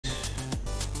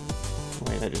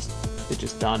Wait, it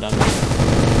just dawned on me. I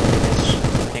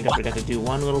think I forgot to do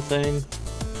one little thing.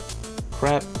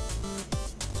 Crap.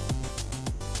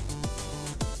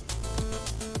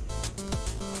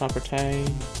 Property.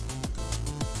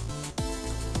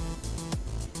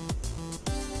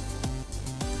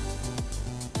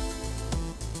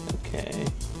 Okay.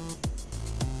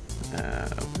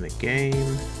 Open the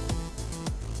game.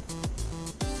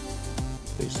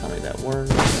 Please tell me that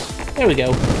works. There we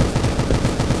go.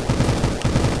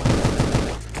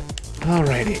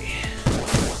 Alrighty.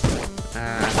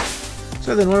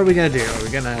 So then what are we gonna do? Are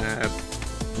we gonna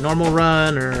normal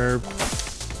run or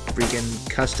freaking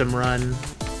custom run?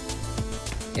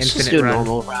 Let's just do a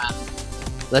normal run.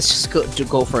 Let's just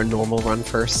go for a normal run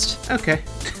first. Okay.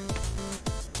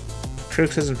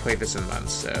 Krux hasn't played this in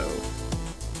months, so...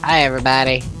 Hi,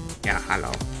 everybody. Yeah,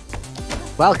 hello.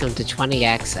 Welcome to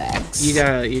 20XX. You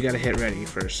gotta hit ready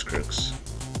first, Krux.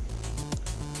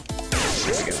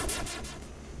 There we go.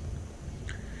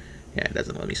 Yeah, it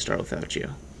doesn't let me start without you.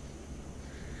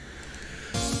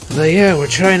 But yeah, we're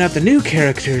trying out the new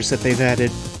characters that they've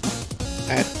added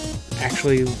at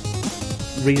actually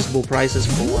reasonable prices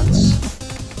for once.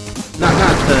 Not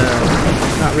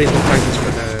reasonable prices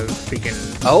for the freaking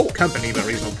company, but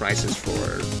reasonable prices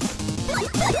for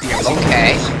DLC.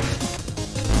 Okay.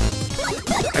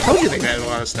 I told you they've added a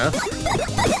lot of stuff.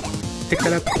 Pick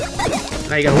that up.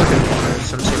 Now you gotta look at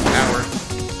some sort of power.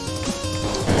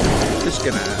 Just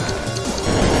gonna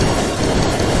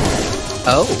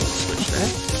switch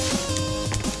that.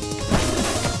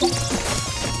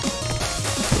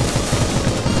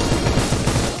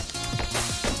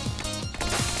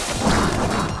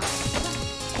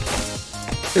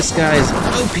 This guy is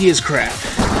OP as crap.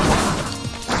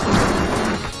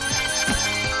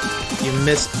 You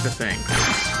missed the thing.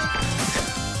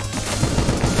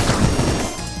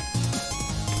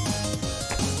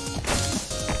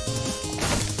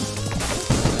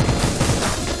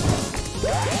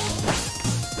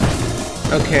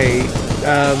 Okay,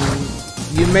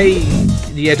 you may...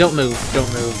 Yeah, don't move.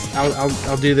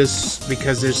 I'll do this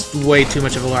because there's way too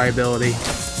much of a liability.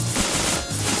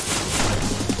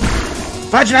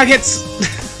 Fudge nuggets!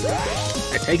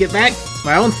 I take it back. It's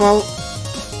my own fault.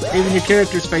 Even your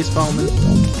character's facepalming.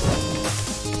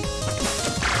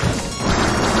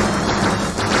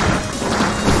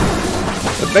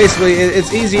 But basically,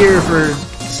 it's easier for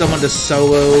someone to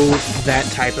solo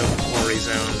that type of quarry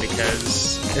zone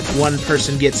because if one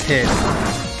person gets hit, it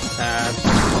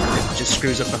just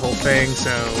screws up the whole thing.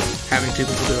 So having two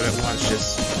people do it at once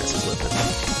just messes with it.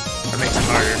 Or makes it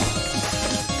harder.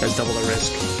 Does double the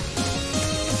risk.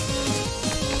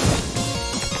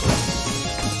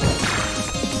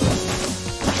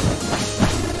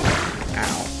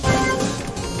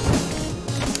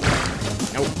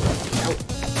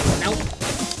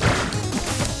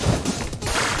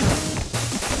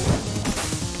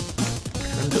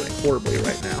 Horribly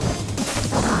right now.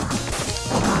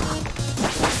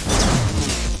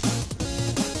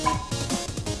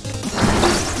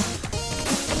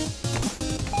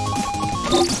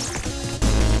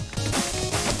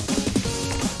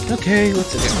 Okay,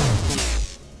 let's go.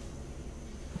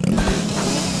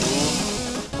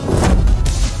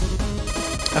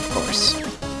 Of course.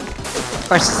 Of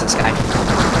course it's this guy.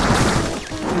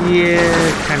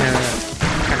 Yeah, kind of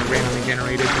randomly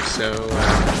generated, so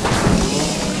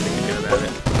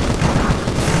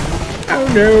oh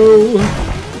no!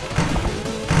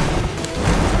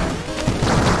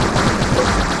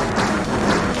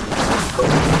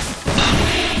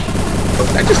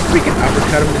 I just freaking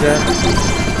uppercut him to death.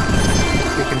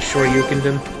 Freaking shoryukened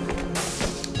him.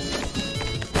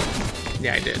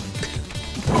 Yeah, I did.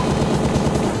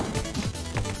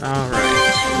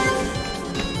 Alright.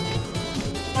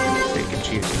 So you can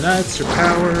choose nuts or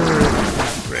power or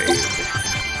upgrade.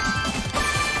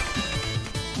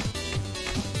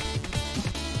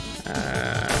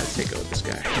 Let's go with this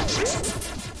guy.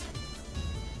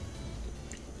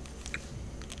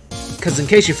 Because in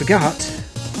case you forgot,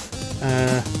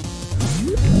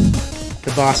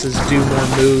 the bosses do more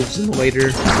moves in the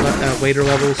later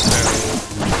levels, so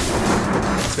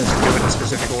it's best to do it in a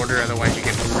specific order, otherwise you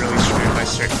get really screwed by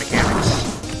certain mechanics.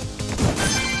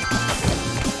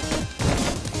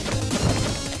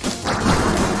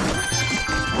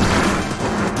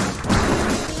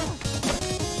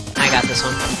 I got this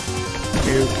one.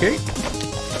 Okay.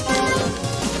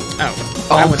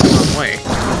 Oh, I went the wrong way.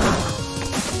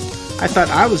 I thought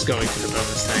I was going to the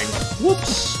bonus thing.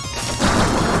 Whoops.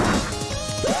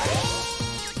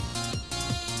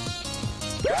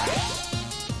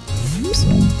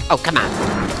 Oh, come on.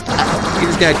 You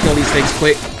just gotta kill these things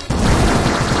quick.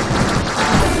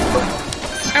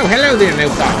 Oh, hello there, no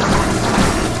problem.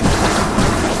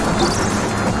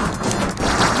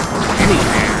 Any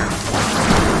there.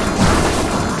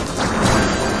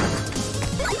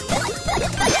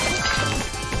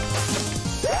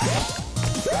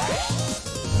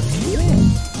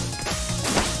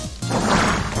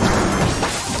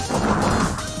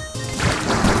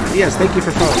 Yes, thank you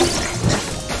for following.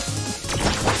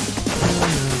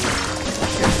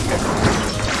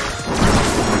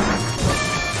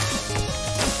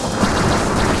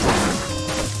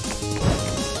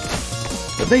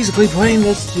 Basically playing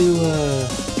this to,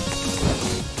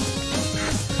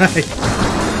 Right.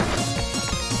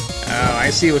 Oh, I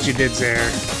see what you did there.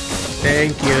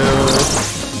 Thank you.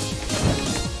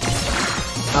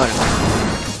 Oh no.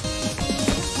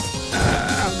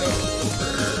 I'll go over.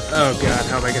 Oh god,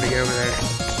 how am I gonna get over there?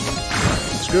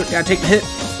 Screw it, gotta take the hit.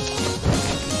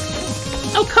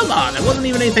 Oh, come on, there wasn't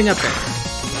even anything up there.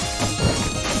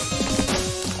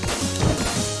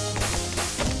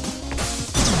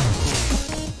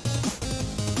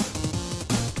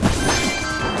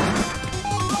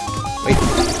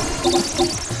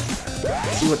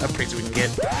 See what upgrades we can get.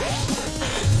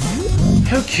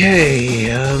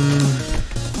 Okay,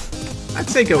 I'd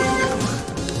say go with that.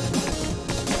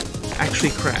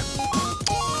 Actually, crap.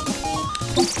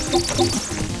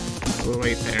 We'll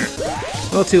wait there.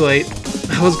 Well, too late.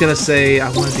 I was gonna say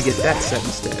I wanted to get that set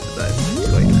instead, but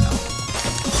too late now.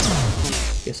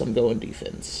 Guess I'm going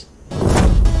defense.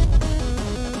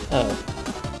 Oh.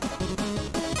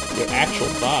 Your actual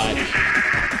bot.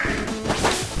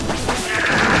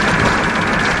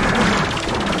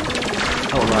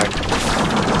 Oh lord.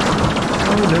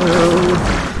 Oh no.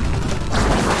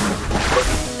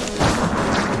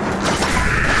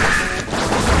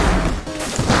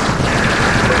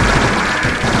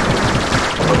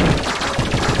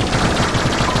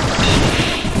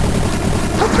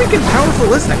 How freaking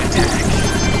powerful is that attack?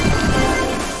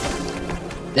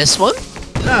 This one?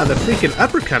 Nah, the freaking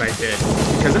uppercut I did.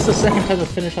 Because that's the second time I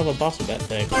finished off a boss with that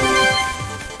thing.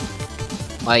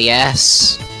 Why,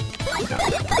 yes.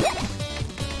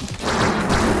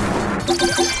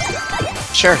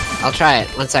 Sure, I'll try it.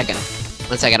 1 second.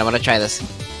 1 second, I want to try this.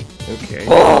 Okay.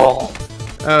 Oh,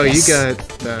 Oh, yes. You got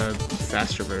the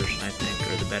faster version, I think,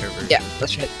 or the better version. Yeah,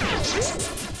 that's right.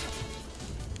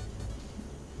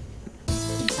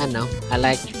 I know. I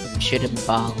like shooting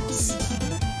balls.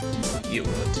 You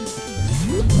would.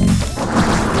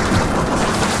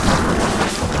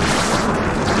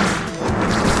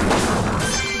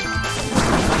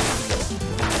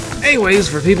 Anyways,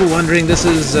 for people wondering, this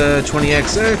is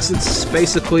 20XX. It's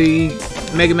basically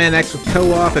Mega Man X with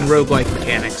co-op and roguelike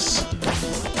mechanics.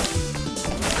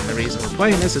 The reason we're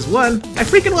playing this is 1, I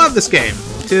freaking love this game.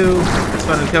 2, it's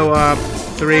fun in co-op.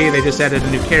 3, they just added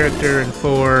a new character. And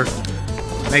 4,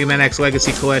 Mega Man X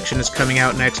Legacy Collection is coming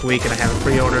out next week, and I have a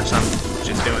pre-order, so I'm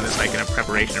just doing this like in a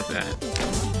preparation for that.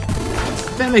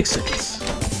 If that makes sense.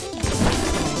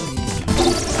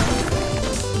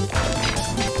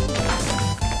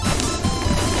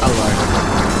 Oh lord.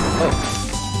 Oh.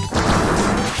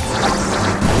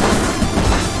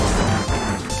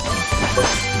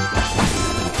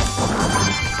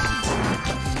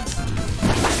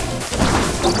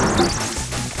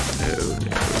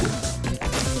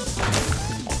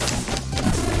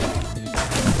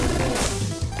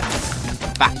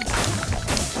 Back.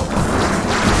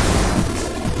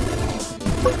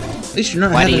 At least you're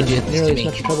not Why do having you do this nearly to as me?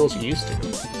 much trouble as you used to.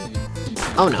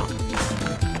 Oh no.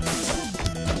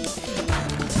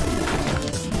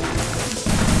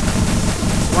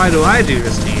 Why do I do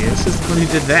this to you? This is when you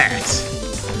did that.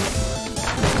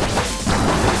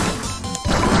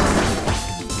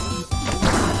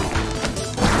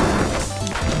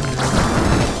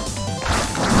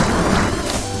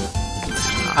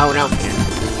 Oh no.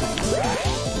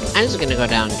 I'm just gonna go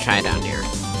down and try down here.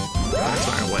 That's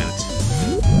where I went.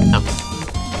 Oh.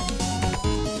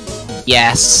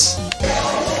 Yes.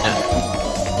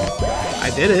 I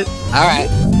did it.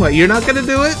 Alright. What, you're not gonna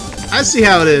do it? I see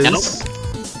how it is.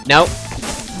 Nope.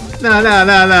 No,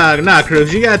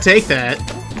 Krux, you gotta take that.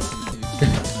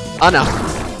 Oh no.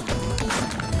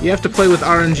 You have to play with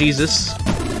RNGesus.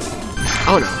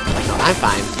 Oh no. No, I'm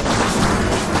fine.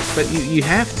 But you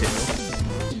have to.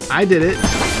 I did it.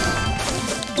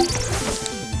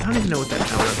 I don't even know what that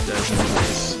power-up does.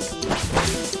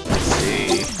 Let's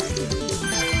see.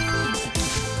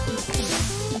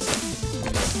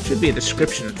 Should be a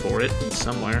description for it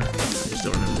somewhere. I just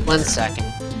don't remember. 1 second.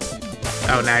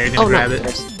 Oh, now you're gonna grab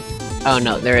it. Oh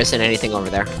no, there isn't anything over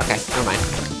there. Okay, never mind.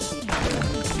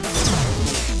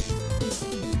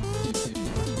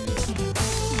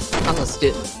 Oh, let's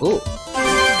do. Ooh.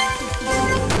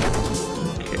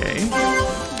 Okay.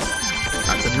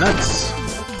 nuts.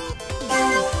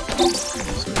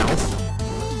 Some health.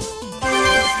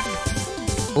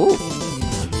 Ooh.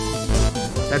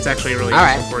 That's actually really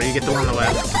useful for you. You get the one on the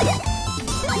left.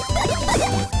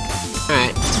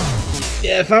 Alright.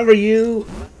 Yeah, if I were you,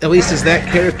 at least as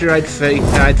that character, I'd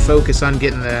focus on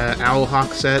getting the Owl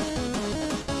Hawk set.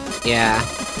 Yeah.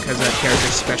 Because that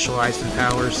character's specialized in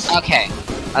powers. Okay.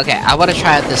 Okay, I want to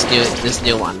try out this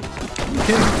new one.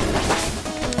 Okay.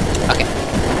 Okay.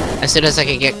 As soon as I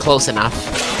can get close enough.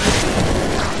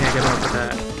 Yeah, good luck with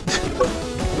that.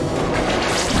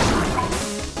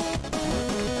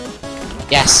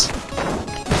 Yes.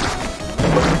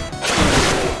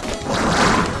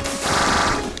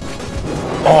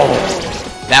 Oh,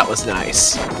 that was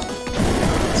nice.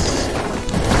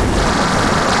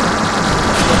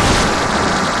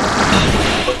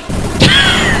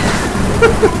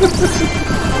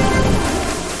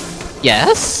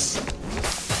 Yes.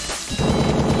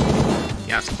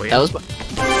 Yes, please. That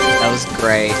was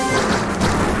great.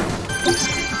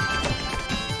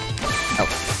 Oh.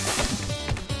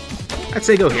 I'd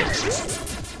say go here.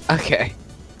 Okay.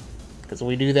 Because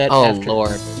we do that. Oh after.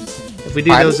 lord. If we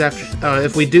do those after,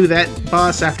 if we do that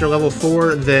boss after level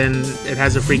 4, then it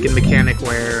has a freaking mechanic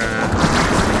where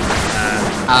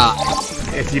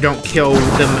if you don't kill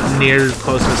them near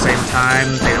close at the same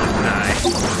time, they don't die.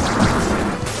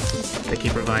 They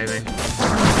keep reviving.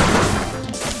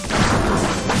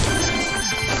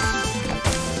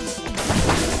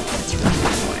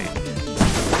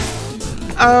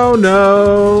 Oh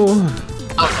no!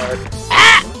 Oh lord.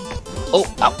 Ah! Oh,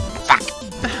 fuck.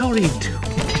 What the hell are you doing?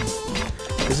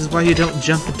 This is why you don't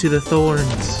jump into the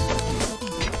thorns.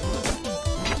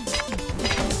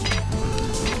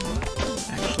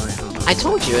 Actually, hold on. I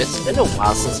told you, it's been a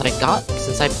while since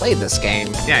I played this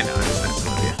game. Yeah, I know, I just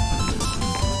messing with you.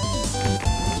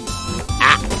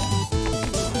 Ah!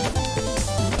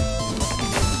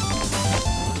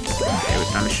 Okay, we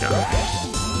found a shot.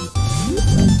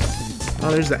 Oh,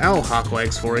 there's the Owl Hawk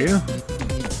legs for you.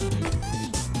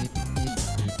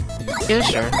 Yeah,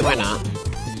 sure, why not?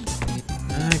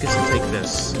 I guess I'll take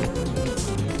this.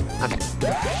 Okay.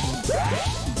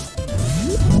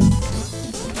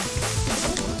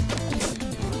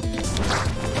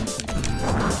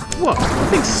 Whoa, that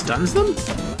thing stuns them?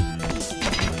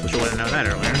 Wish I would've known that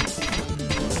earlier.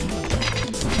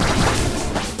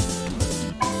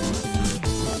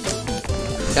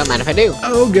 Don't mind if I do.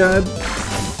 Oh god.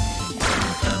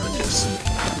 I'm gonna just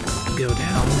go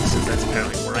down, since that's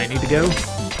apparently where I need to go.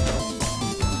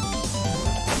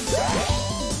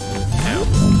 No.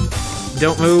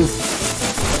 Don't move.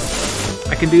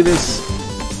 I can do this.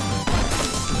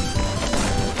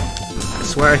 I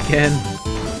swear I can.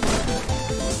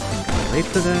 Wait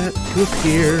for that to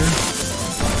appear.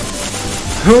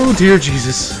 Oh dear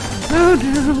Jesus. Oh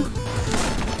no.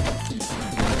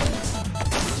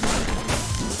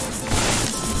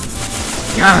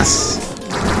 Yes!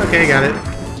 Okay, got it.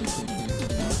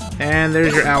 And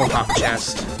there's your Owl Hawk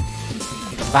chest.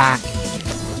 Back.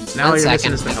 Now all you're missing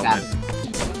second, is the like helmet.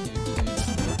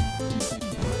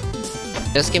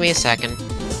 Just give me a second.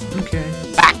 Okay.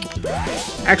 Back!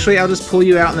 Actually, I'll just pull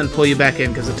you out and then pull you back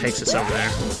in because it takes us over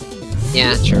there.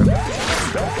 Yeah, true.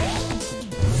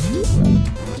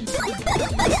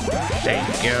 There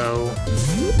you go.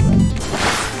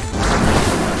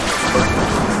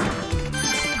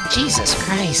 Jesus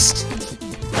Christ.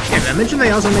 Yeah, did I mention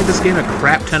they also made this game a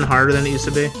crap ton harder than it used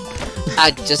to be?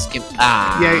 Just give.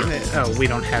 Yeah, oh, we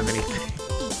don't have anything.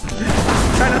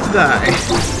 Try not to die.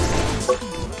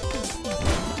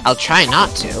 I'll try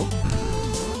not to.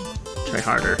 Try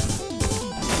harder.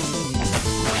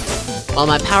 Well,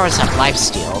 my powers have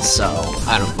lifesteal, so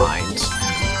I don't mind.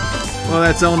 Well,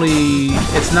 that's only...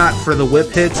 It's not for the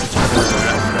whip hits, it's for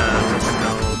the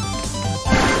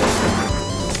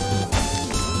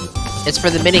It's for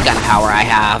the minigun power I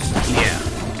have. yeah.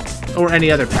 Or any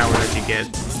other power that you get.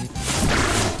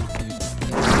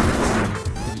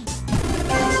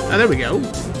 Oh, there we go.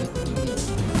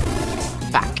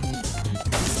 Back.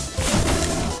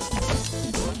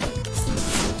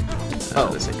 Oh,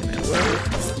 this ain't gonna work.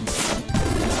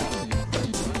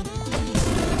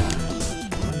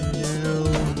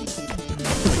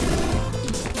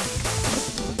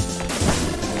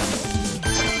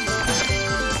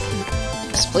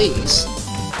 Yes, please.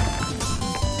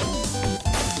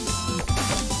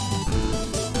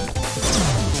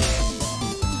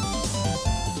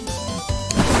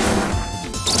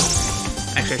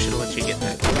 Actually, I should have let you get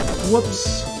that.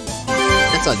 Whoops.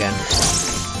 That's all good.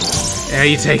 Yeah,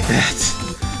 you take that.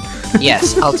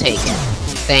 Yes, I'll take it.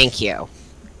 Thank you.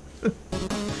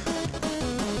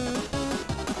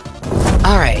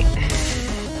 Alright.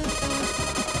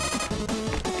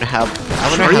 how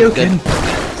good.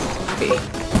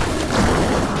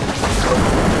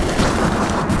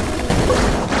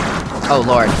 Oh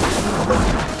lord.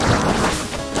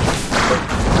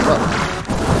 Whoa.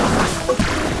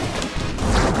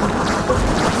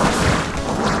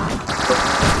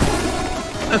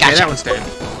 Okay, gotcha. That one's dead.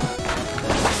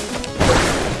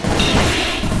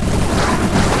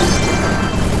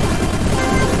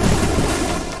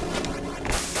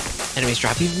 Enemies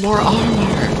drop even more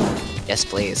armor. Yes,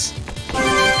 please.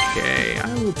 Okay,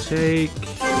 I will take.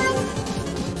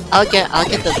 I'll get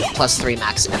the +3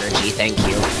 max energy. Thank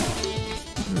you.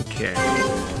 Okay.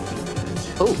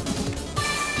 Ooh.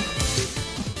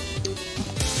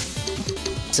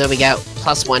 So we got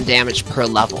 +1 damage per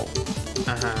level.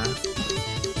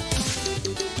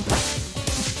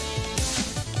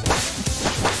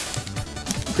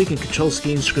 Freaking control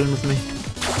scheme screwing with me.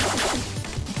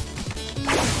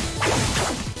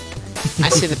 I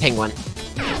see the penguin.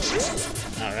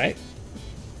 Alright.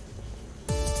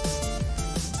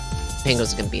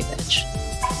 Penguin's gonna be a bitch.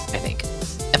 I think.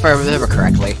 If I remember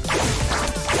correctly.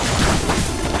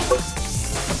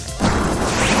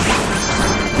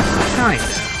 Kinda.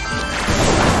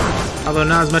 Although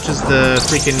not as much as the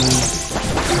freaking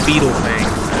beetle thing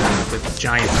with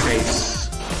giant face.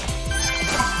 I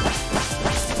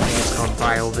think it's called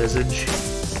Vile Visage.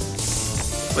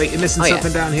 Wait, you're missing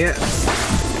something down here.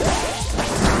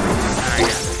 Ah,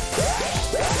 yeah.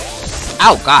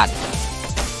 Oh god.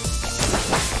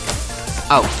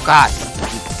 Oh god.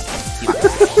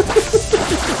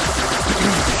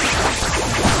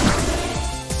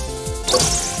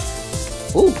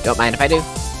 Ooh, don't mind if I do.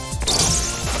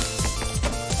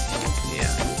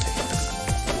 Yeah, I will take that.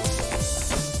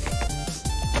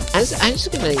 I'm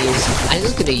just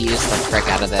gonna use the frick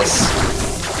out of this.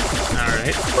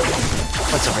 Alright.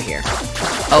 What's over here?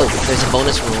 Oh, there's a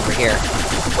bonus room over here.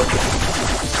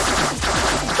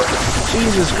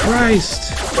 Jesus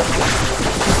Christ!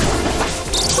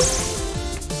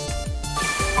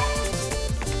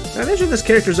 Did I mention this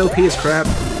character's OP as crap?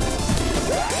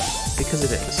 Because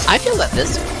it is. I feel that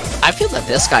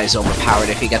this guy's overpowered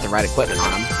if you get the right equipment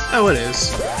on him. Oh, it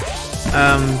is.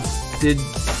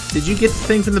 Did you get the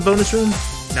thing from the bonus room?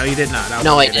 No, you did not.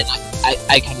 No, I didn't.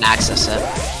 I couldn't access it.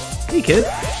 You could.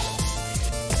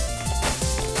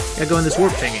 Gotta go in this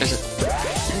warp thingy.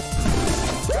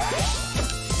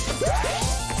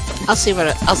 I'll see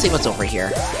what's over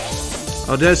here.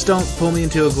 Oh, just don't pull me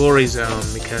into a glory zone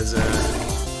because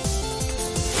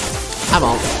I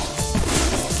won't.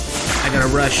 I gotta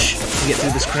rush to get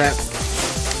through this crap.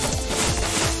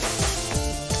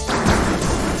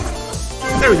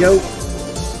 There we go.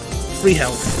 Free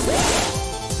health.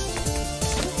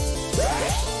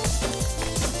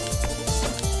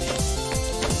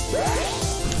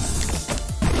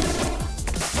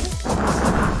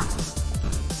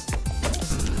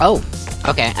 Oh,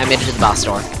 okay. I made it to the boss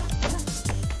door.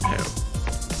 Oh.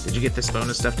 Did you get this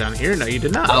bonus stuff down here? No, you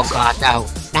did not. Oh god, no.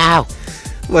 No!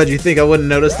 What, do you think I wouldn't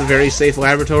notice the very safe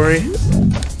laboratory?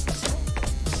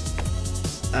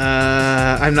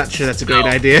 I'm not sure that's a great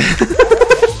idea.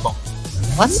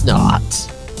 Let's not.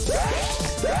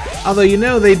 Although, you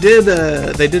know, they did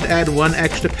add one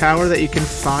extra power that you can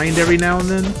find every now and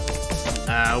then,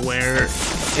 where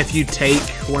if you take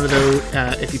one of those,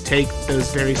 if you take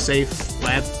those very safe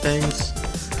lab things,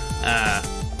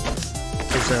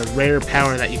 there's a rare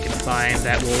power that you can find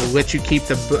that will let you keep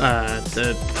the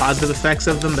positive effects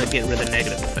of them, but get rid of the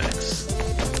negative effects.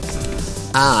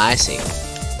 Ah, I see.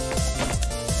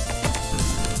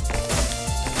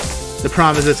 The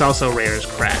problem is it's also rare as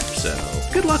crap, so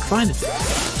good luck finding it.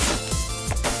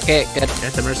 Okay, good.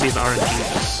 At the mercy of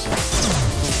RNGs.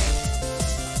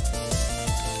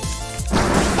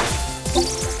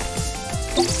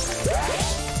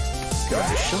 Go to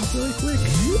the shop really quick.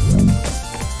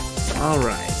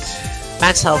 Alright.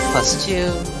 Max health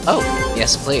 +2. Oh,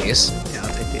 yes please. Yeah,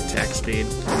 I'll take the attack speed.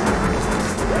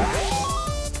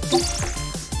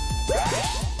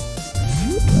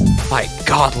 My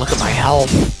god, look at my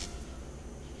health.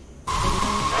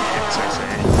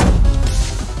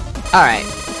 Alright.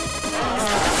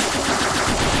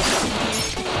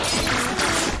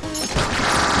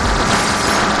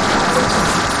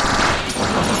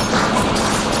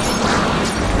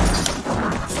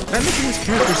 That making this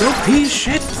character's OP as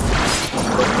shit!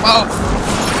 Oh!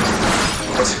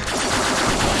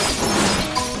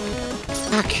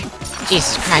 Fuck.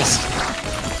 Jesus Christ.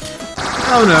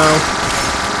 Oh no.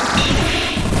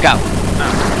 Go.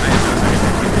 Oh,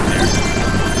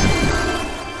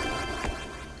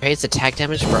 Raise attack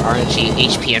damage for RNG,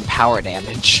 HP, and power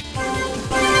damage.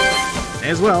 May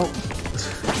as well.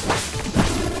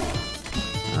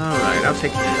 Alright, I'll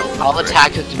take the health. I'll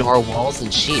attack, ignore walls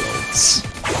and shields.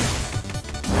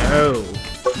 No.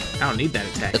 I don't need that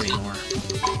attack anymore.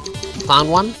 Clown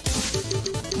one?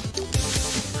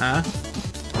 Huh?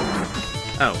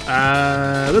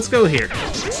 Oh, let's go here.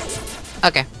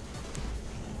 Okay.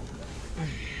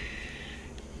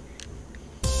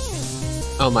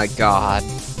 Oh my god.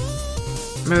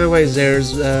 Otherwise,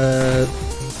 there's, the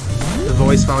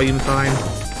voice volume fine.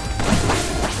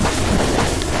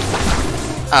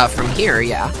 From here,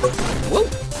 yeah. Whoa!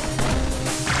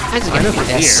 How's it I know gonna from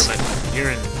be here, this? but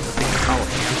you're in the thing to call it.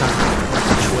 I'm talking about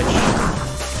Twitch.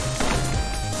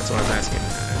 That's what I was asking.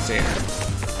 It's there.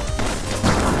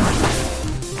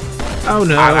 Oh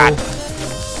no! Oh, God.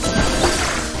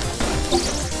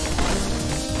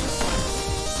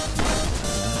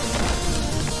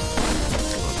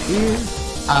 Here.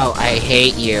 Oh, I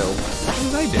hate you. What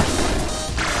did I do?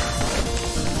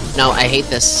 No, I hate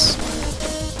this.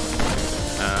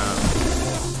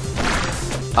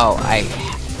 Oh, I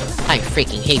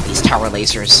freaking hate these tower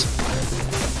lasers.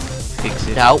 Fix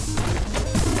it. No.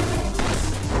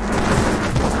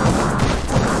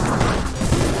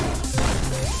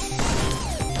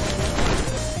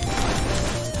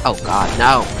 Oh god,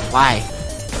 no. Why?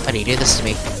 Why do you do this to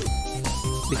me?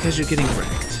 Because you're getting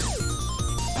wrecked.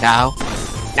 No.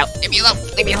 No, leave me alone!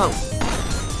 Leave me alone!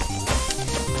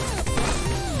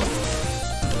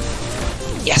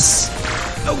 Yes!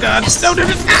 Oh god! Yes. No, no,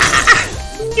 no! Ah!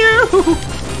 No!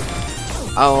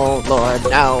 Oh lord,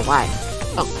 no, why?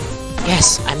 Oh,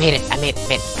 yes, I made it, I made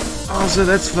it. Also,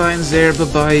 that's fine there,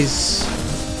 bye-byes.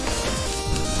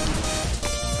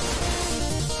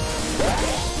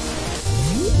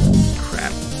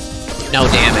 Crap. No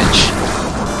damage.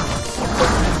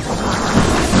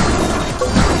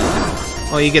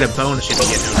 Well, you get a bonus if you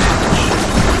get no damage.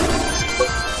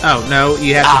 Oh, no,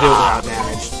 you have to do it without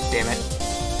damage. Damn it.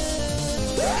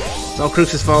 It's all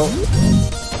Krux' fault.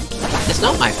 It's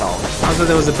not my fault. Also,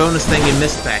 there was a bonus thing you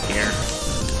missed back here.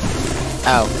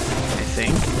 Oh. I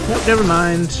think. Nope, never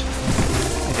mind.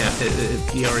 Yeah,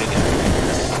 you already got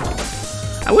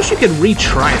it. I wish you could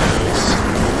retry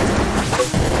those.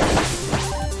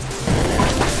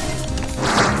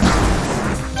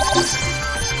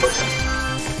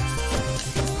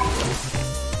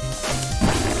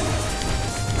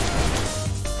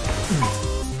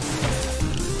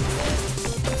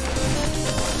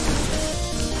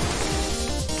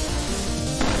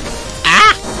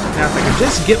 Now, if I could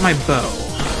just get my bow,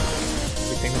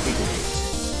 everything would be great.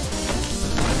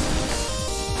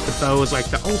 The bow is like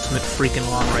the ultimate freaking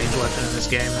long-range weapon in this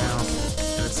game now.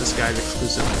 And it's this guy's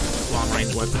exclusive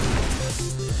long-range weapon.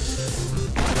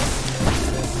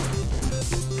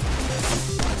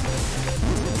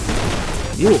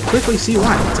 You will quickly see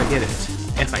why once I get it.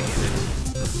 If I get it.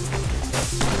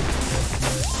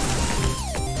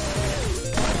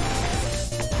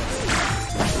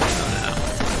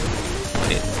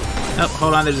 Oh,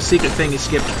 hold on, there's a secret thing you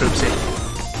skipped, Krux.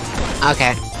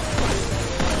 Okay.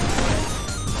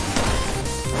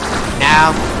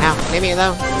 No, no, leave me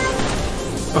alone.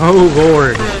 Oh,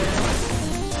 Lord.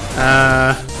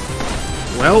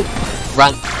 Well...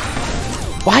 Run.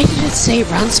 Why did it say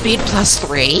run speed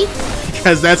 +3?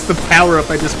 Because that's the power-up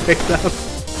I just picked up.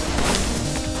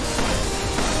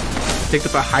 Picked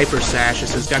up a Hyper Sash, it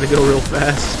says gotta go real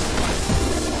fast.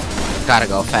 Gotta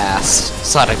go fast.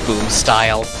 Sonic Boom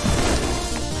style.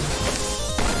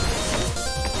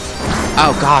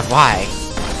 Oh god, why?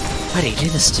 Why do you do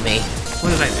this to me?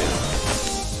 What did I do?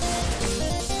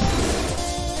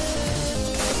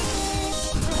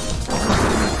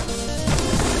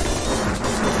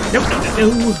 Nope, no, no,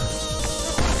 no.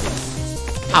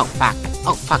 Oh, fuck.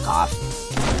 Oh, fuck off.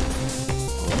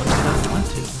 Oh, I don't want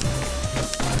to.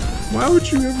 Why would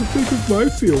you ever think of my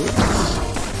feelings?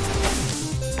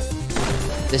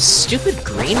 This stupid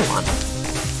green one.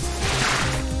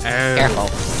 Careful.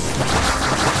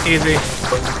 Easy.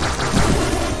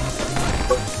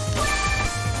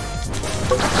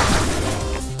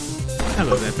 I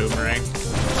love that boomerang.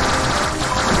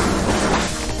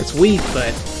 It's weak,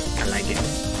 but I like it.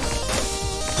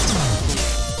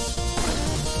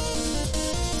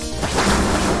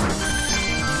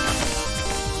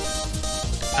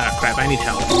 Ah, crap, I need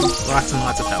help. Lots and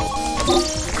lots of help.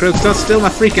 Krux, don't steal my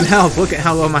freaking health! Look at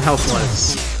how low my health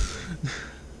was.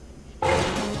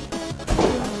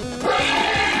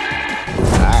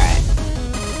 Alright.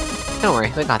 Don't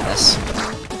worry, we got this.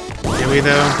 Do we,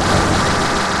 though?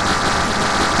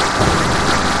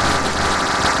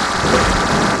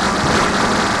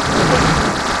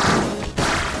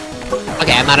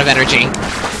 Okay, I'm out of energy.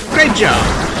 Great job!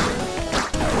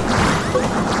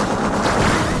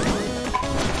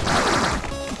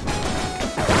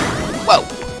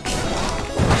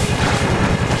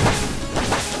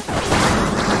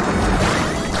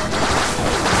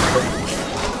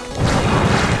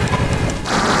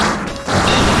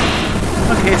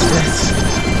 Hit it.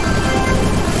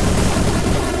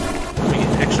 We get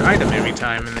an extra item every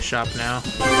time in the shop now.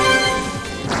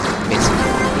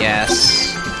 Yes.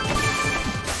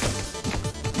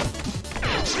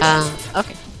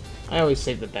 Okay. I always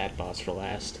save the bad boss for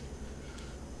last.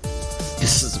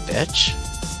 This is a bitch.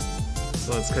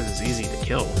 Well, it's because it's easy to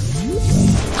kill.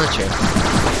 Not true.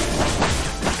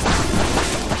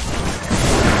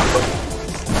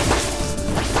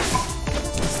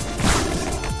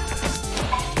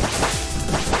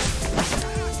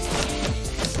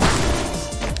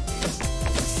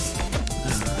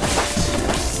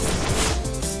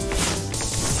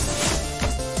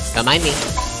 Don't mind me.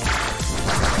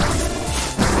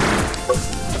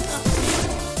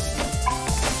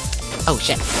 Oh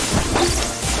shit.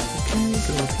 Okay,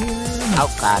 go up here. Oh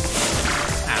god.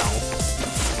 Ow.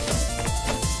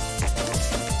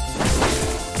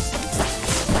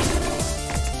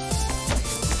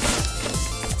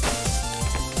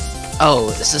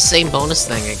 Oh, it's the same bonus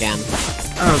thing again.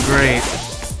 Oh, great.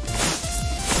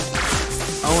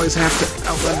 Always have to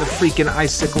outrun the freaking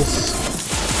icicles.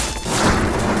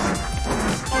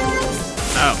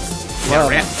 Oh.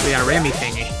 We got a Rammy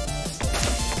thingy.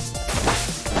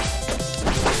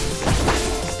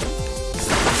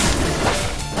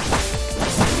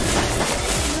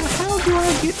 How do I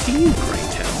get to you, pray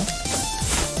tell?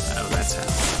 Oh, that's how.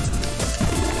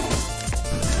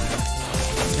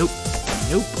 Nope.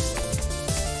 Nope.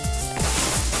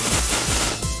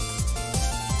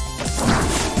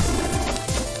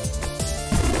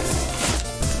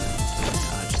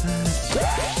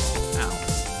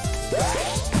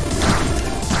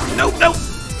 Nope, nope!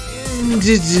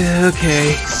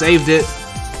 Okay, saved it.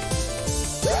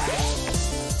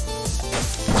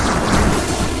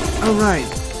 Alright.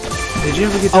 Did you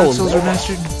ever get Dark Souls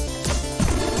Remastered?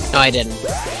 No, I didn't.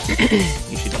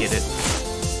 You should get it.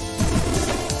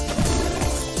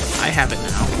 I have it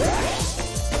now.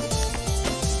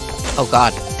 Oh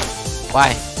god.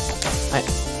 Why?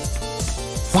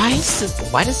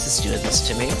 Why does this do this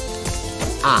to me?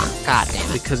 Ah, god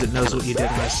damn it. Because it knows what you did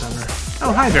last summer.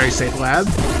 Oh, hi, Very Safe Lab.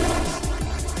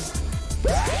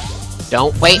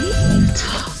 Don't wait.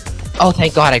 Oh,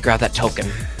 thank god I grabbed that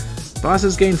token.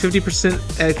 Bosses gain 50%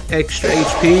 extra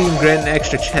HP and grant an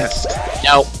extra chest.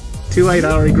 No. Too late,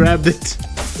 I already grabbed it.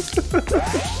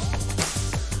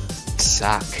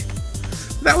 Suck.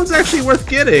 That one's actually worth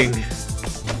getting.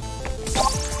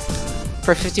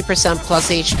 For 50% plus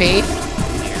HP?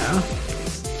 Yeah.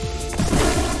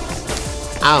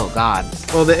 Oh god.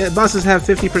 Well, the bosses have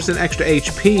 50% extra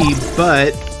HP,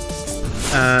 but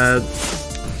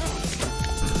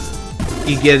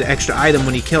you get an extra item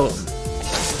when you kill them.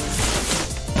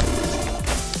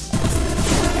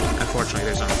 Unfortunately,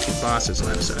 there's only 2 bosses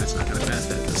left, so that's not going to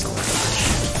benefit us all that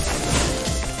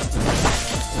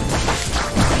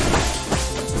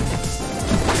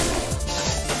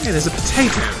much. Hey, there's a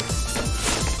potato.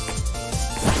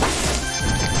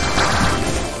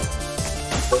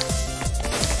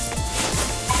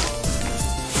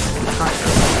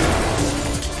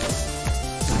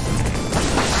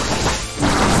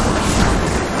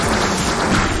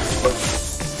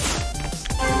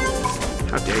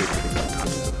 How dare you put it on top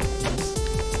of them?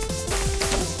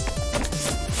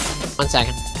 1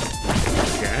 second.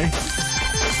 Okay.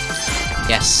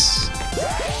 Yes.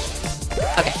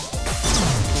 Okay.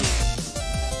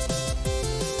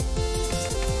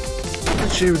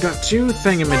 Let's see, we got 2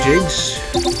 thingamajigs.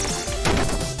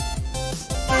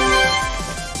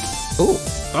 Ooh.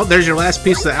 Oh, there's your last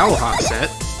piece of the Owl Hawk set.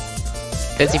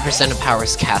 50% of power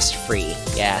is cast free.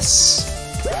 Yes.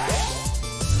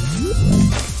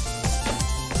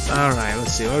 Alright,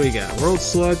 let's see, what do we got? World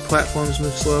Slug, platforms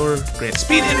move slower, grant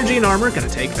speed, energy, and armor, gonna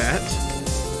take that.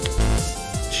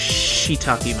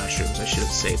 Shiitake mushrooms, I should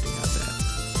have saved and got that.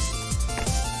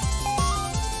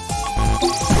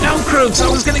 No, Krux, I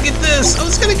was gonna get this! I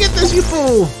was gonna get this, you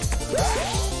fool!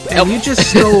 And you just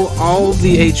stole all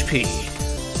the HP.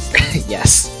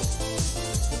 Yes.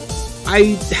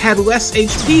 I had less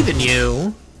HP than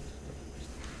you.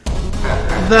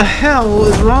 The hell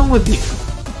is wrong with you?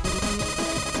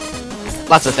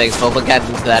 Lots of things, but we'll get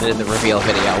into that in the reveal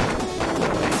video.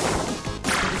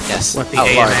 Yes. What, the AMA?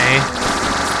 AMA?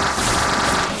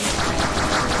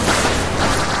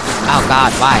 Oh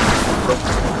god, why?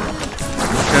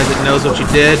 Because it knows what you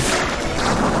did.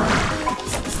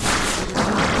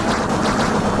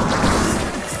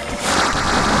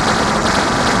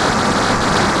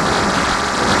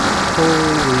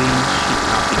 Holy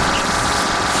shit.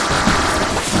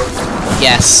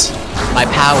 Yes. My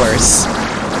powers.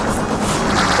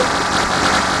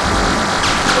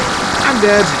 I'm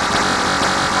dead.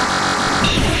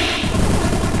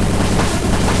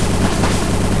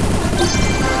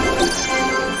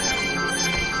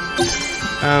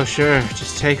 Oh, sure.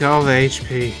 Just take all the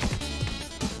HP.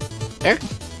 There?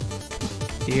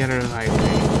 You gotta revive me.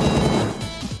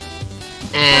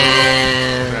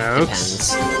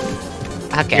 Depends.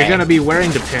 Okay. You're gonna be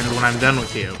wearing the pin when I'm done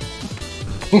with you.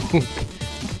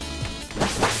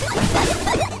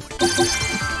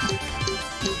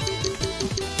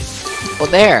 Well,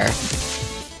 there.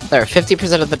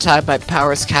 50% of the time my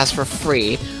powers cast for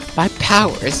free. My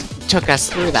powers took us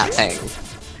through that thing.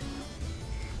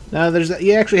 No,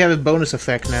 you actually have a bonus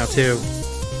effect now, too.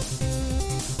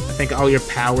 I think all your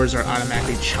powers are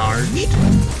automatically charged.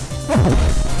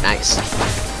 Nice.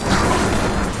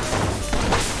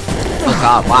 Oh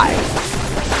god, why?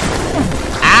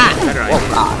 Ah! Oh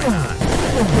god.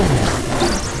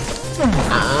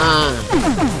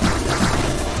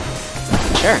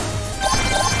 Sure.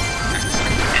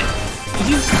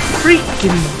 You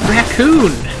freaking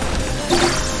raccoon!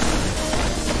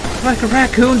 Like a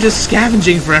raccoon just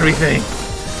scavenging for everything.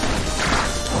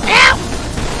 Ow!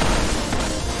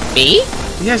 Me?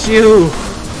 Yes, you!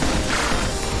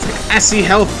 It's like, I see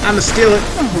health, I'ma steal it.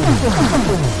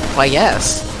 Why,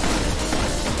 yes.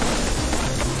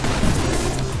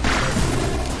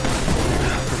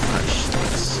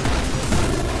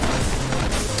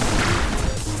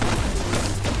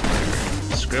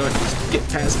 Screw it, just get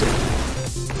past it.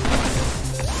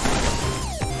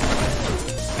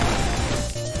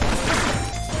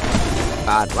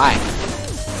 God, why?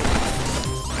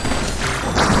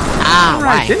 Ah,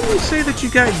 Alright, why? didn't you say that you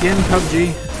got Gen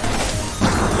PUBG?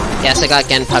 Yes, I got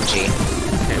Gen PUBG.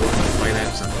 Okay, we'll play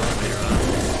that sometime later on.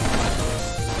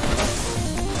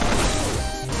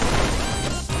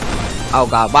 Oh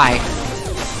god, why?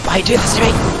 Why do this to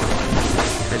me?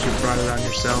 Because you brought it on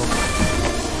yourself.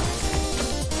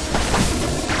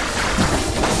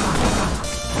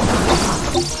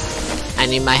 I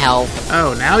need my help.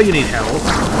 Oh, now you need help.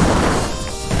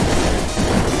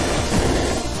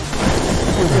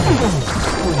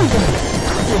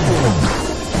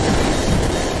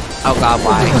 Oh god,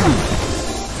 why?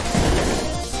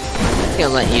 I'm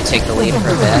gonna let you take the lead for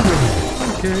a bit.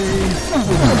 Okay.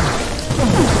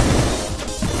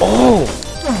 Oh!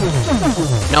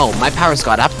 No, my powers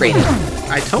got upgraded.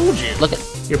 I told you. Look at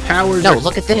your powers. No, are...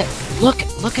 look at this. Look at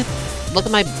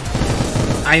my.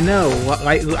 I know.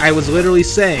 I was literally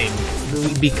saying,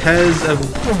 because of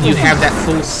you have that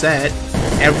full set,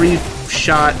 every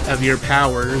shot of your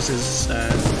powers is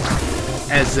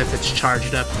as if it's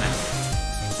charged up now.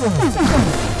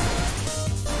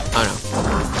 Oh no.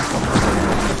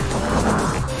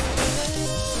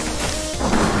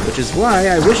 Which is why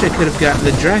I wish I could have gotten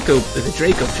the Draco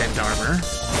pinned armor,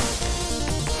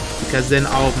 because then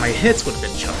all of my hits would have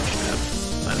been charged up.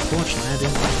 But unfortunately, I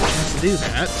didn't get a chance to do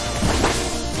that.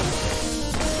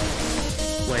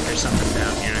 Wait, there's something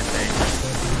down here, I think.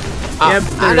 Yep,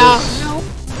 there is.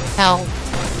 Help.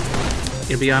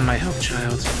 You're beyond my help,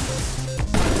 child.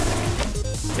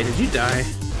 Wait, did you die?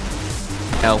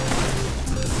 No.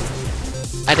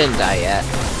 I didn't die yet.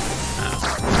 Oh.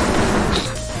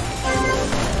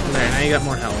 There, now you got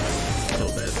more health. A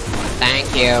little bit.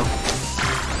 Thank you.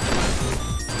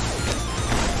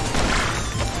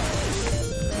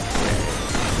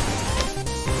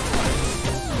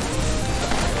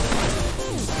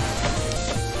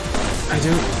 I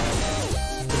don't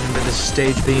remember this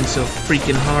stage being so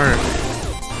freaking hard.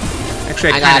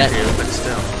 Actually, I kinda do, but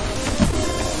still.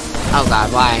 Oh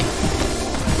god, why?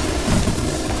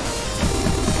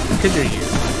 Because you're you.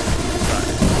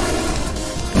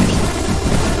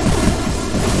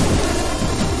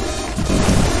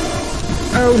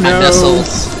 Oh no! My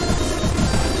missiles.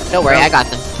 Don't worry, I got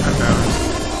them. I'm down.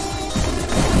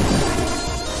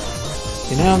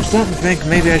 You know, I'm starting to think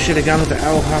maybe I should have gone with the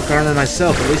Owlhawk armor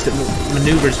myself. At least it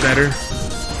maneuvers better.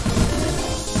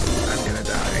 I'm gonna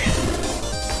die.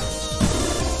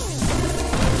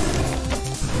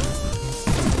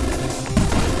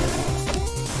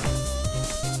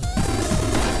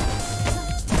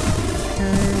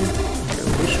 Okay, go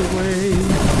wish away.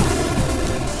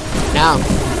 No.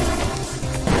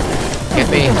 Give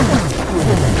me.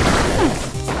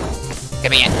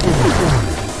 Give me it.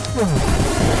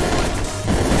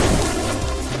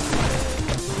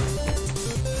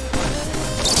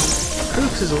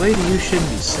 Krux is a lady, you shouldn't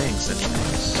be saying such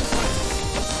things.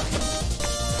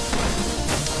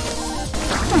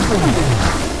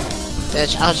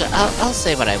 Bitch, I'll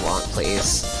say what I want,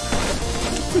 please.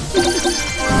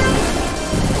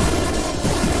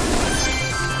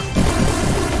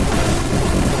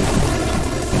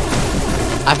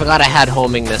 I forgot I had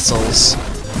homing missiles.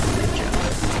 Good job.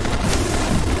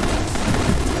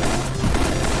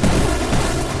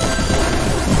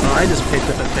 Well, I just picked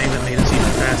up a thing that made us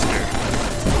even faster.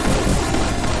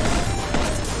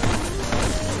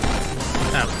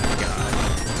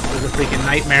 was a freaking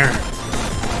nightmare.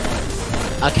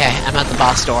 Okay, I'm at the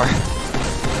boss door.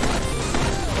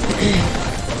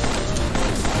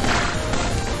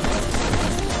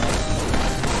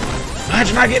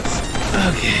 Fudge nuggets!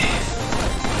 Okay.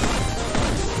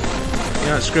 You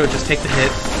know what, screw it, just take the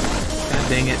hit. God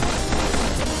dang it.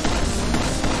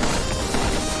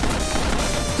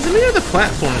 Does it mean that the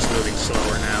platform is moving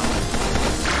slower now?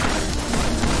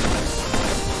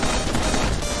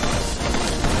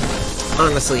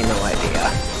 Honestly, no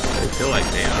idea. They feel like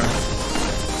they are.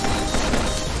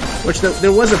 Which,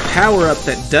 there was a power-up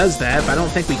that does that, but I don't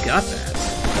think we got that.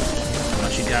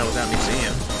 Unless you got it without me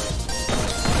seeing.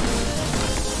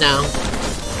 No.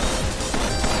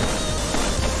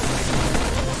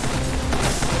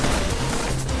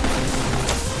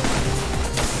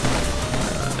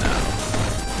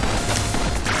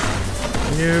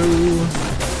 No.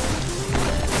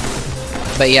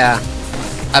 But yeah,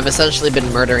 I've essentially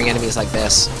been murdering enemies like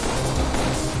this.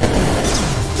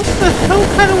 What the hell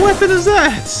kind of weapon is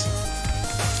that?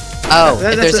 Oh,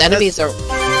 if there's enemies or...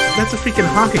 That's a freaking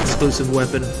Hawk exclusive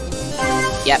weapon.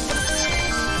 Yep.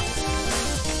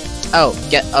 Oh,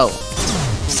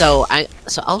 So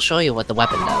I'll show you what the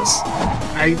weapon does.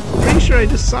 I'm pretty sure I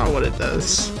just saw what it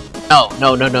does. No.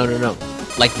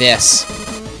 Like this.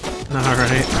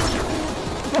 Alright.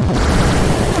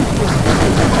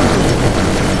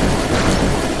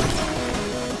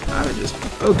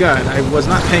 Oh god, I was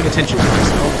not paying attention to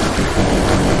myself.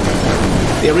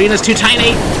 The arena's too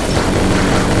tiny!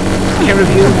 Can't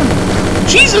review.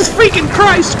 Jesus freaking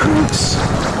Christ, Krux!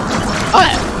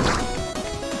 Oh!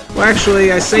 Well,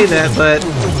 actually, I say that, but...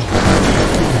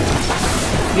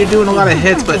 You're doing a lot of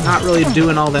hits, but not really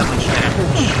doing all that much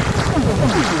damage.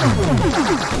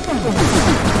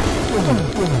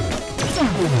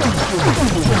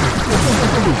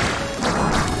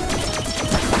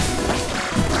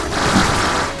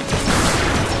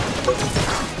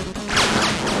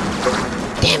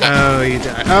 Damn it. Oh, you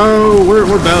died. Oh, we're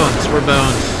bones. We're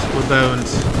bones. We're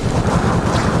bones.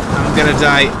 I'm gonna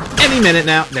die any minute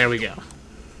now. There we go.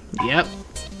 Yep.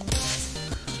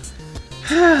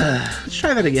 Let's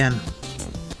try that again.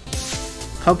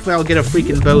 Hopefully I'll get a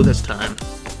freaking bow this time.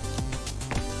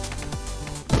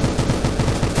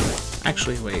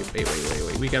 Actually, wait.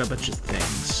 We got a bunch of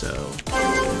things, so...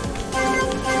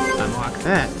 Unlock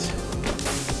that.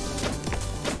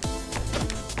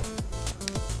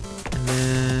 And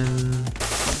then...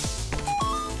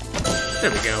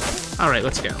 There we go. Alright,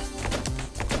 let's go.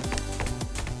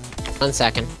 1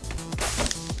 second.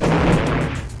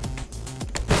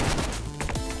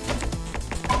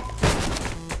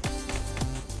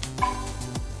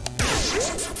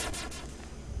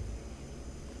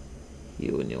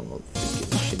 You and your old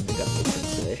freaking Shinigami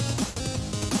Sensei.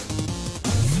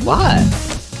 What?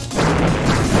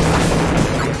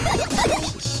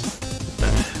 What the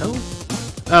hell?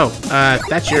 Oh,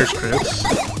 that's yours, Krux.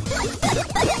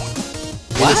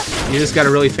 What? You just got a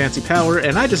really fancy power,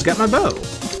 and I just got my bow.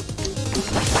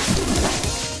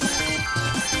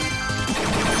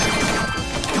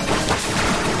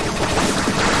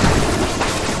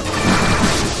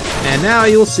 And now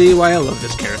you'll see why I love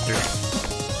this character.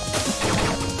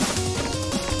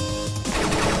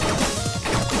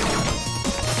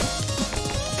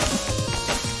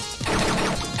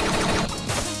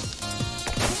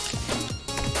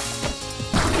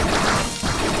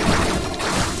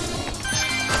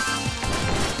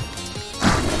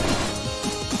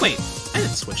 Wait, I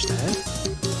didn't switch that.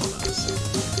 Hold on a second.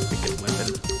 Freaking weapon.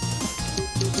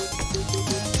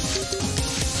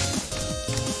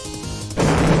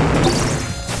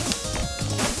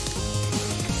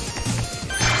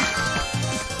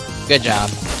 Good job.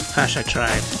 Gosh, I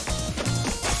tried.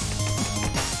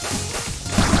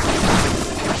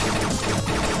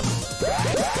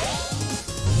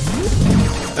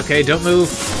 Okay, don't move.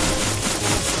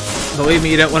 Believe me,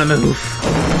 you don't want to move.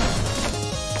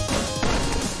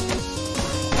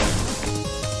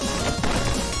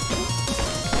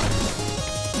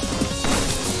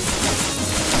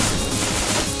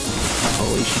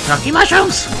 Holy shiitake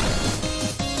mushrooms!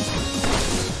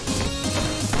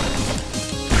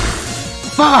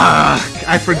 Fuck!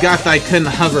 I forgot that I couldn't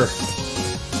hover.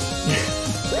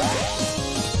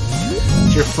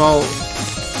 It's your fault.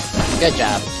 Good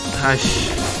job. Hush.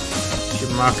 You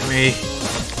mock me.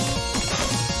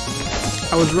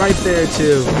 I was right there,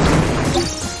 too.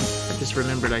 I just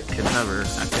remembered I could hover.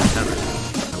 I could hover.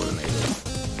 I would have made it.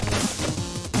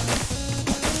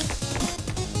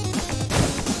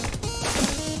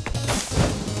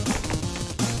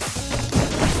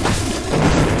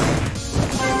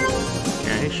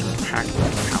 Okay, should pack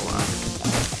with power.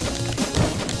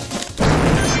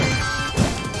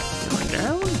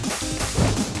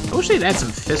 wish they'd add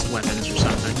some fist weapons or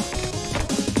something.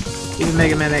 Even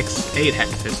Mega Man X8 had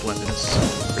fist weapons.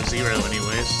 For Zero,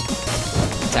 anyways.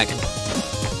 Second.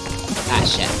 Ah,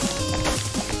 shit.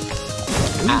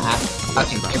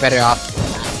 Okay, you're better off.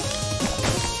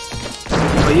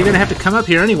 Well, you're gonna have to come up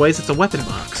here anyways. It's a weapon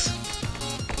box.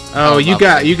 Oh, you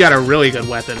got a really good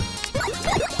weapon.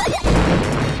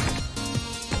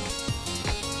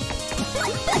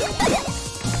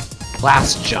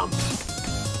 Last jump.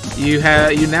 You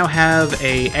now have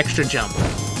a extra jump.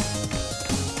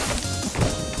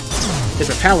 It's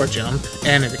a power jump,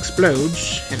 and it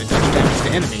explodes, and it does damage to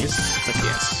enemies. But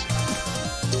yes,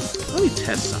 let me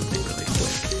test something really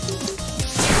quick.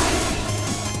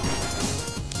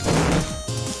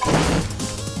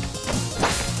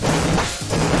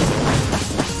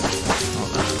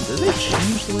 Hold on, did they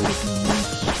change the way the gun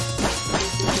works?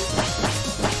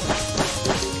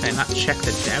 Can I not check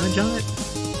the damage on it?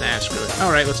 Nah, screw it.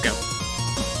 Alright, let's go.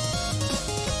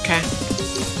 Okay.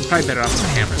 I'm probably better off with the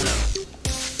hammer, though.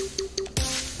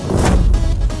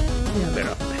 Yeah, I'm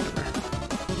better off with the hammer.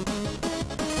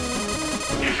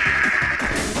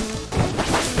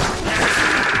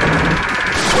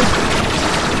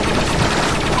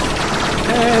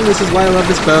 And this is why I love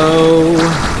this bow.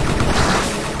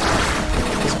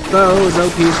 This bow is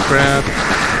OP as crap.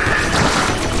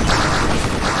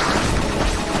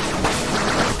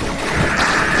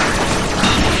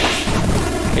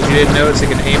 If you didn't notice, it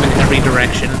can aim in every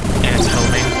direction, and it's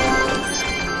homing.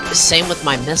 Same with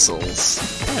my missiles.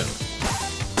 Oh.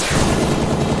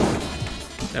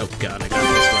 Oh god, I got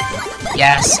this weapon.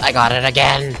 Yes, I got it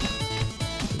again.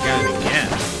 You got it again.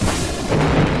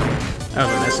 Oh,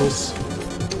 the missiles?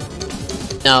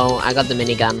 No, I got the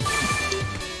minigun.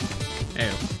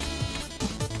 Oh.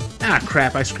 Ah,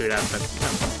 crap, I screwed up, but...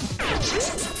 Oh.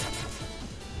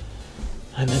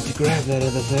 I meant to grab that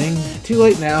other thing. Too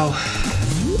late now.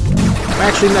 Well,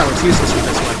 actually, no, it's useless with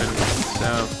this weapon,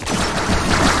 so...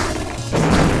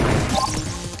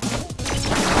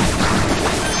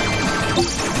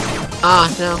 Ah,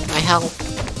 no, my health.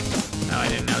 No, I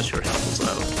didn't notice your health was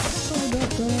low. Sorry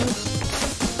about that.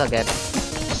 So good.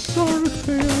 Sorry,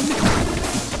 fam.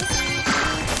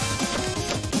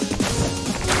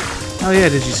 Oh yeah,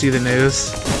 did you see the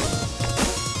news?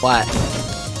 What?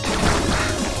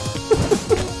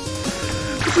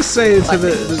 Let's just say it's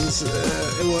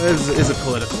it's a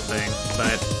political thing,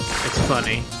 but it's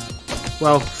funny.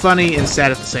 Well, funny and sad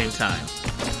at the same time.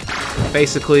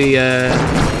 Basically, a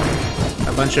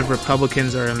bunch of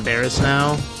Republicans are embarrassed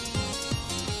now.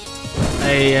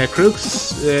 Hey,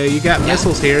 Krux, you got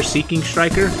missiles here, Seeking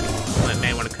Striker. Well, it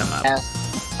may want to come up.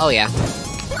 Oh yeah.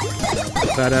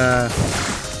 But,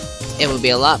 It would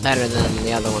be a lot better than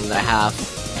the other one that I have.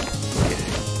 okay.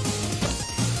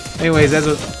 Anyways,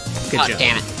 good job.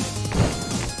 Damn it.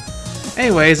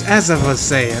 Anyways, as I was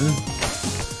saying,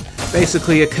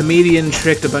 basically a comedian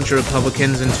tricked a bunch of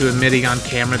Republicans into admitting on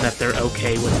camera that they're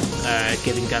okay with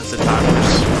giving guns to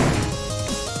toddlers.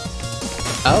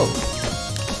 Oh.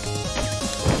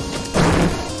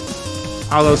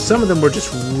 Although some of them were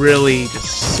just really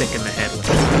sick in the head with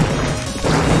it.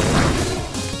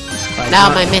 Like Now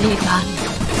my minigun.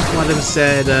 one of them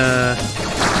said, that...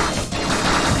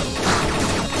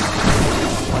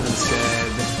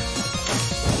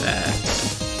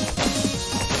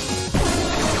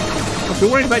 Well, if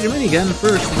you're worried about your minigun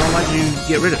first, then why don't you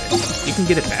get rid of it? You can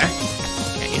get it back,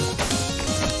 can't you?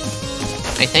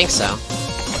 I think so.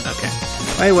 Okay.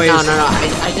 Anyways... No.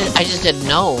 I just didn't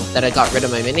know that I got rid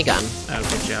of my minigun. Oh,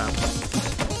 good job.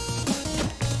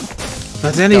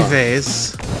 But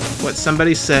anyways, what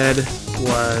somebody said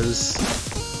was,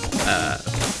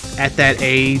 at that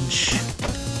age,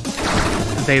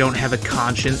 they don't have a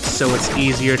conscience, so it's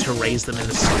easier to raise them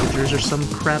into soldiers or some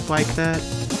crap like that.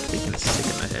 Freaking sick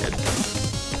in the head.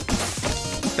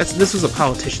 This was a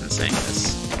politician saying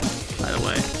this, by the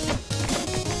way.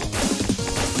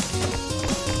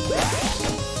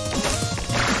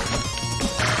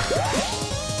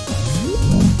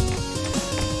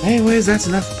 Anyways, that's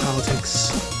enough politics.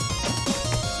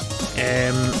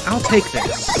 I'll take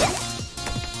this.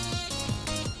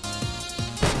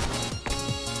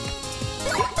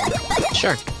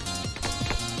 Sure.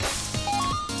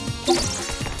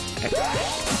 Okay,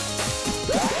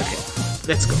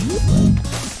 let's go.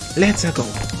 Let's go.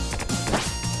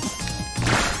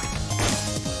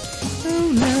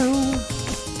 Oh no.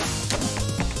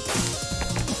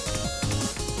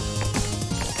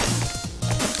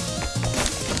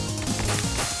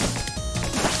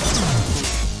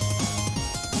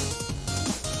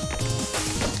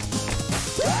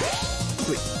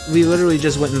 We literally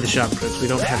just went in the shop, Krux. We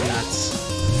don't have nuts.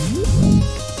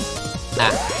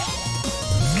 Ah.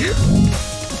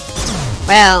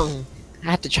 Well,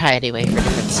 I have to try anyway for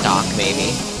different stock,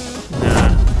 maybe.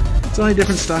 Nah. It's only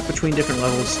different stock between different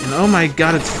levels. And oh my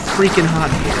god, it's freaking hot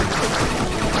here.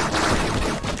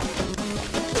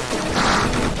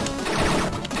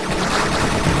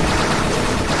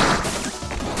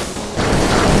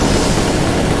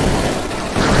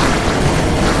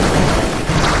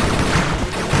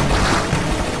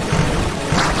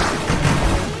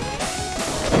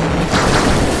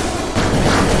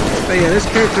 But yeah, this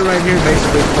character right here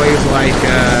basically plays like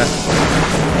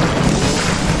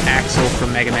Axel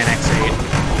from Mega Man X8.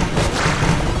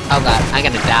 Oh god, I'm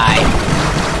gonna die.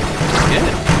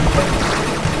 Good.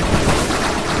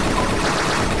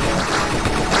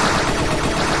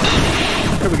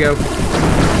 There we go.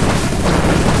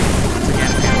 Once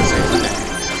again, we have the same thing.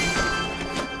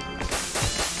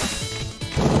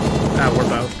 Ah, we're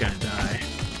both gonna die.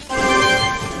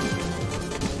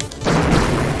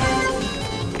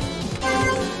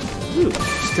 Ooh,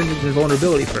 extended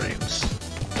invulnerability frames.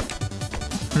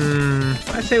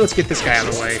 I'd say let's get this guy out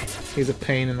of the way. He's a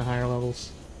pain in the higher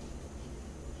levels.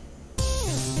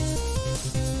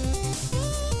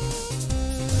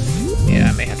 Yeah,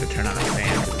 I may have to turn on a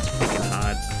fan because it's freaking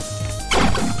hot.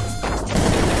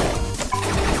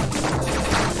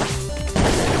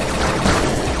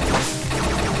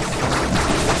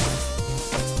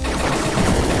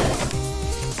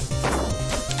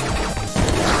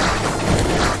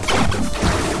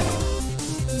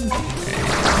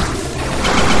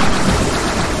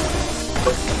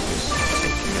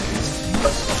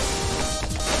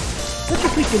 What's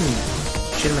your freaking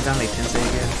Shin Megami Tensei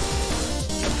again?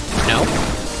 No?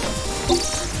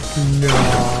 No.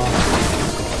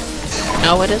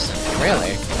 No, it isn't.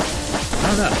 Really? I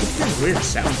don't know. I keep hearing weird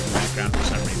sounds in the background for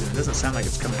some reason. It doesn't sound like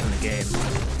it's coming from the game.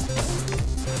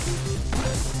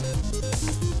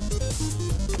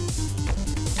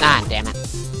 Ah, damn it.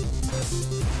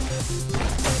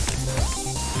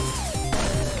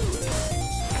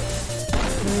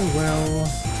 Oh, well.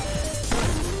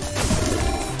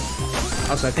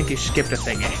 Also, I think you skipped a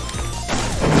thingy.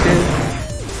 You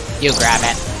did? You grab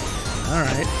it.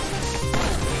 Alright.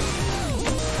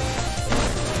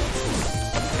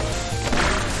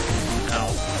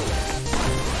 Ow.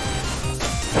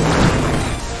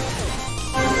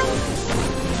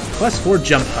 +4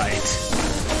 jump height.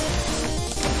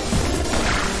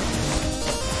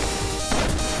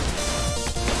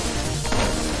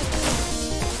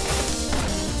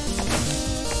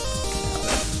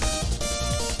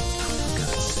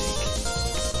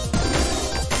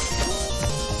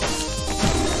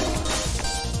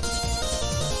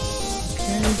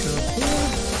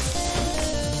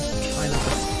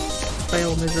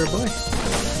 Fail miserably.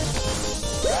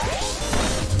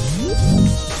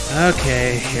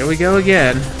 Okay, here we go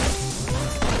again.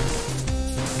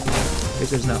 Guess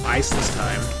there's no ice this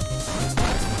time.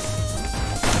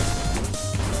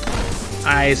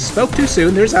 I spoke too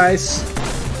soon, there's ice.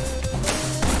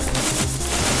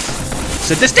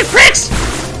 Sadistic pricks!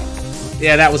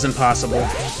 Yeah, that was impossible.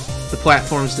 The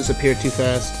platforms disappeared too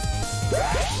fast.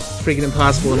 Freaking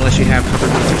impossible unless you have cover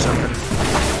boots or something.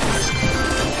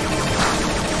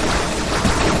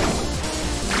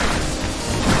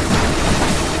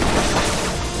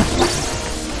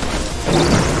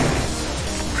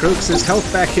 Krux'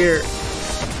 health back here.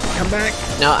 Come back.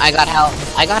 No, I got health.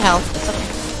 I got health. It's okay.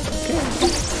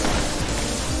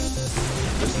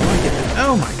 Okay.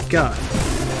 Oh my god.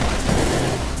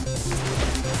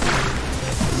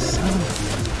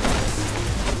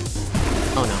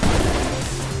 Oh no.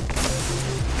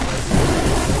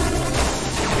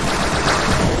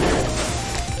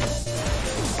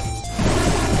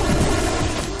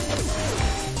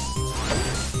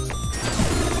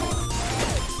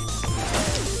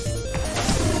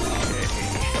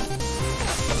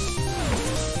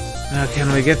 Now,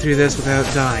 can we get through this without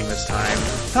dying this time?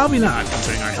 Probably not,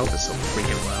 considering our health is so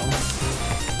freaking low.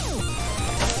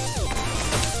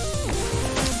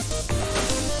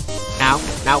 Ow.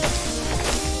 No.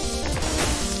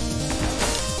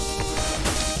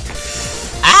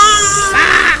 Ah!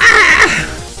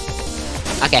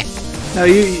 Okay. No,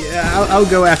 I'll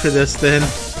go after this then.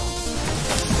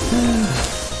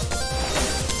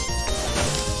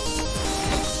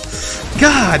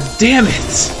 God damn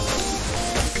it!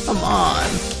 Come on.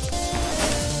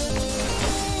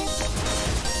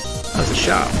 That was a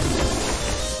shot.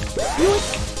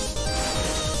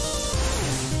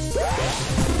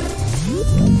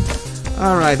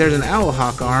 Alright, there's an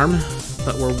Owlhawk arm,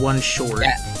 but we're one short.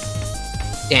 Yeah.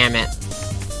 Damn it.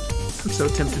 I'm so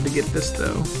tempted to get this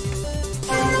though.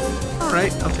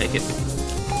 Alright, I'll take it.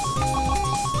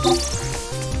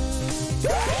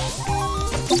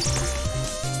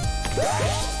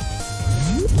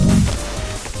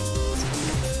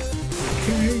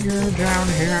 get down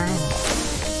here.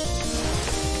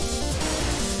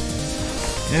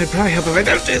 And it'd probably help if I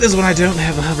don't do this when I don't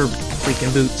have a hover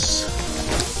freaking boots.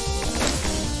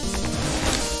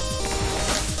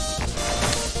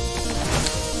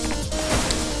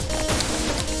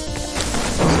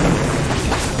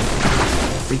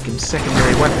 Freaking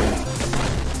secondary weapon.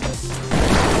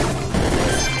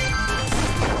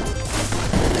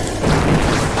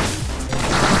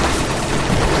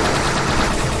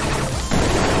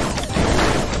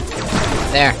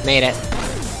 There, made it.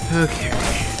 Okay.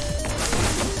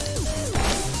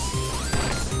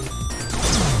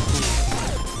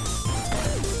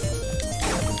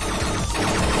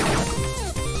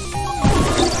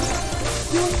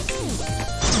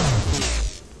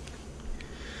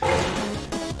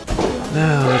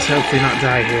 No, let's hopefully not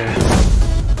die here.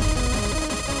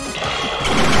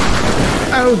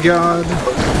 Oh god.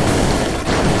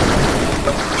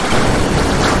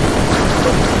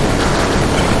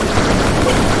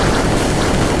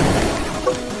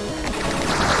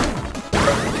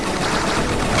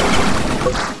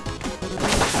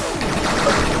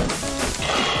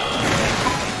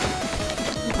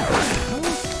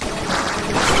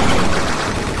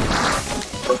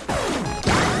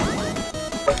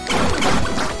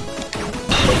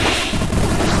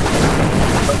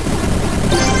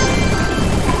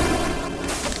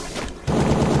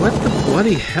 What the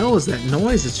bloody hell is that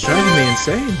noise? It's driving me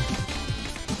insane.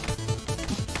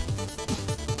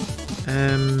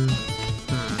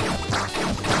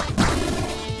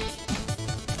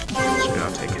 Sure,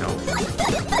 I'll take health.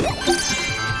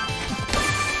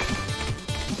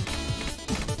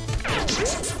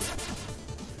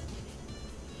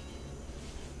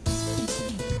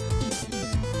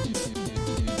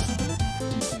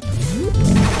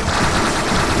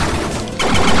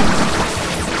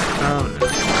 Oh no.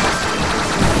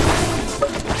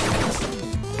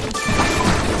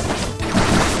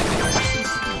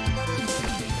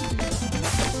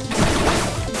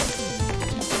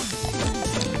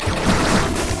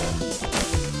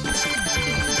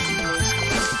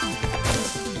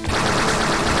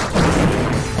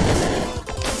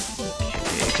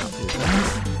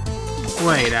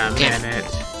 Wait a minute.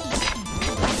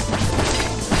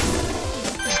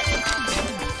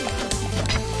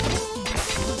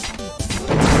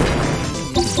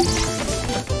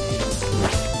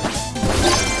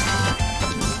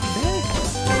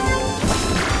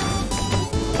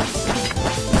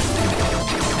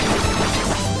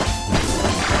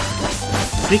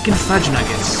 Freaking fudge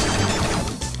nuggets.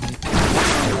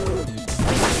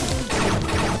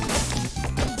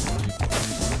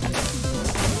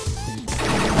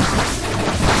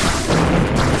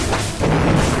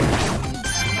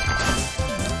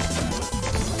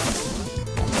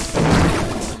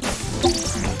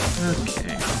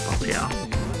 Okay, hop up here.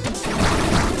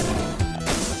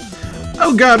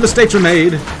 Oh god, mistakes were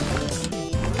made!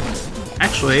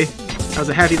 Actually, that was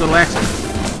a happy little accident.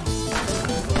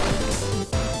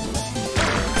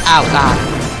 Ow, God.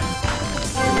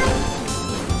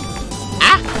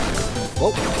 Ah!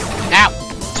 Whoa. Ow!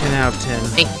 10 out of 10.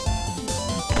 Thank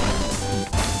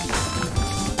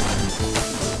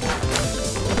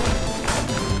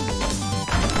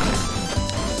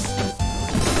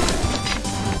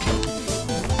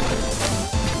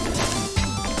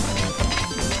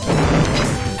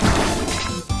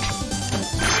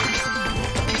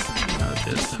I'll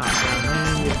just hop down there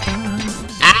and get done.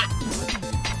 Ah!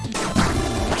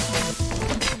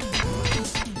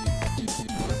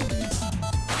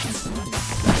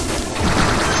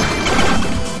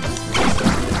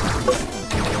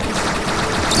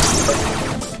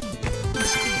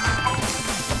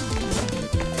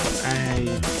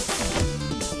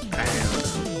 I don't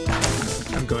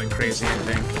know. I'm going crazy, I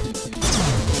think.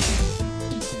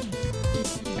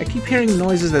 I keep hearing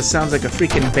noises that sounds like a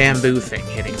freaking bamboo thing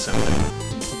hitting something.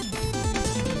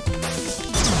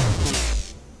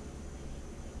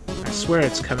 I swear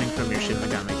it's coming from your Shin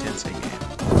Megami Tensei game.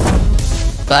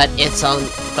 But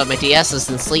my DS is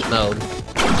in sleep mode.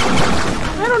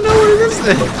 I don't know what it is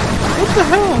then. What the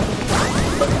hell?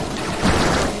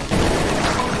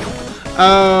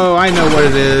 Oh, I know what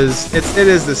it is. It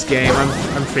is this game.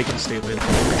 I'm freaking stupid.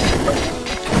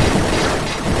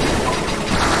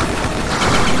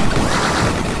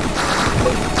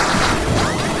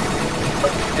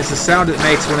 It's the sound it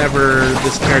makes whenever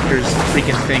this character's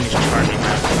freaking thing is charging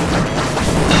up.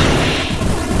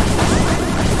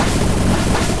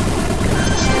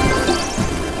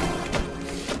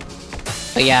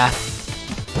 But yeah.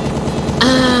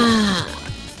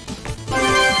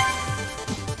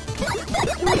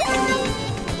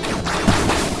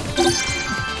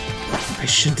 I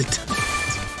shouldn't have done it.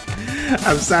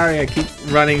 I'm sorry, I keep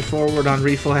running forward on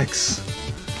reflex.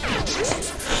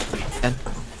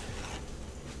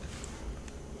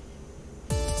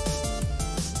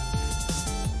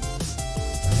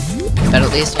 But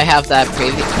at least I have that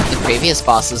the previous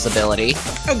boss's ability.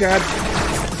 Oh god.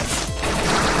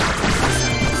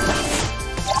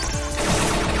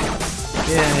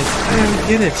 Yeah, I don't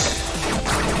get it.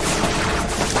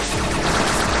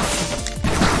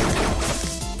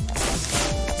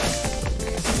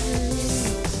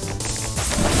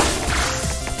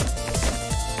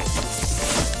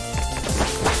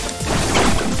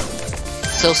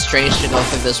 So strange to go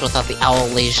through this without the owl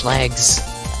leash legs.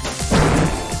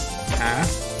 Huh?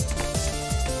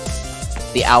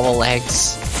 The owl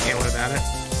legs. Yeah, what about it?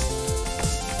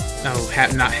 Oh,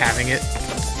 not having it.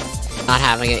 Not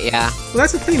having it, yeah. Well,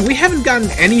 that's the thing. We haven't gotten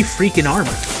any freaking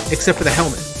armor except for the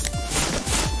helmet.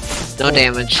 No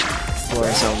damage.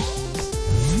 Floor zone.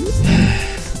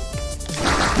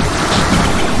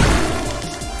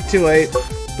 Too late.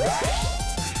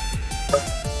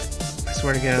 I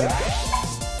swear to God.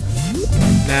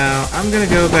 Now, I'm gonna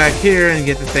go back here and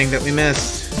get the thing that we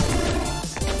missed.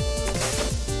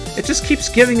 It just keeps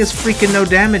giving us freaking no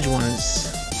damage ones.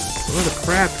 What the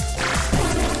crap?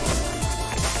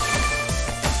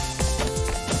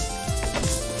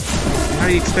 How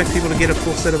do you expect people to get a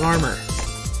full set of armor?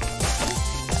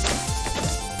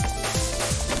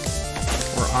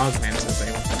 Or augments, as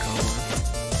they want to call them.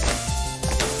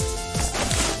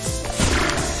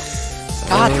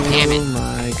 God damn it. Oh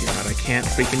my god, I can't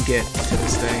freaking get to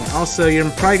this thing. Also, you're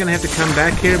probably gonna have to come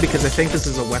back here because I think this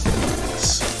is a weapon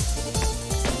box.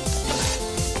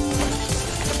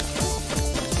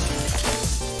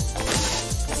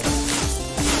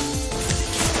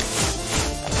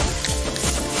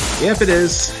 Yep, it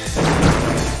is.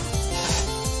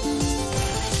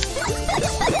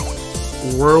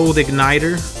 World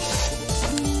Igniter.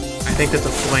 I think that's a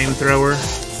flamethrower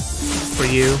for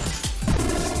you.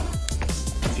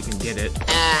 If you can get it.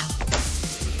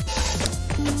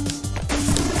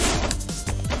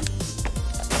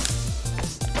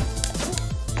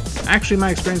 Actually,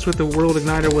 my experience with the World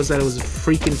Igniter was that it was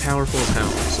freaking powerful as hell,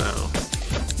 so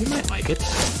you might like it.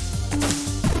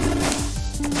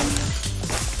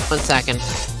 1 second.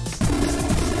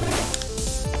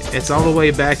 It's all the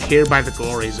way back here by the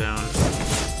glory zone.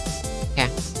 Okay.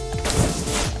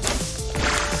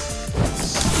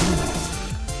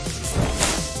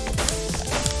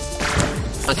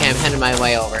 Okay, I'm heading my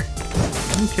way over.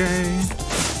 Okay.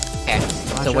 Okay.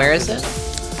 So where is it?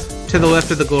 To the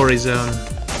left of the glory zone.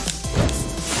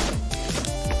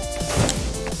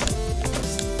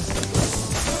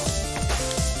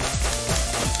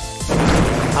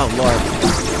 Oh lord.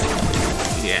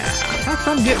 Yeah. Have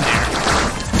fun getting there.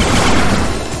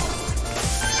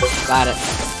 Got it.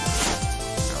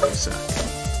 Oh, you suck.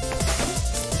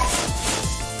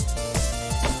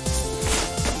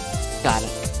 Got it.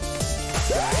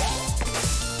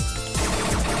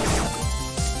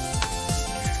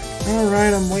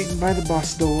 Alright, I'm waiting by the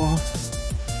boss door.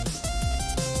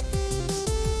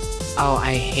 Oh,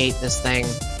 I hate this thing.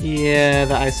 Yeah,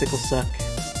 the icicles suck.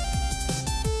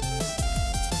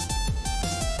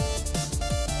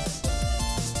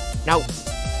 Nope.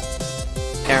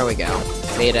 There we go.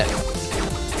 Made it.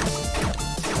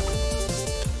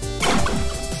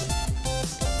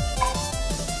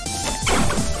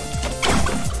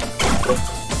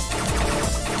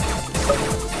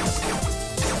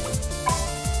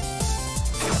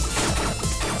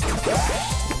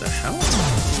 What the hell?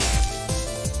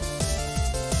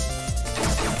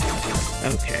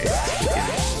 Okay,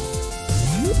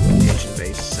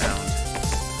 location-based sound.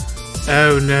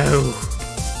 Oh no.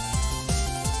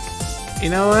 You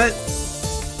know what?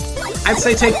 I'd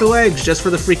say take the legs just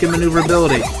for the freaking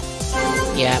maneuverability.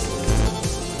 Yeah.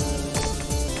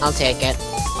 I'll take it.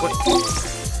 Wait.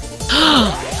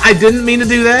 I didn't mean to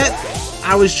do that.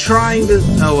 I was trying to...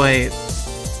 Oh, wait.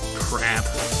 Crap.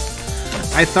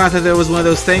 I thought that there was one of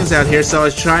those things out here, so I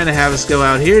was trying to have us go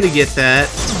out here to get that.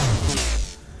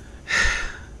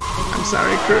 I'm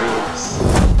sorry, Krux.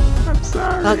 I'm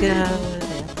sorry. Okay.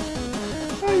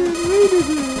 I didn't mean to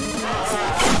do it.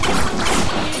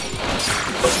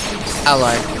 Oh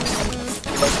lord.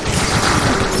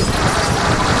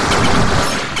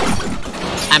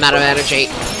 I'm out of energy.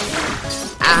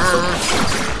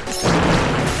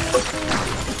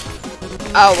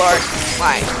 Oh lord.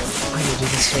 Why? Why did you do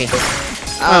this to me?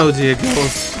 Oh dear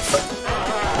God.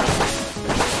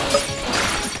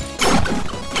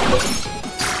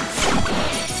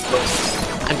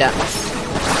 I'm done.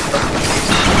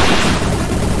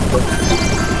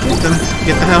 Get them.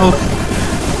 Get the hell.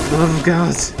 For the love of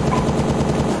God.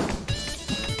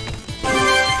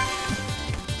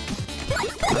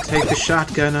 Take the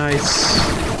shotgun, Ice.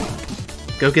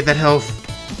 Go get that health.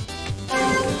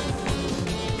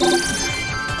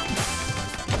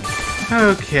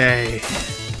 Okay.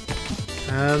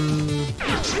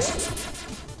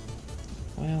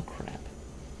 Well, crap.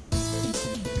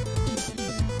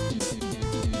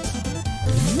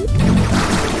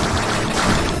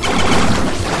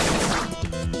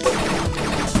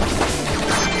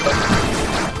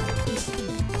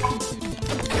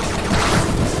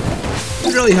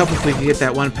 It'd really help if we could get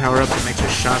that one power-up that makes our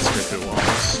shots go through walls.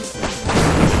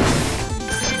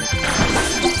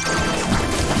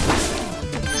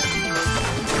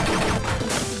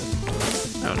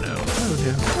 Oh no. Oh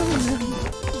no. Oh no.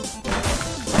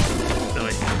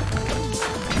 Really?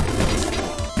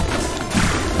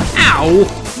 Ow!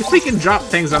 You freaking drop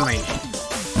things on me.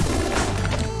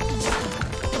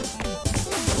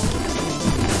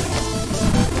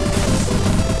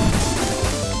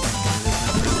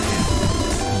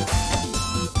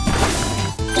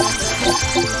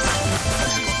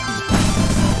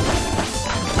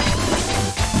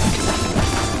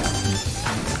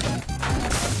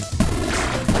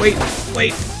 Wait,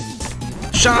 wait.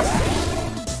 Shop!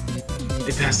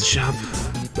 They passed the shop.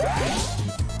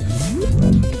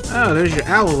 Oh, there's your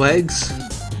owl legs.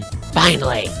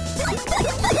 Finally!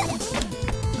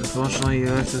 Unfortunately,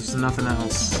 you left us nothing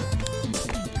else.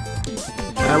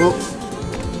 Well,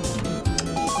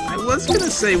 I was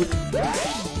gonna say...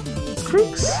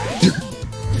 Krux?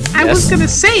 I was gonna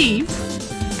save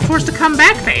for us to come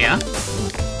back there.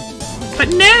 But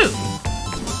no!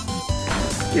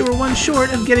 You were one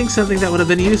short of getting something that would have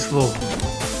been useful.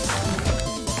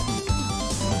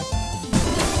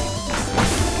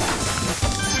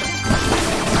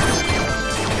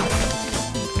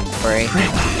 Worry.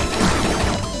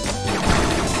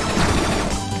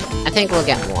 I think we'll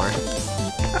get more.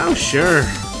 Oh, sure.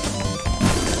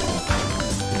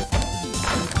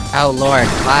 Oh lord,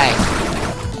 why?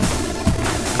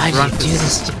 Why did you do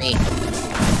this to me? You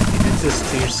did this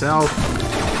to yourself.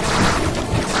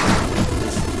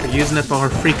 Using up all her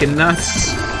freaking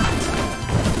nuts.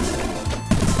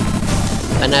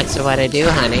 But nuts are what I do,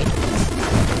 honey.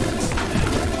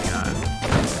 God.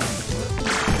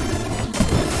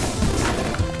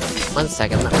 1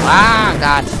 second. Ah,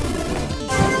 God.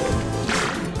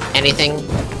 Anything?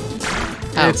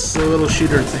 Oh. It's a little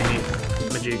shooter thingy.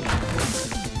 Majig.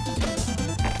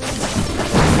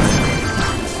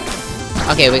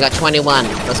 Okay, we got 21.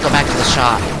 Let's go back to the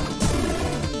shop.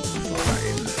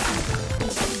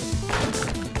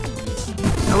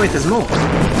 Oh wait, there's more.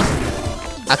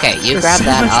 Okay, you There's grab so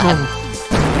that. much more.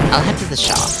 I'll head to the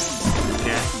shop.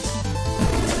 Okay.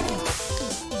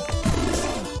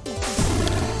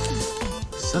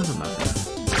 Son of a mother.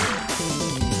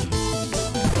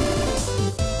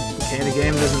 Okay, the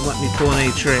game doesn't let me pull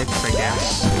any tricks, I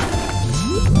guess.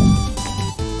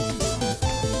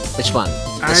 Which one?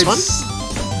 This one?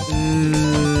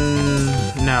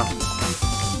 No.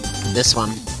 This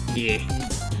one. Yeah.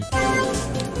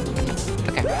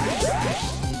 Okay.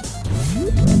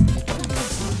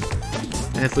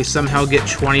 And if we somehow get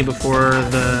 20 before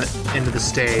the end of the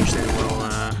stage, then we'll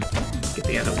get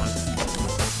the other one.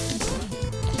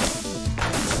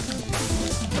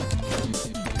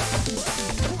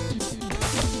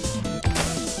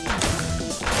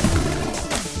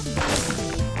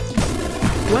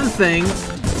 One thing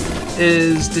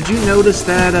is, did you notice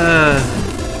that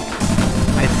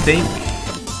I think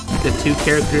the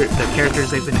characters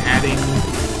they've been adding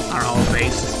are all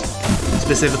based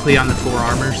specifically on the 4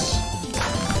 armors?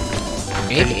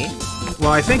 Maybe.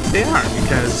 Well, I think they are,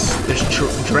 because there's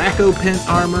Draco Pent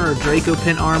armor, or Draco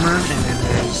Pent armor, and then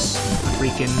there's a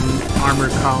freaking armor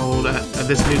called,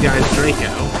 this new guy's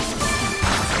Draco.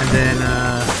 And then,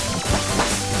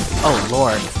 oh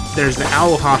lord. there's the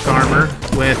Owlhawk armor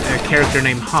with a character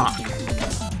named Hawk.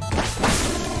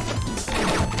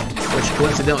 Which,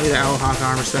 coincidentally, the Owlhawk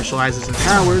armor specializes in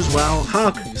powers, while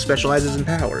Hawk specializes in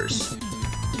powers.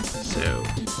 So, I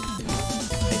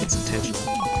think it's intentional.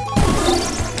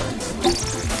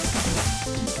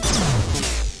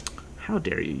 How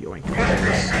dare you yoink me?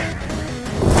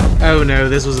 Oh no,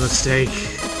 this was a mistake.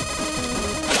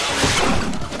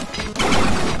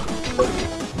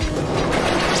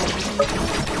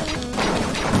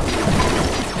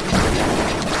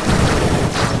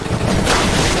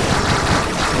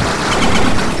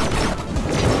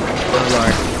 Oh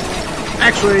lord.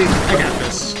 Actually, I got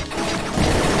this.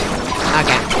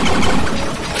 Okay.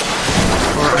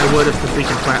 Or I would if the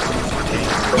freaking platform was working.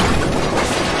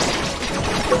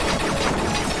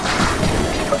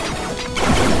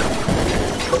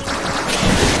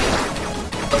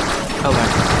 Oh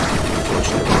lord.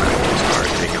 Unfortunately, the platform's hard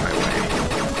taking my way.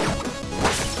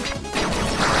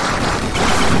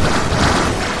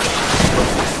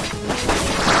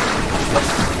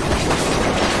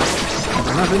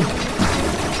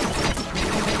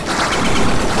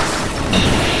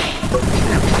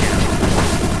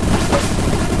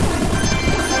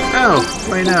 Oh,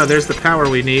 wait, no, there's the power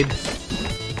we need.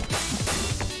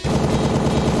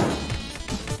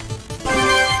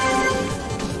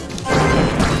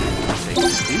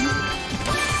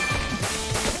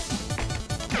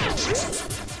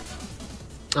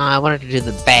 Oh, I wanted to do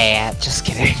the bat. Just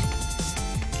kidding. I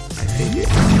figured.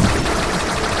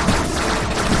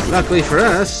 Luckily for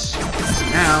us,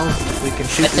 now we can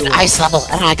shoot It's an ice level,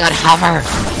 and I got hover.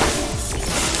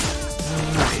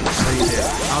 Alright, so you do.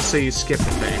 Also, you skip the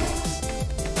thing.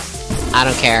 I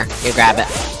don't care. You grab it.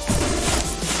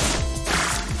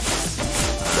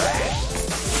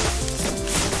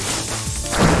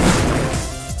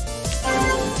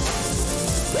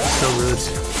 So rude.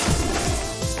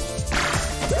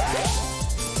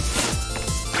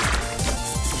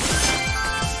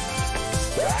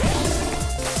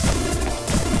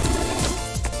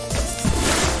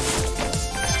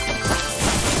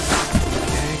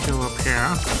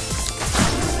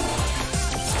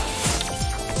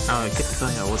 Oh, I get the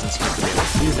feeling I wasn't supposed to be able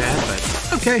to do that, but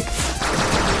okay.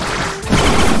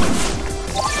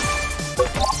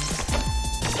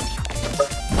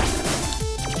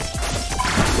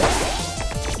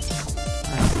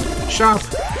 Shop!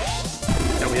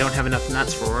 That we don't have enough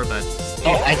nuts for, but...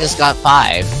 Oh, I just got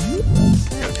 5.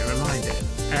 Oh, never mind it.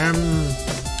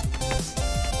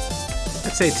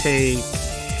 Let's say take...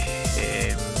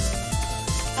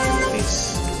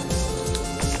 Ace.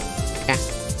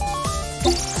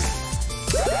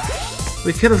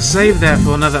 We could have saved that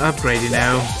for another upgrade, you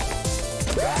know.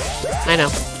 I know.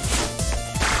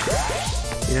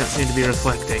 You don't seem to be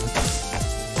reflecting.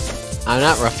 I'm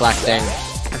not reflecting.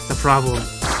 That's the problem.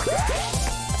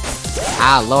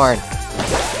 Ah, Lord.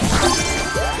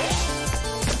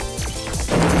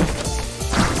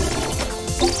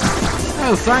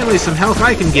 Oh, finally some health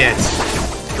I can get.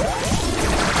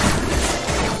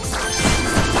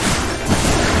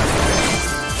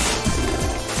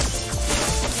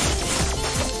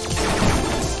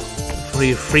 Before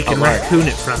you freaking raccoon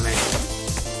it from me.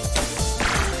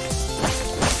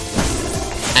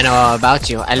 I know all about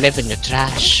you. I live in your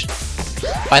trash.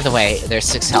 By the way, there's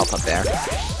 6 health up there.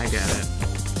 I got it.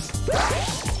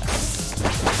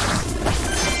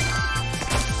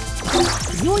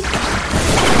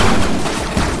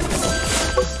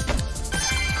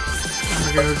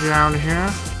 I'm gonna go down here.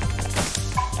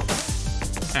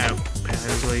 Oh, apparently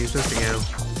that's where you're supposed to go.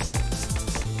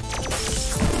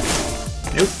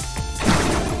 Nope.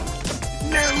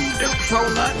 No, don't fall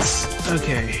nuts.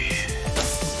 Okay.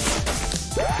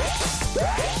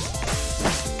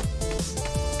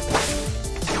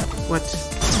 What?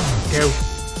 Go.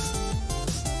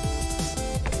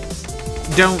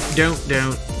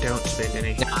 Don't spend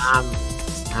any. Okay.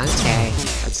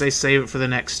 I'd say save it for the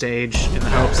next stage in the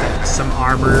hopes that some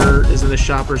armor is in the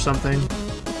shop or something.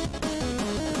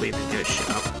 If we even get a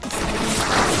shop.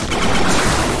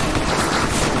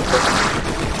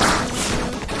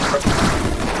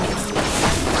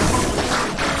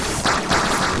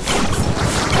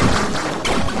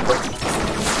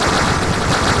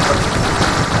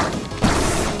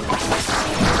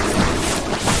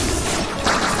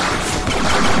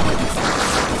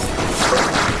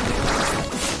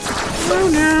 Oh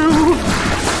no!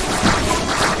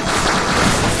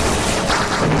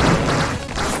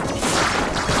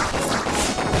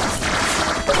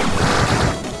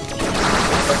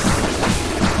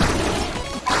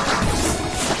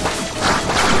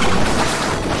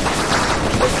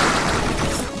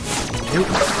 Nope.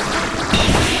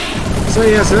 So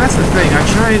yeah, so that's the thing. I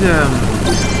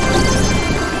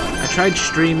tried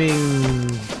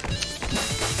streaming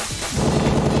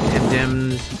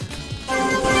Condemned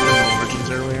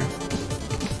earlier.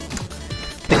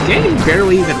 The game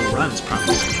barely even runs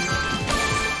properly.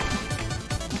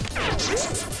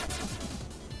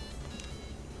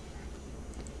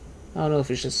 I don't know if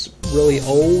it's just really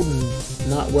old and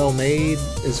not well made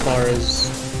as far as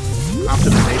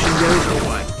optimization goes or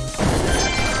what.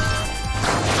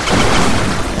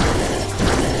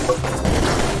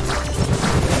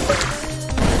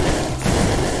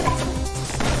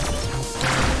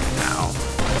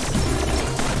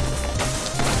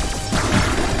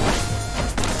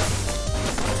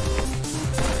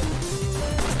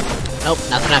 Nope,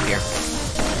 nothing up here.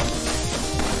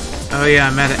 Oh yeah,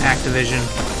 I'm at Activision.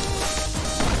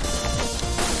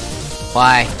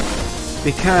 Why?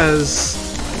 Because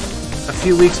a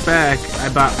few weeks back I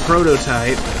bought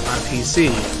Prototype on PC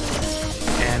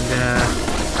and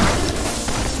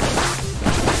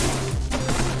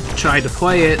tried to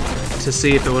play it to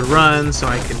see if it would run so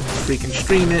I could freaking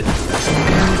stream it,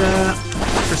 and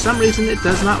for some reason it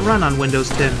does not run on Windows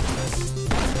 10.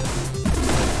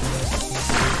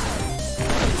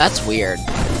 That's weird.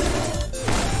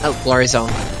 Oh, Glory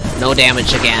Zone. No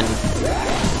damage again.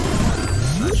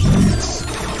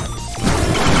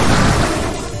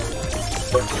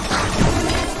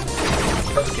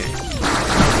 Okay.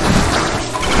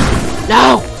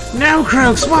 No! No,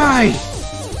 Krux, why?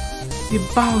 You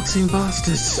boxing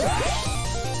bastards.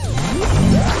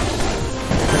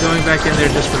 I'm going back in there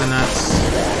just for the nuts.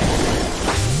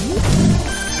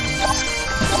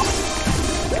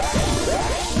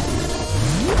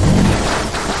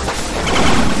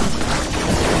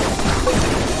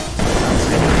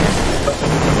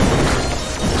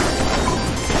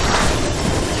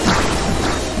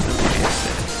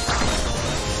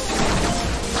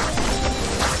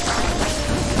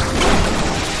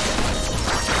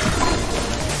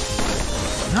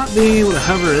 Not being able to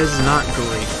hover is not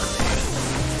great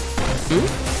for me.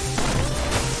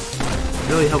 It'd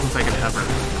really help if I could hover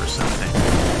or something.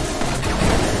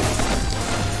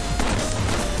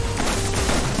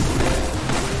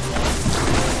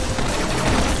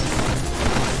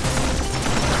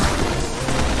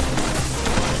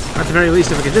 At the very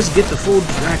least, if I could just get the full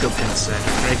Draco Pin set,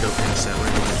 or Draco Pin set,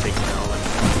 whatever they can call it.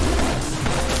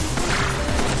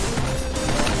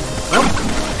 Well,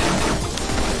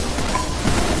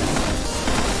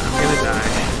 I'm gonna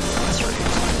die. That's right.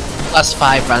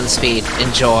 +5 run speed.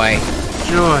 Enjoy.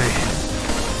 Joy.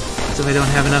 So they don't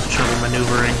have enough trouble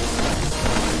maneuvering.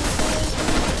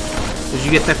 Did you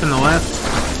get that from the left?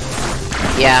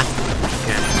 Yeah.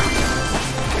 Okay.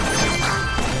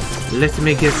 Let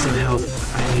me get some help.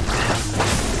 I need help.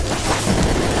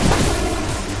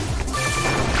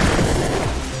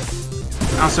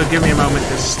 Also, give me a moment.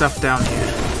 There's stuff down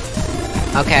here.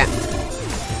 Okay.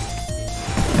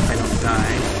 If I don't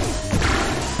die.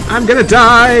 I'm gonna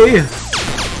die!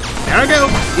 There I go!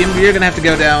 You're gonna have to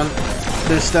go down.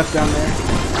 There's stuff down there.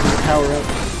 Power up.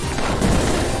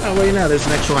 Oh, wait, no, there's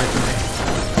an extra life for me.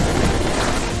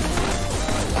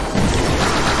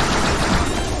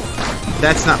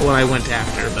 That's not what I went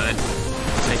after, but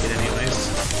I'll take it anyways.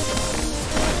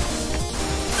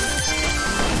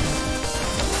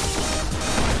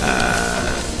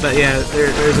 But yeah,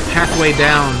 there's a pathway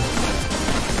down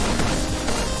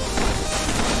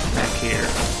back here.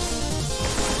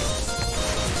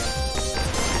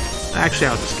 Actually,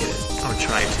 I'll just get it. I'll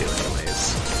try to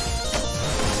anyways.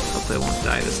 Hopefully I won't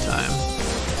die this time.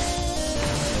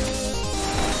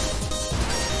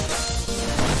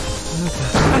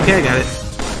 Okay, I got it.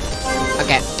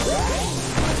 Okay.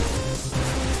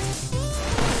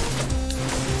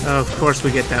 Oh, of course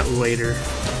we get that later.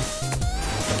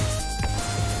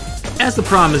 That's the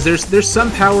problem, is there's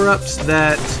some power-ups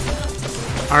that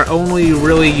are only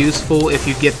really useful if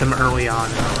you get them early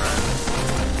on in a run.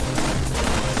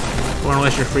 Or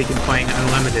unless you're freaking playing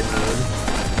unlimited mode.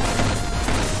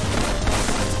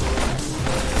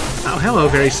 Oh, hello,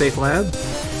 very safe lab.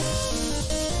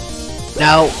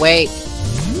 No, wait.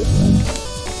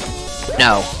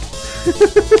 No.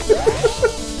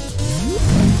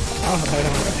 Alright,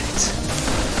 alright.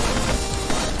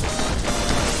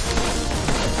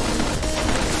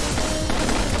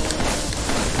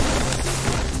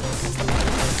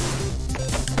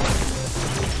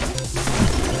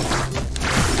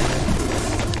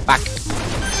 Back.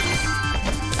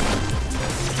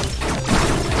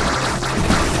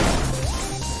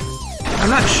 I'm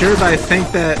not sure, but I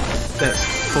think that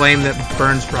flame that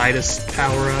burns brightest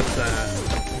power up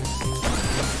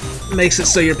makes it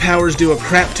so your powers do a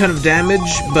crap ton of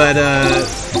damage, but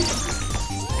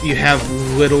you have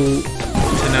little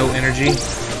to no energy.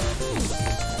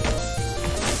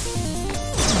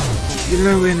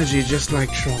 You're low energy, just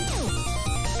like Trump.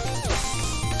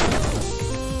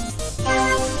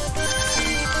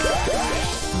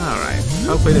 Alright,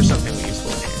 hopefully there's something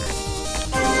useful in here.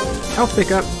 Health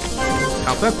pickup.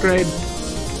 Health upgrade.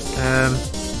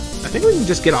 I think we can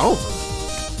just get all of them.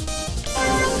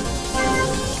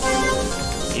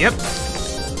 Yep.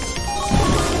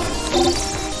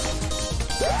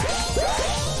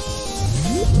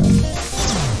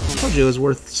 Told you it was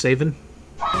worth saving.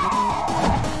 Oh,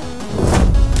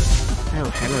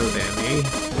 hello there, me.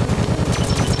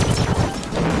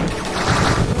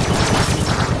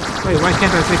 Wait, why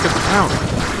can't I pick up the power?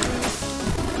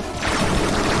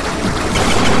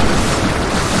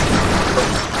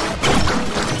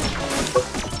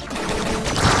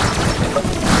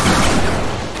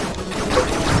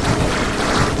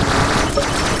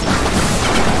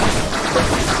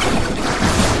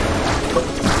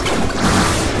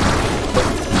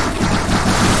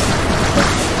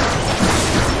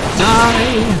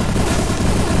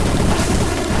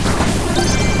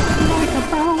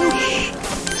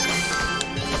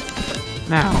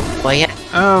 Now. Well, yeah.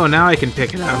 Oh, now I can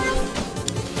pick it up.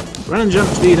 Run and jump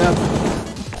speed up.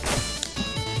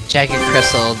 Jagged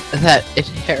crystal that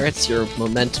inherits your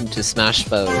momentum to smash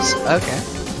foes. Okay.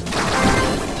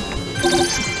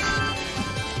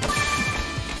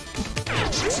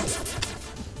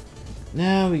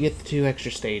 Now we get the 2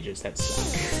 extra stages that suck.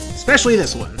 Especially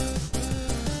this one.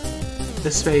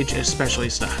 This stage especially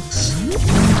sucks.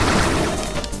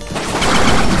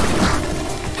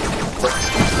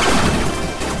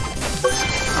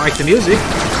 I like the music,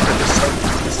 but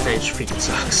this stage freaking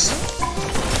sucks.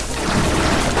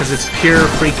 Because it's pure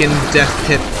freaking death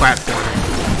pit platforming.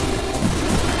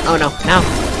 Oh no, no,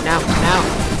 no, no.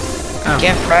 Oh.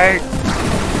 Get right.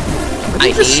 What did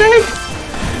you just say?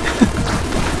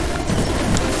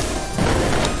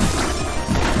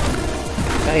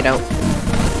 No, you don't.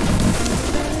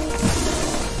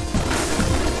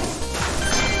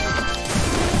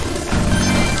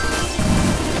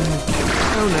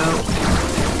 Oh no.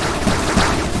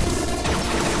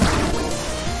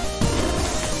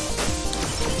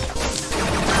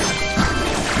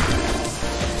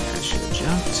 I should have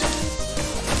jumped.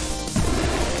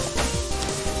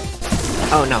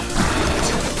 Oh no.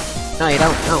 No, you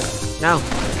don't. No. No.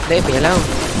 Leave me alone.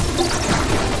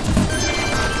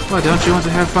 Well, don't you want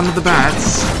to have fun with the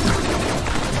bats?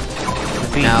 The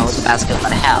bees. No, the bats go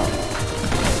to hell.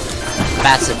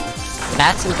 Bats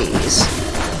and bees.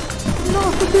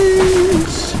 Not the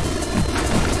bees!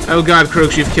 Oh god,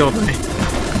 Krux, you've killed me.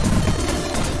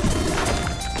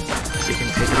 You can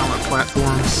take it on the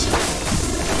platforms.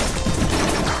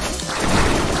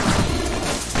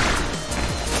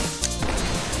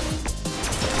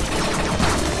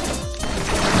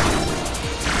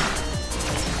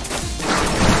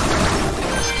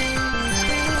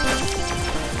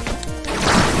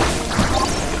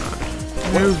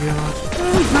 Oh god.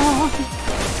 Oh god.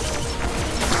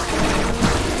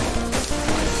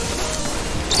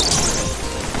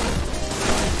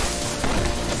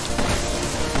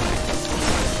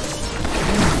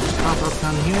 Pop up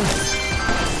down here.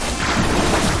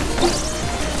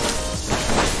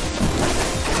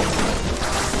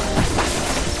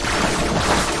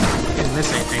 Didn't miss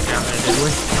anything down there, did we?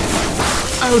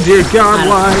 Oh dear god,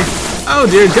 why? Oh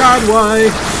dear god, why?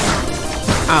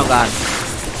 Oh god.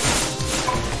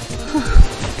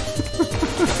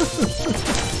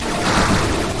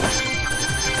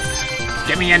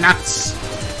 Give me your nuts!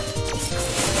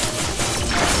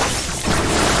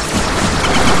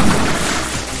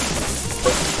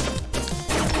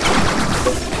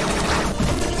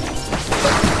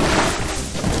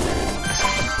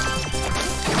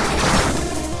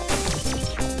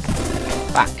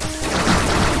 Fuck.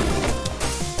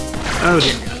 Oh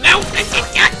dear. No!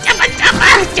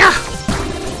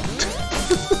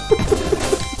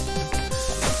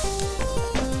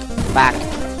 Back.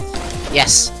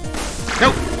 Yes.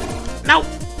 Nope! Nope!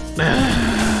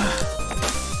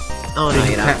 Oh no,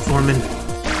 you don't. Platforming.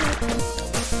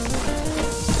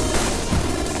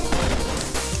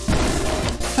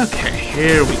 Okay,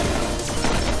 here we go.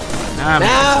 No!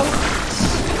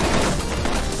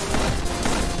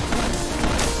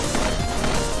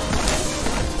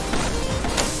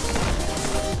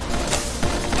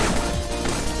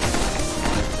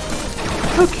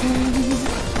 Okay.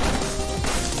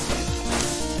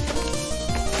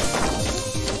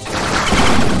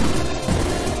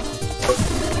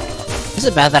 Is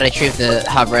it bad that I treat the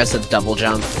hover as a double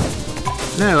jump?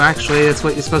 No, actually, that's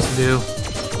what you're supposed to do.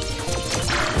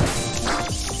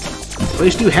 At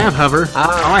least you have hover.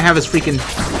 Oh. All I have is freaking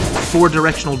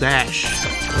 4-directional dash.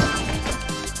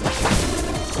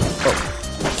 Oh.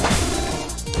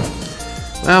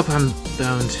 Well, I'm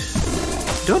boned.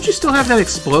 Don't you still have that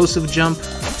explosive jump?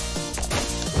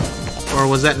 Or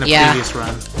was that in a previous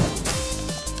run?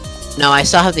 No, I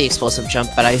still have the explosive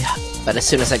jump, but as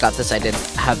soon as I got this, I didn't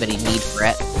have any need for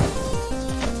it.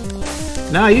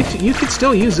 No, you could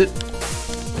still use it.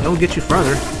 It'll get you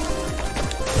farther.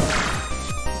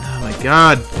 Oh my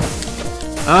god.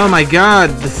 Oh my god,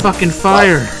 the fucking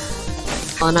fire.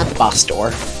 Well, I'm at the boss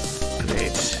door.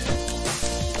 Great.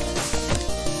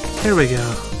 Here we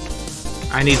go.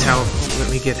 I need help. Let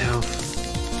me get help.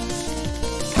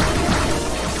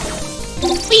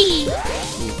 Whee!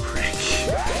 You prick.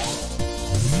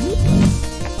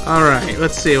 Alright,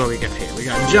 let's see what we got here. We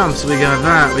got jumps, we got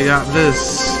that, we got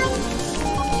this.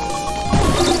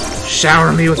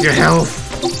 Shower me with your health!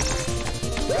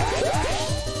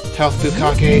 Health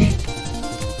Bukake.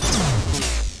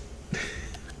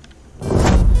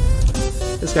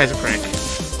 This guy's a prick.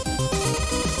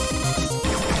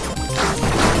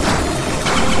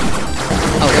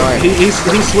 Oh, Lord. He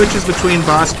switches between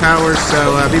boss powers,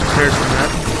 so be prepared for that.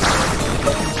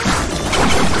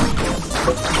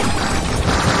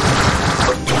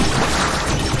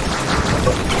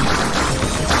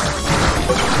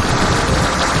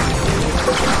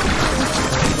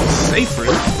 Safe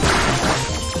route.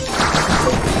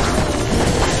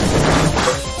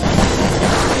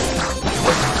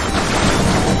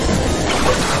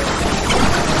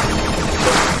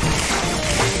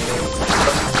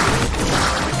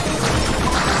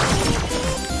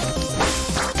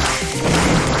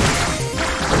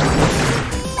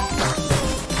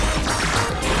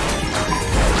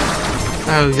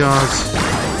 Oh god.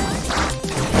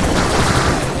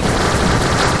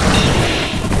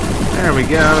 There we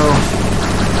go.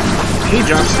 He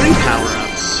drops 3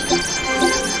 power-ups.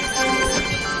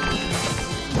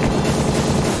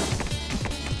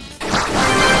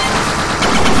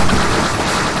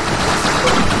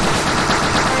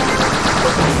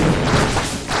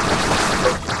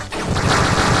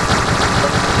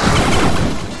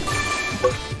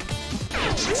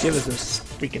 Give us those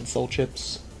freaking soul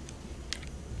chips.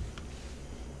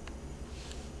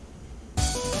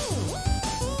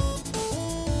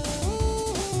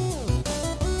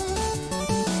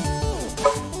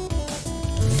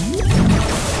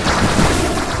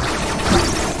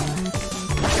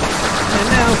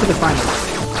 For the final.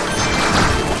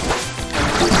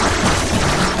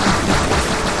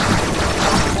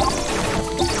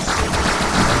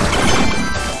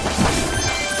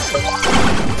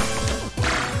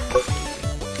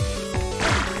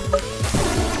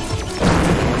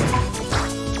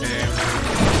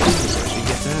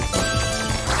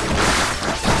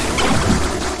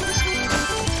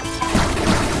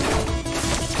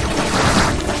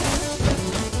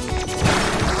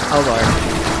 Oh lord.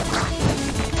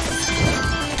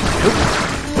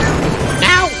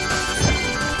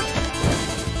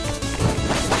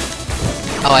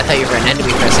 Oh, I thought you were an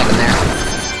enemy for a second there.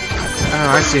 Oh,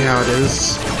 I see how it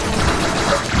is.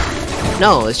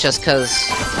 No, it's just cause...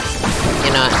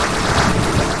 you know...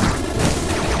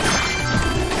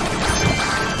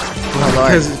 Oh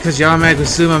lord. Because y'all mad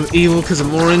assume I'm evil because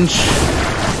I'm orange?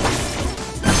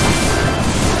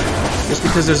 Just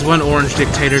because there's one orange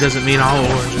dictator doesn't mean all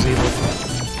orange is evil.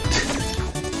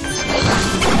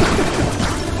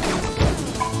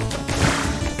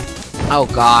 Oh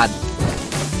god.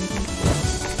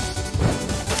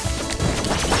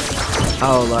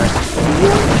 Oh lord.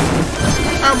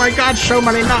 Oh my god, so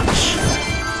many nuts!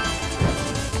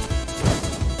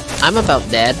 I'm about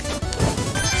dead.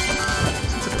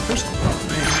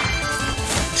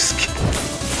 Just kidding.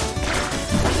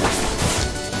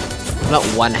 I'm about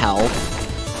 1 health.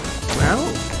 Well,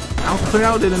 I'll clear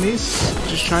out enemies.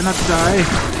 Just try not to die.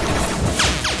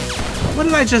 What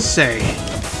did I just say?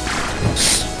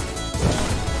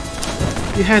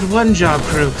 You had one job,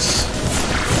 Krux.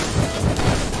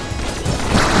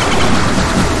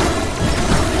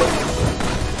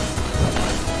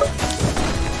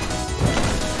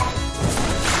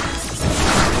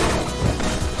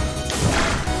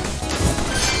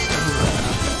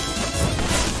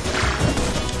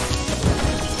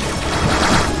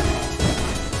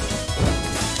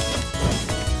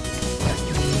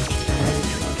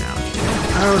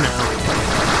 Oh no.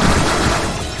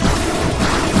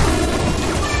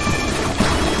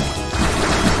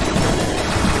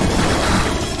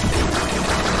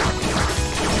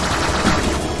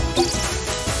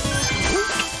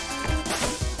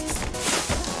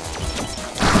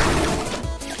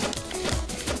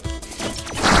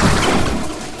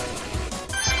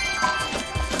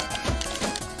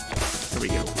 There we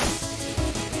go.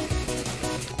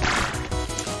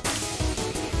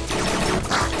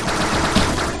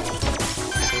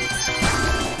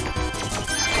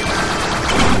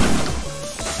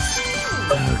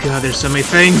 Oh god, there's so many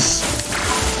things!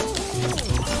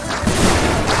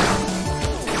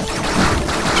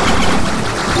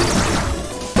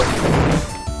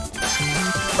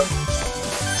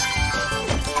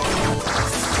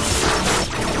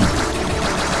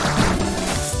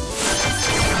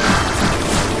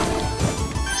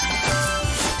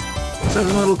 So I'm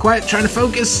a little quiet, trying to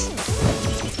focus.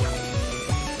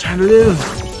 Trying to live.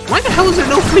 Why the hell is there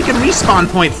no freaking respawn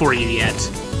point for you yet?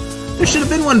 There should have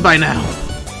been one by now.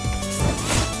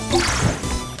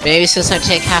 Maybe since I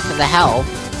take half of the health.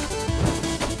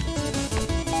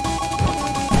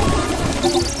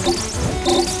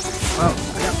 Well,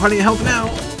 I got plenty of health now.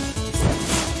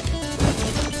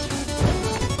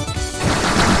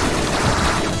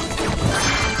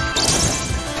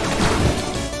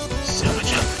 So much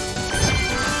health.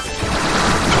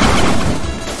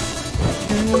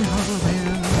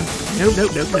 Nope,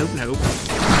 nope, nope, nope, nope.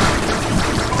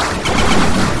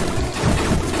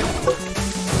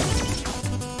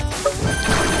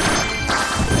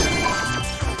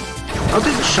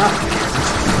 shot at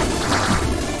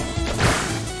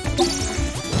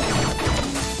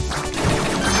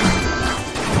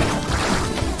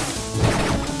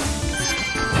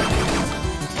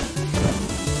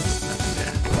the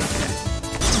end.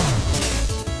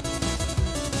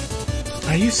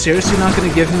 Are you seriously not going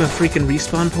to give him a freaking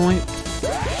respawn point?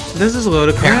 This is a load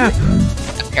of crap.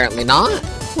 Apparently not.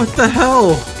 What the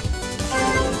hell?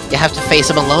 You have to face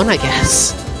him alone, I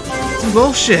guess. It's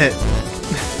bullshit.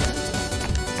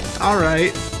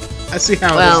 Alright. I see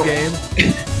how Well, this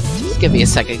game. Just give me a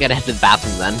second. Gotta head to the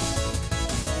bathroom then.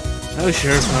 Oh,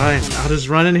 sure, fine. I'll just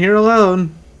run in here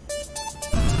alone.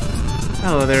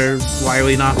 Hello there,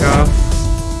 wily knockoff.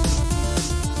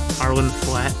 Arlen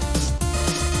Flat.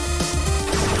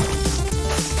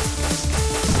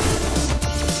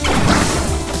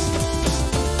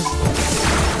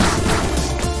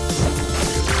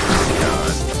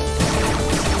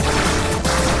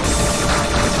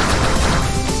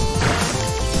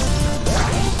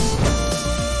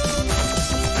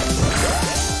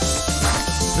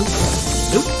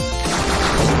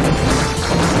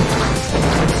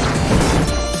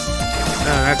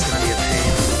 That's gonna be a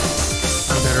pain.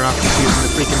 I'm better off just using the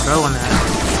freaking bow on that.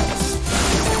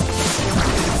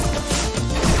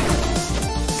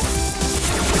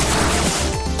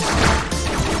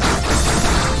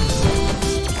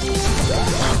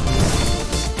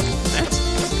 That's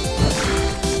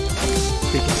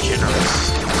freaking generous.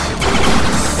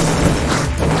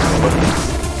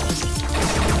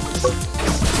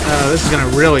 Oh, this is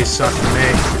gonna really suck for me.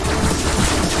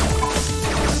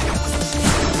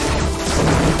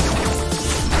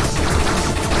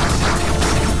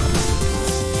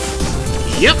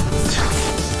 Yep. It's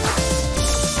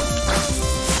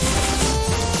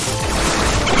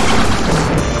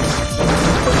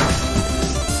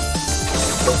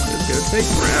gonna take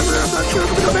forever. I'm not sure if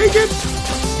I'm gonna make it.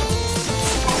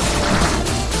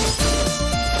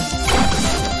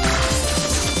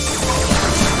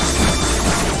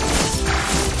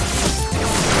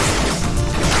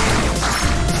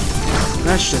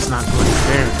 That's just not really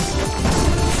fair.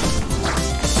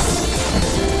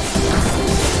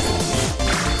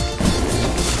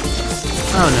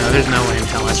 Oh no, there's no way in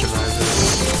hell I survive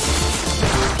this.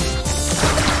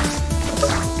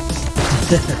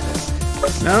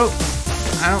 Nope.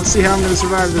 I don't see how I'm gonna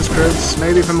survive this, Krux.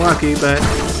 Maybe if I'm lucky, but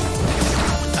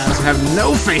I also have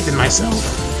no faith in myself.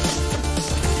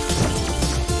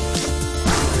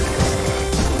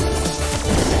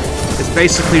 It's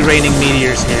basically raining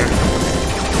meteors here.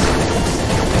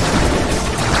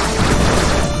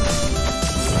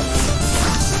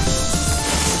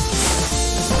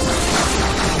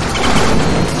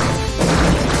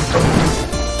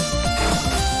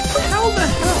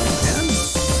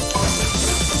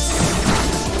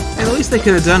 They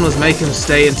could have done was make him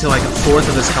stay until like a fourth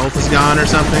of his health is gone or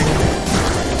something.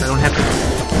 I don't have to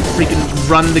freaking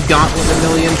run the gauntlet a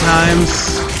million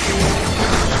times.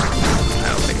 I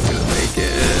don't think I'm gonna make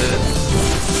it.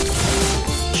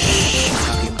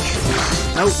 Shiitake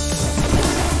mushrooms. Nope.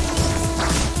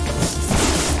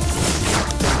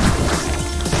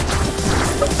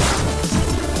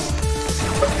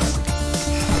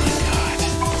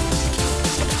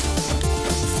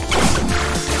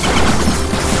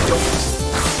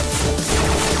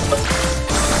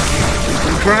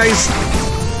 Christ! I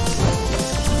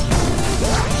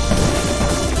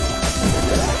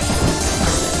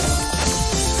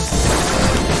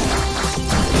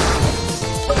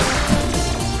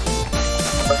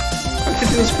could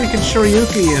do this freaking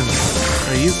Shoryuki and...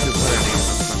 Or you could, whatever.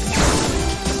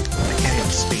 I can't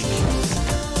even speak.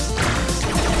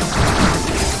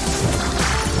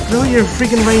 Really, you're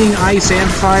freaking raining ice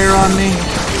and fire on me?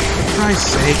 For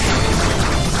Christ's sake.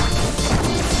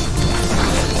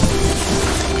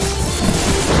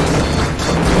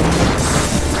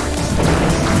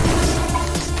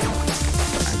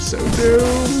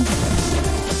 Doomed.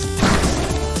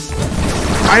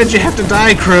 Why did you have to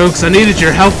die, Krux? I needed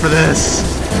your help for this.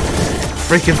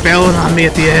 Freaking bailing on me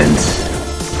at the end.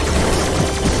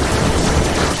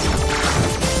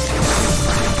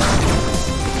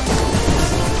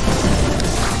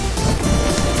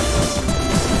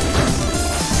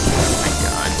 Oh my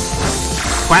god.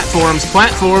 Platforms,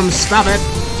 platforms, stop it.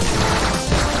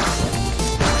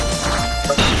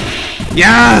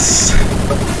 Yes!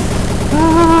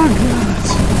 Oh god.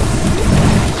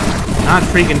 Not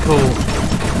freaking cool.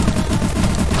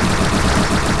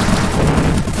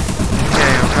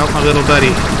 Okay, I'll help my little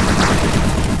buddy.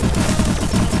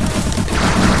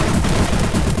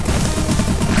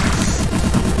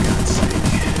 Oh, for God's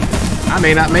sake. I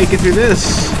may not make it through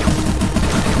this.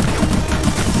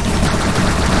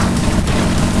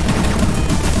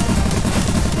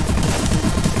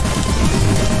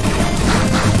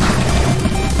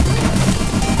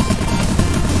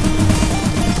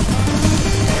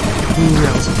 Ooh,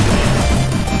 that was okay.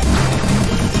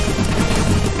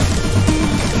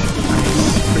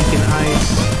 Freaking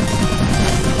ice.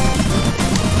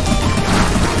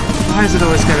 Why is it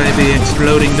always gotta be an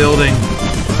exploding building?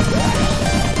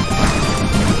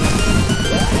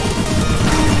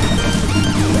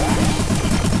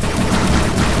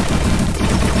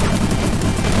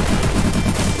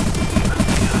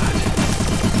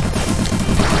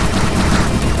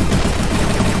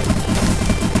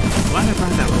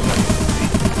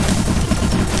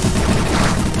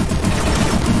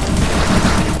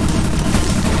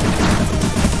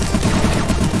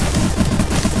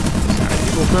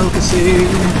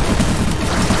 Focusing.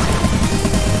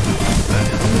 What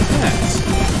the hell is that?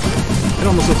 It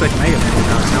almost looks like Mega Man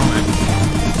without his helmet.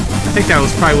 I think that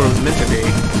was probably what it was meant to be.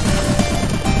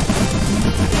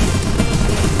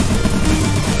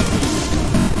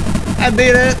 I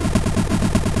beat it!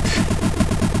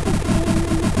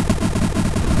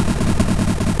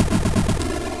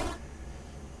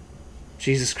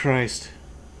 Jesus Christ.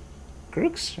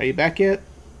 Krux, are you back yet?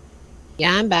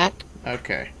 Yeah, I'm back.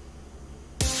 Okay.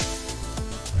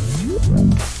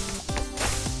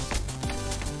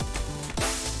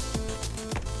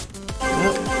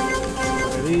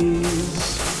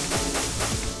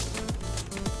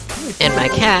 And my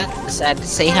cat decided to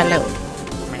say hello.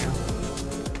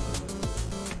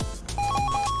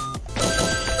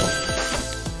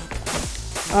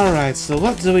 Alright, so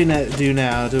what do we do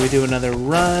now? Do we do another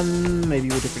run? Maybe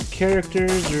with different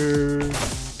characters? Or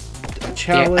a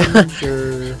challenge?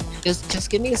 Or... Just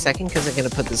give me a second, because I'm going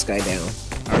to put this guy down.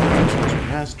 Alright,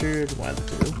 mastered. 1,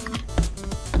 2.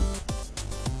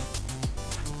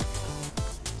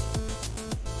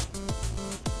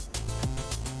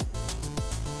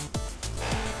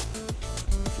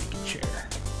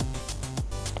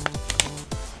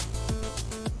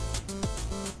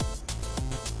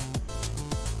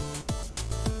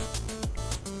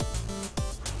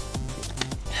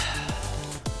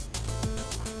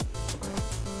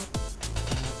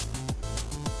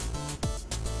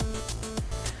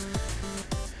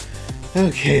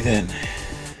 Okay then.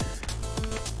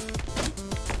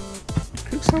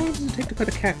 Krux, how long does it take to put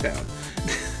a cat down?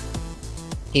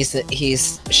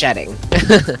 He's shedding.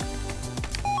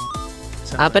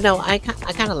 But no, I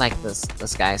kind of like this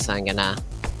guy, so I'm gonna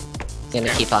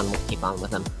keep on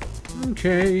with him.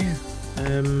 Okay.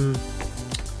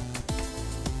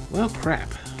 Well,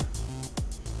 crap.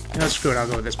 No, screw it. I'll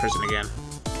go with this person again.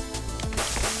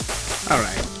 All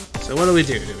right. So what do we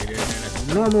do? Do we do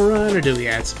a normal run, or do we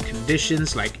add some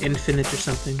conditions like infinite or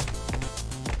something?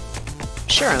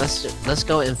 Sure. Let's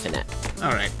go infinite.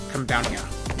 All right. Come down here.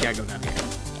 Yeah, go down here.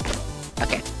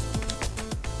 Okay.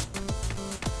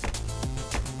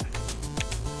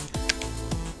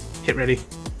 Hit ready.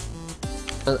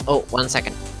 Oh, 1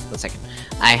 second. 1 second.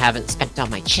 I haven't spent all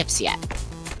my chips yet.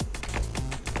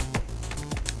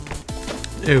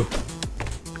 Ew.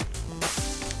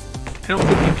 I don't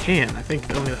think you can. I think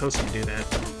only the host can do that.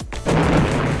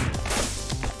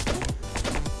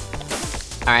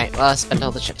 Alright, well, I spent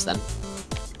all the chips then.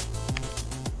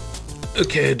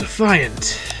 Okay,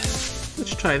 Defiant.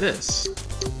 Let's try this.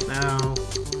 Now,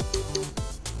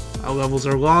 our levels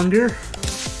are longer.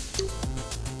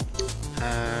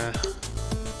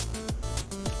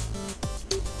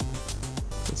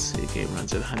 Let's see, game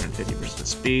runs at 150%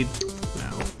 speed.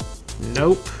 No.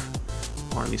 Nope.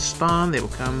 Armies spawn, they will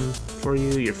come for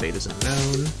you, your fate is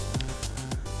unknown.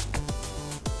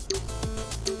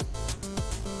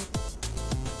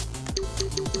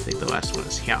 I think the last one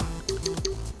is here.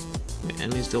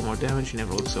 Enemies deal more damage, you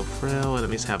never look so frail,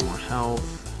 enemies have more health.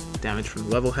 Damage from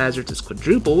level hazards is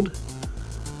quadrupled.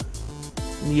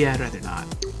 Yeah, I'd rather not.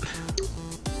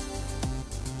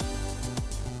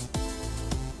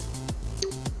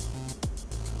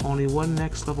 Only one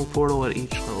next level portal at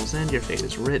each level's end, your fate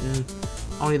is written.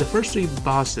 Only the first 3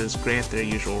 bosses grant their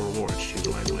usual rewards, choose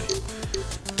wisely.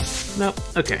 Nope,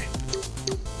 okay.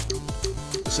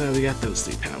 So we got those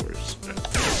 3 powers.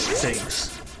 Things.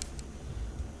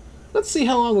 Let's see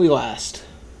how long we last.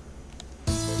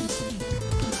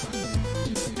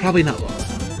 Probably not long.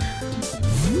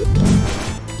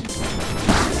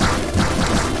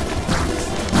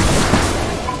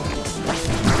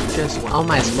 Just one. Oh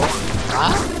my lord.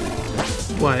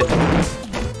 What?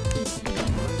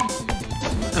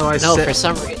 Oh, I No, set... for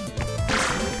some reason.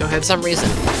 Go ahead. For some reason.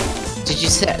 Did you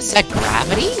set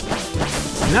gravity?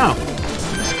 No.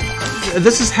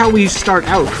 This is how we start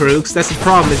out, Krux. That's the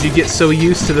problem, is you get so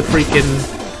used to the freaking...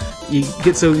 You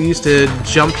get so used to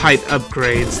jump height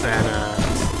upgrades that,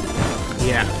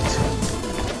 yeah.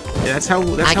 That's how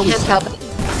we... I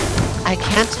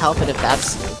can't help it if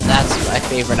that's my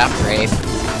favorite upgrade.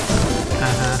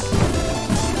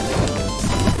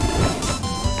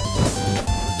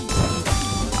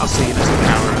 I'll see you as a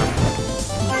power-up.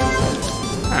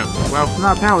 Oh, well,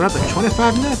 not powered up in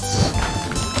 25 minutes.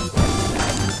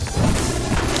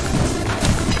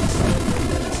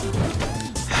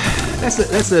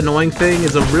 That's the annoying thing,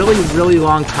 is a really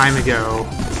long time ago,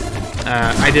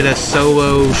 I did a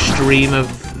solo stream of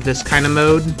this kind of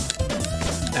mode,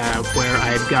 where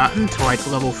I had gotten to like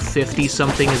level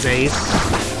 50-something as Ace,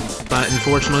 but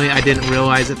unfortunately I didn't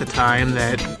realize at the time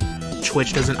that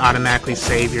Twitch doesn't automatically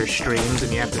save your streams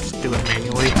and you have to do it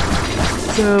manually.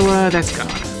 So, that's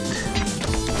gone.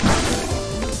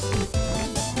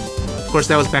 Of course,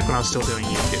 that was back when I was still doing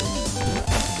YouTube.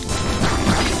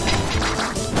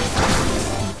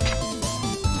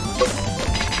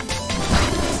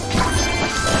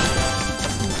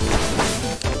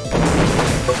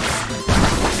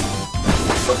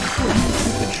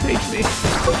 You betrayed me.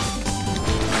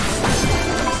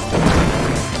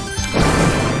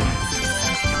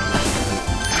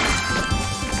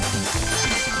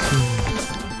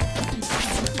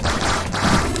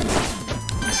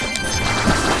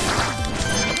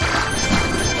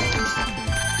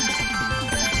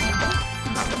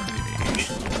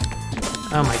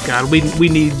 Oh my god, we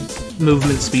need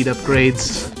movement speed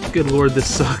upgrades. Good lord,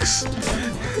 this sucks.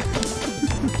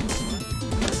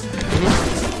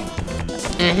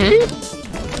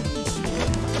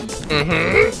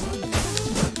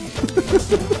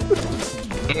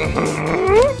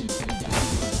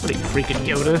 What are you, freaking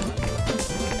Yoda?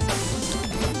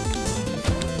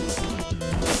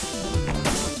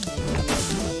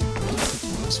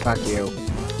 Fuck you.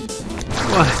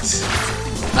 What?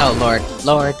 Oh, Lord.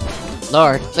 Lord.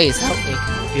 Lord, please help me.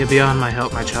 You're beyond my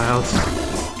help, my child.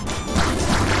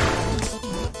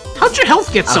 How'd your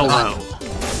health get so low?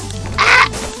 Ah!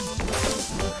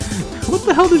 What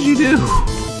the hell did you do?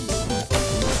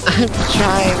 I'm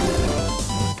trying.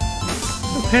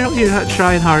 Apparently you're not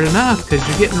trying hard enough, because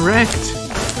you're getting wrecked.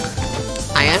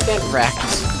 I am getting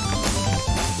wrecked.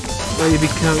 Well,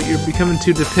 you're becoming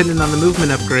too dependent on the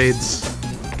movement upgrades.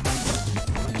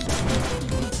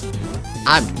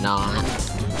 I'm not.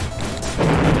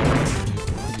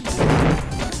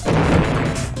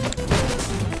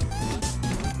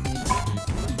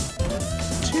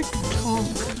 Tick-tock.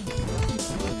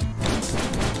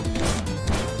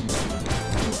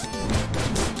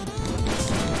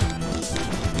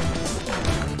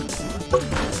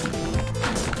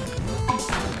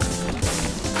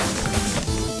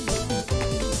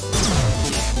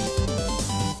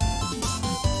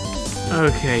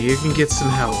 Okay, you can get some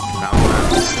help.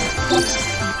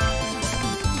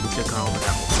 We took all the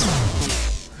help.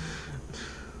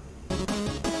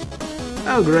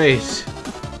 Oh, great.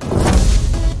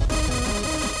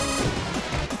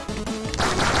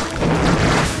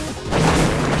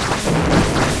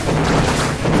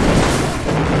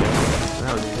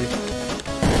 That was easy.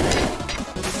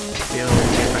 Yeah, let me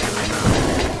see if I can make that.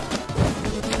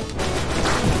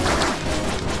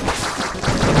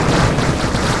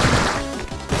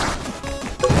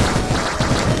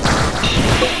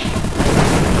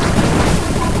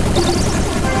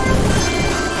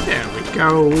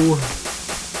 Go.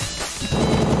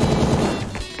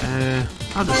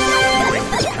 I'll just break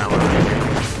this power right here.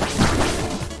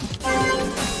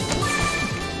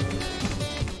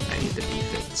 I need the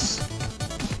defense.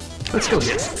 Let's go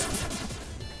here.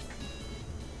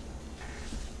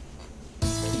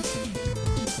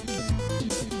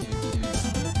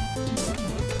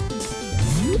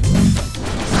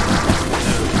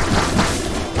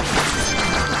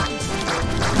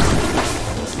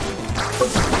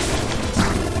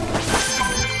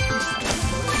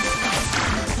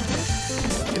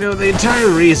 You know, the entire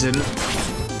reason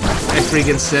I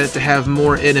freaking said to have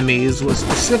more enemies was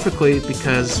specifically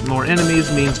because more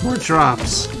enemies means more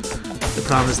drops. The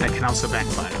problem is that can also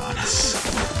backfire on us.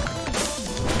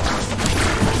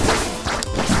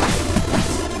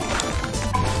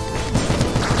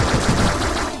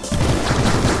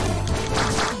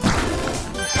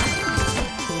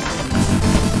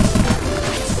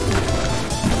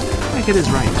 I think it is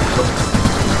right.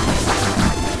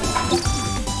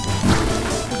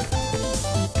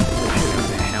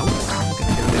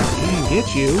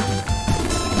 Get you.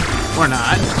 Or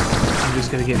not. I'm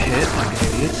just gonna get hit like an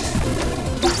idiot.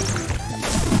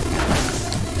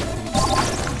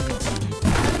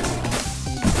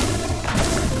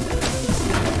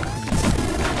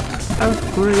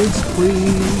 Upgrades,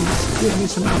 please. Give me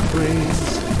some upgrades.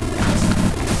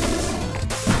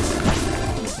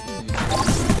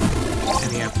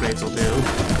 Any upgrades will do.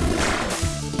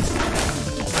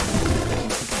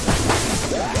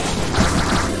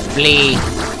 Flee.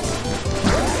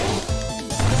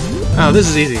 Oh, this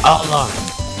is easy. Oh, Lord.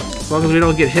 As long as we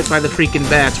don't get hit by the freaking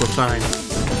bats, we're fine.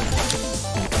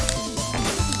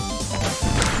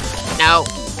 No.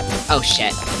 Oh,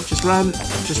 shit. Just run.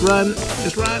 Just run.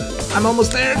 Just run. I'm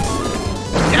almost there.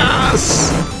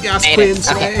 Yes! Yes, Made Queen it.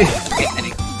 Slay. Okay.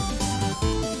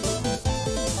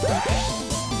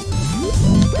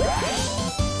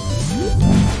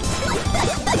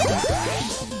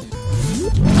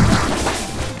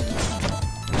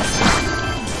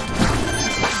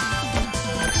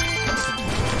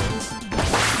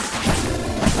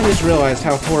 I just realized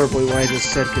how horribly what I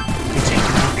just said could be taken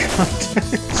out of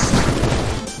context.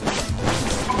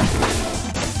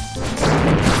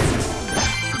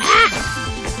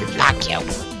 Fuck you.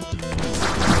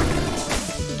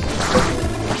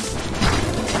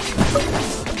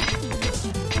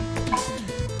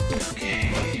 Okay.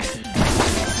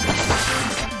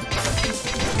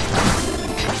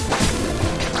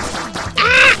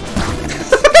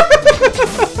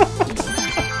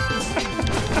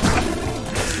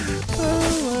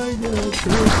 Oh my god,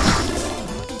 Krux.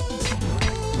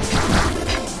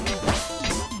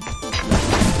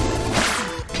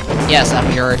 Yes,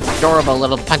 I'm your adorable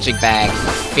little punching bag.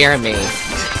 Fear me.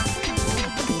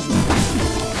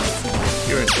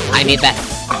 You're adorable. I need that.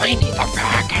 I need the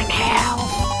fucking hell.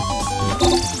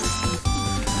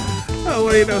 Oh,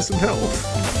 well, you know, some help.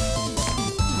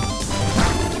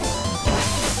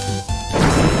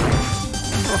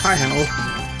 Oh, hi, hell.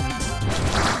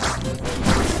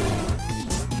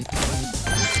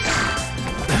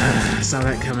 Saw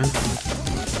that coming.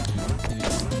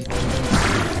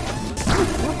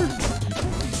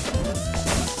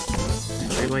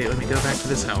 Wait, let me go back to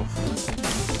this health.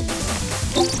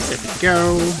 There we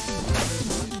go.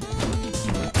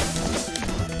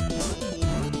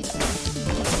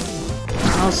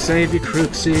 I'll save you,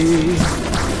 Kruxy.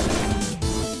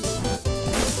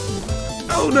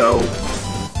 Oh no!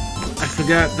 I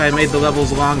forgot that I made the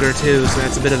levels longer too, so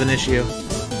that's a bit of an issue.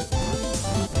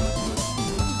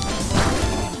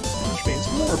 Which means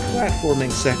more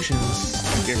platforming sections.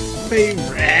 Your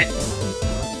favorite.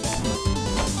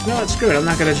 No, it's good. I'm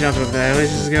not gonna jump over there.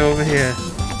 Let's just go over here.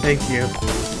 Thank you.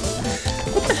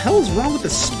 What the hell is wrong with the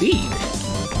speed?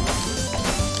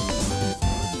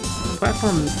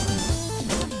 Platforms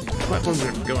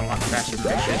are going a lot faster than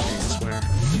they should be, I swear.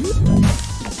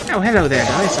 Oh, hello there,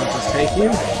 guys. I'll just take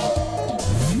you.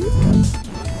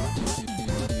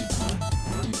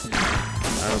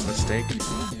 That was a mistake.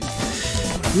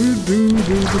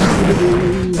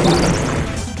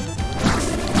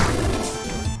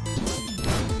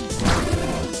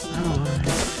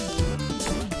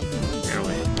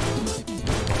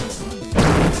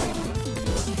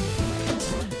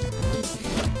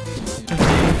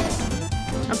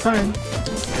 Fine.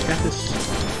 I got this.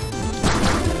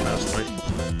 Mostly.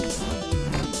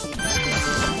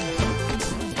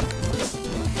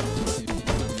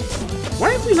 Why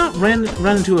have we not run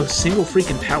into a single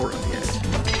freaking power-up yet?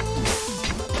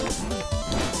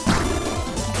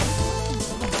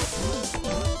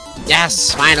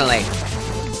 Yes, finally.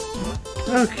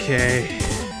 Okay.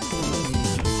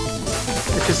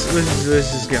 Let's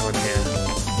just go in here.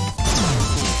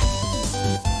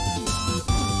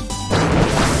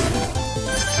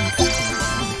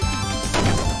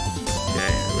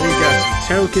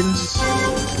 Tokens.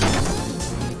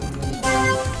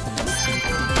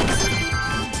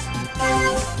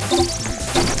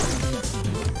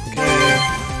 Okay.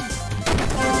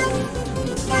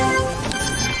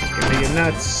 Give me your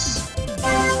nuts.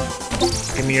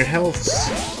 Give me your healths.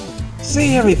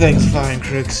 See, everything's fine,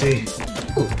 Kruxy.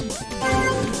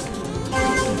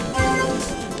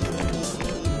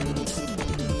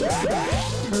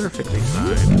 Perfectly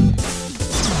fine.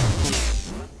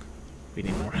 We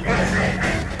need more health.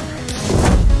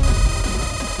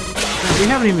 We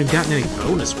haven't even gotten any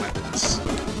bonus weapons.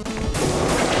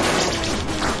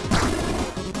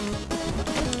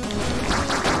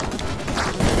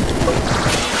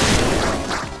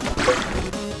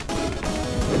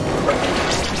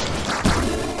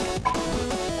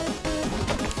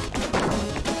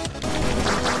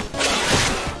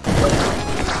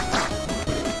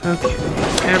 Okay,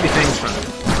 everything's fine.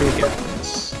 We got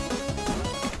this.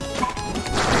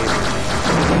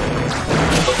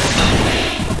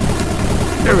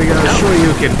 There we go. Sure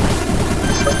you can.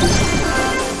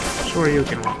 Sure you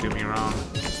can. Won't do me wrong.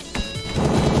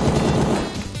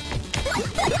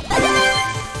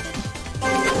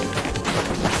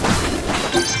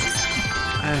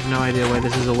 I have no idea why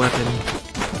this is a weapon.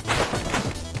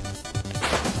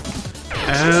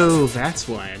 Oh, that's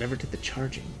why I never did the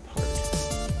charging part.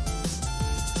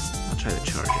 I'll try the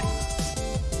charging.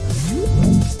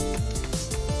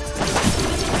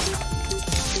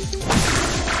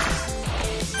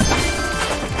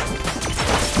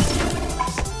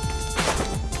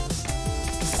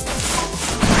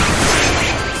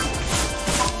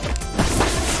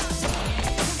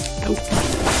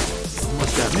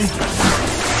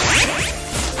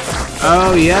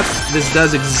 Oh, yep. This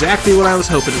does exactly what I was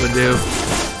hoping it would do.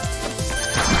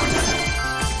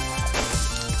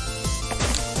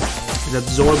 It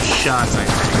absorbs shots, I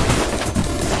think.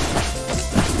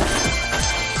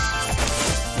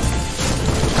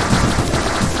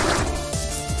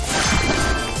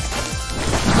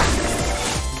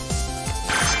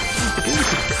 The game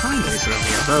could kindly throw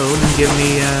me a bone and give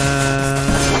me,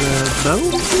 the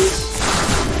bone, please?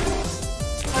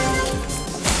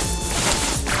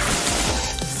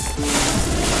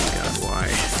 God, why?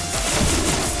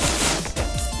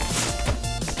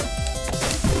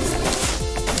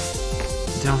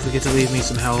 Don't forget to leave me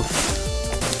some health.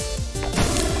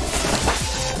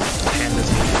 Pandas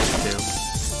need health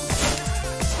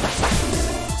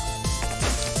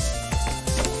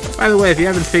too. By the way, if you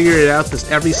haven't figured it out, this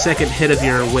every second hit of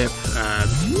your whip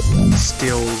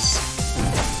steals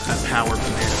power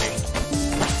from the enemy.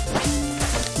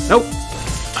 Nope.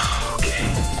 Okay.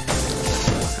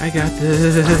 I got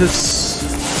this.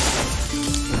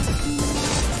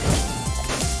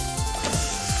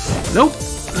 Nope.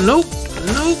 Nope.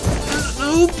 Nope,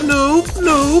 nope, nope,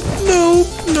 nope, nope,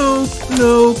 nope,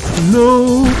 nope,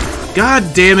 nope. God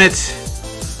damn it!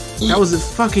 That was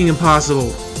fucking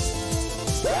impossible.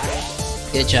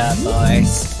 Good job,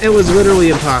 boys. It was literally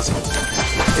impossible.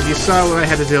 If you saw what I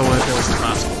had to deal with, it was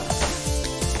impossible.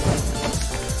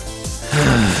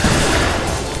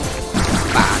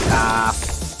 Fuck off.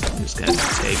 Just gotta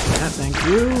take that, thank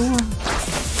you.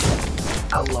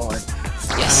 Oh lord.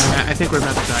 Yes. I think we're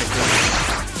about to die too.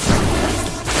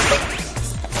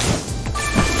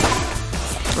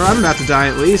 Or I'm about to die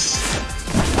at least.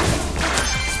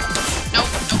 No.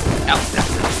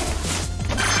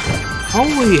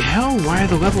 Holy hell, why are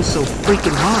the levels so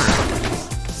freaking hard?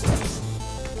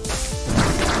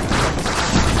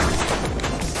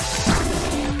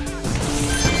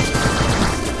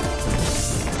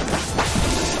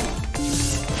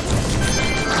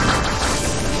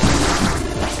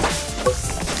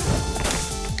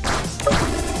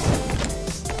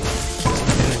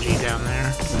 Energy down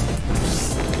there.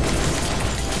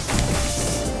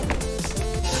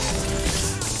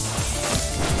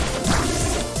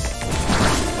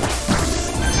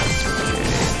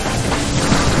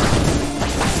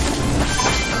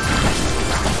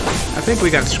 I think we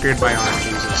got screwed by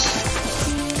RNGesus.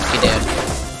 You did.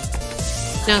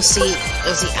 Now see,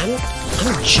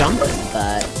 I'm jumping,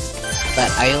 but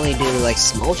I only do like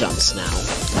small jumps now.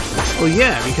 Well,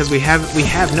 yeah, because we have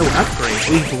no upgrades.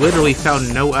 We've literally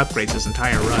found no upgrades this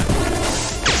entire run,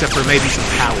 except for maybe some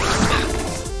power.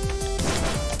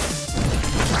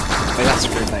 I got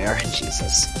screwed by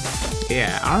RNGesus.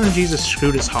 Yeah, RNGesus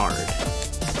screwed us hard,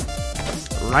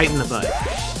 right in the butt.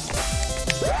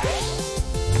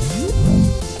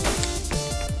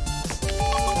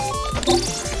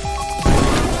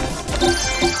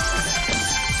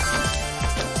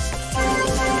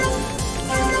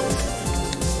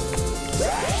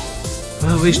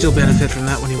 Well, we still benefit from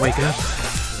that when you wake up.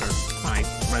 Or when I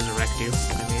resurrect you,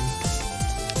 I mean.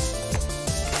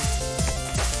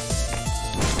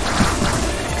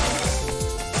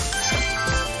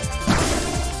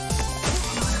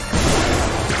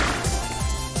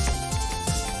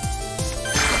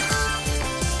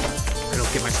 I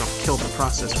don't get myself killed in the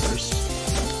process first.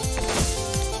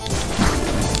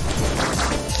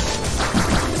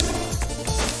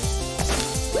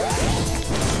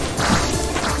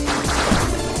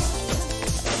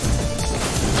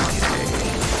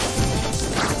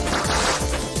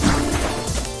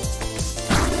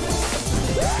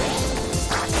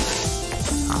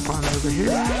 Over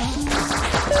here.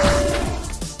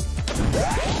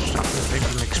 Stop the thing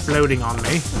from exploding on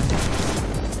me.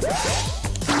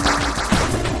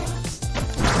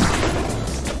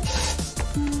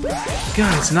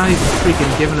 God, it's not even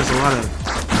freaking giving us a lot of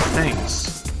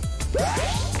things. A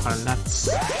lot of nuts.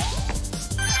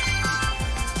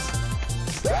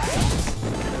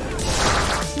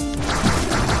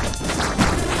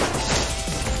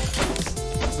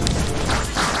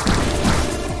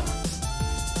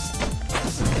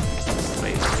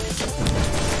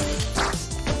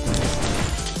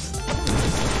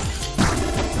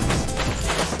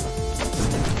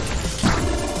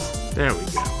 There we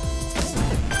go.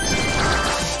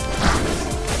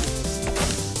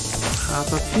 Hop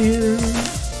up here.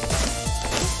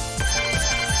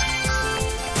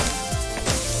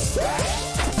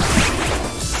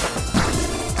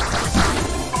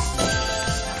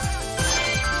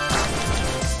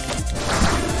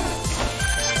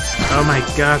 Oh my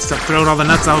god, stop throwing all the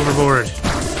nuts overboard.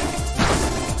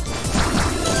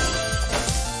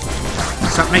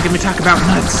 Stop making me talk about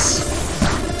nuts.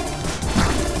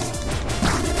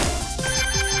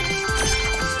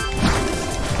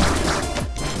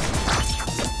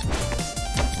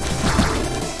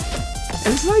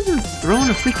 It's not even throwing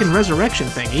a freaking resurrection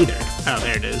thing either. Oh,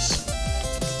 there it is.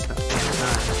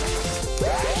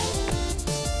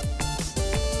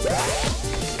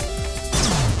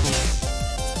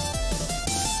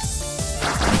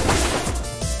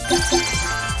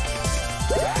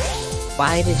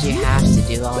 Why did you have to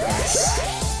do all this?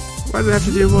 Why did I have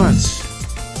to do what?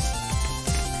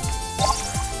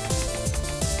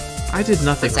 I did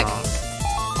nothing wrong.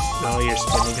 Oh, you're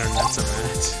spinning our nuts on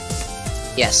that.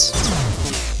 Yes.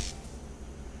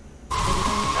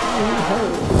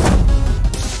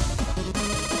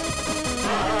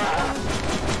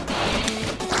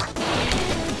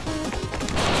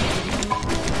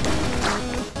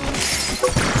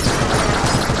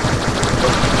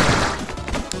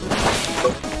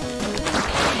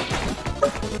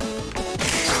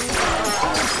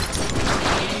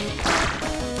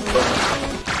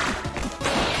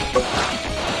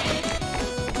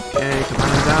 Okay, come on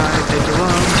and die, take your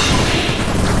lump.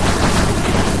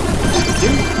 Thank you.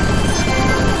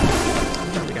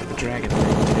 Oh, we got the dragon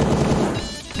thing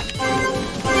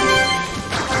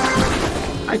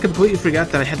too. I completely forgot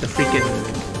that I had the freaking...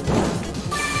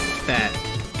 that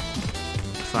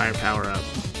fire power up.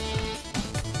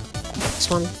 This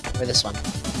one or this one?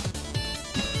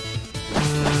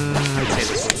 I'd say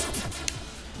this one.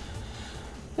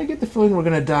 I get the feeling we're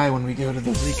gonna die when we go to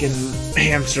the freaking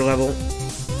hamster level.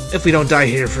 If we don't die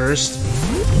here first.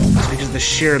 Just because of the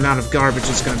sheer amount of garbage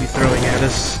it's gonna be throwing at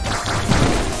us.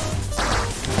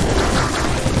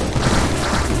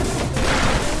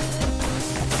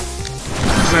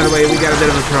 By the way, we got a bit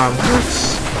of a problem,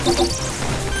 Krux.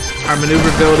 Our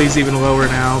maneuverability is even lower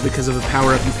now because of the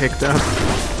power-up you picked up.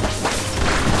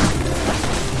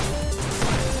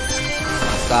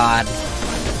 God.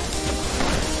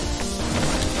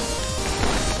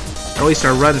 At least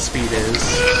our run speed is.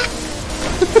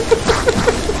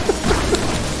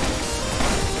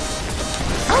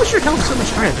 How is your health so much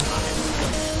higher than mine?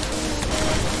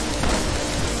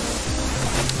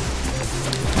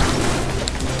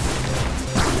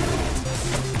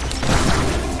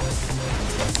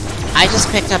 I just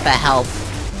picked up a health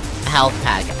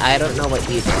pack. I don't know what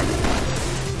you did.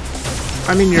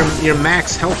 I mean, your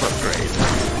max health upgrade.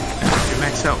 Your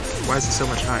max health. Why is it so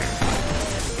much higher?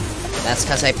 That's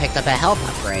because I picked up a health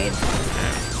upgrade.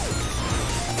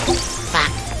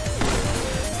 Fuck.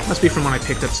 Must be from when I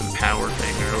picked up some power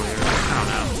thing earlier. I don't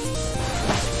know.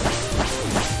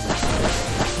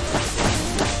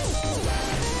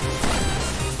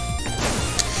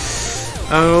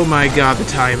 Oh my god, the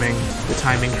timing. The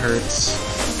timing hurts.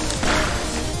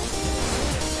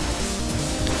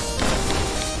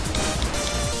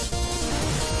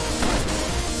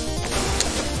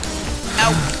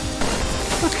 Ow.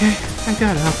 Okay, I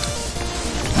got up.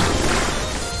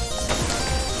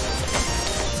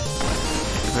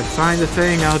 If I find the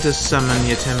thing, I'll just summon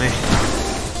you to me.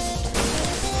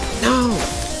 No!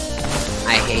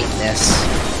 I hate this.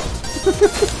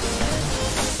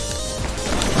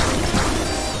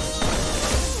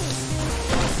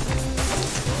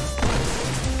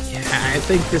 I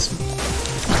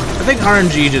think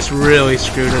RNG just really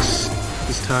screwed us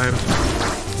this time.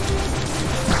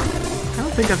 I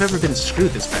don't think I've ever been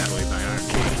screwed this badly by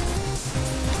RNG.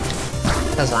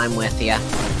 Because I'm with ya.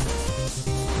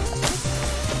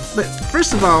 But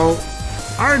first of all,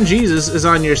 RNG is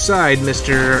on your side,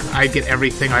 Mr. I get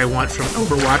everything I want from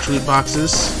Overwatch loot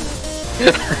boxes.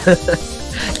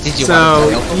 Did you So,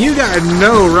 want to you got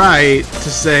no right to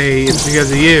say it's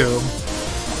because of you.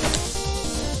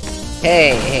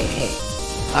 Hey.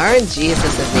 RNG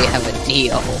says that they have a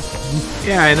deal.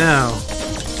 Yeah, I know.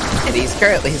 And he's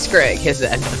currently screwing his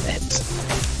end of it.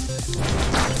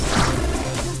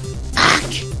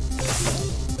 Fuck!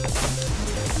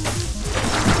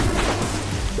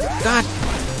 God.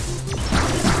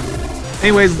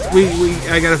 Anyways,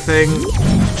 I got a thing.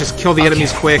 Just kill the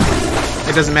enemies quick.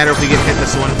 It doesn't matter if we get hit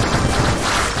this one.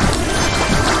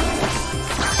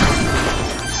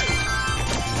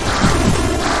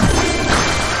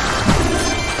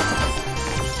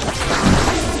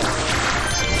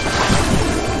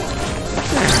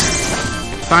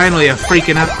 Finally, a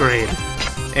freaking upgrade.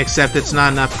 Except it's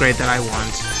not an upgrade that I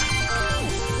want.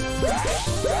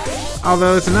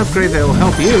 Although it's an upgrade that will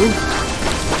help you.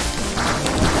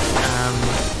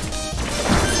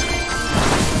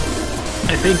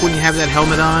 I think when you have that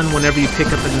helmet on, whenever you pick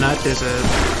up a nut, there's a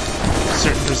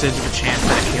certain percentage of a chance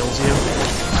that it kills you.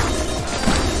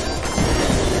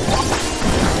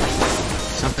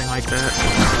 Something like that.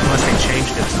 Unless they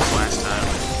changed it since last time.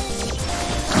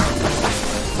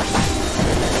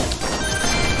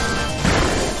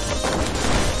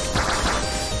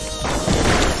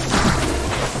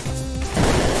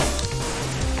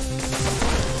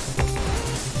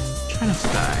 Try not to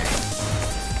die.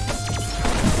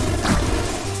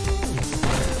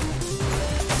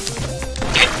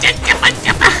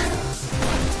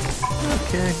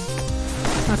 Okay.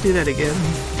 Let's not do that again.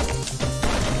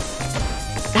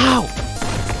 No!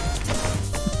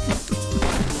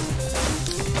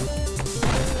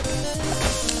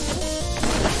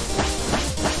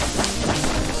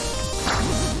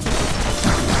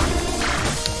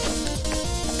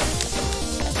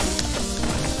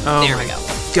 Oh There my we go.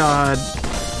 god.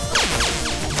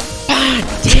 God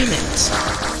damn it!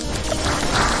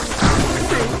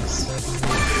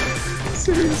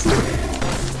 Seriously.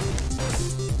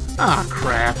 Ah,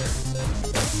 crap.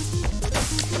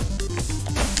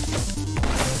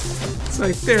 It's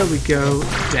like, there we go.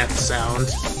 Death sound.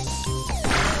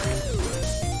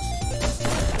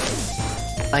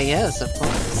 Oh yes, of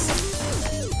course.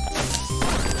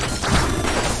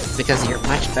 Because you're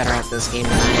much better at this game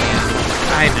than I am.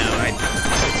 I know. It's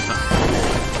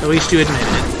fine. At least you admit it.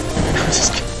 I'm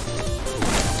just kidding.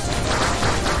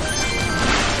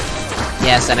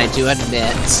 Yes, and I do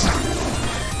admit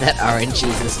that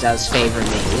RNGesus does favor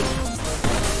me.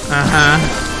 Uh-huh.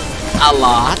 A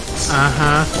lot.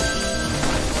 Uh-huh.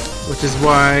 Which is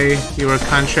why you are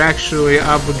contractually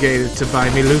obligated to buy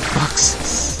me loot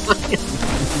boxes.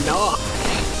 No.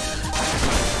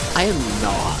 I am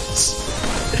not.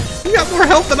 You got more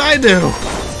health than I do!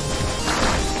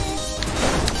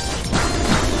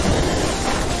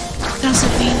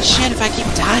 Doesn't mean shit if I keep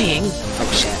dying.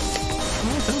 Oh shit.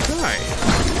 Oh, don't die.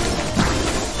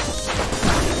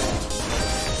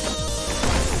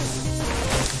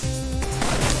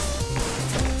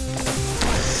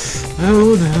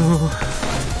 Oh no.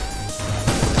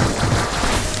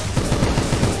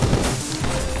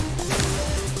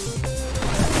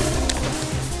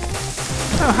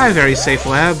 Oh, hi, very safe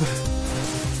lab.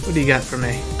 What do you got for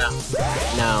me?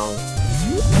 No.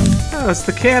 Oh, it's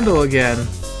the candle again.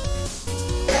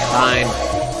 Fine.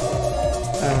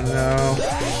 Oh no.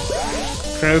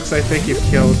 Krux, I think you've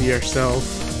killed yourself.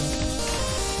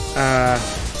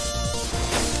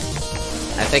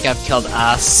 I think I've killed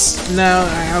us. No,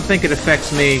 I don't think it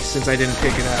affects me since I didn't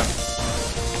pick it up.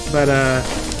 But,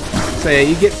 so yeah,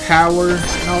 you get power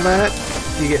and all that.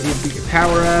 You get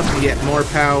power up, you get more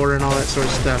power and all that sort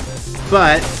of stuff.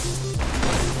 But,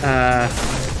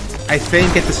 I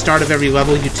think at the start of every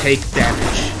level you take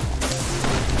damage.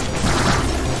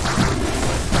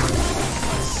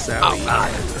 So, Oh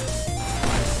god.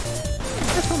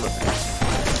 That's not bad.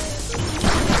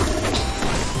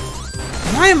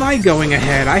 Why am I going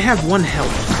ahead? I have 1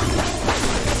 health.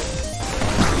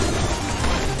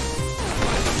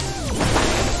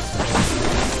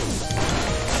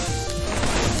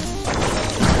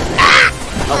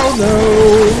 Oh no!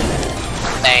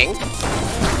 Thing.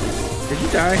 Did you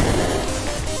die?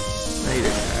 No, you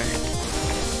didn't die.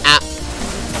 Ah.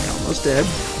 Almost dead.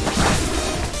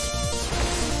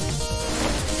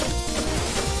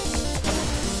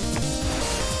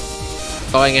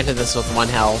 Going into this with 1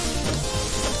 health.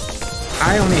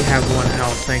 I only have 1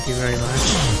 health, thank you very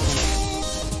much.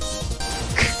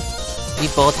 We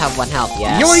both have 1 health,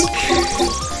 yes. Yoink!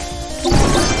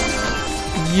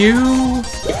 You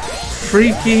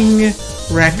freaking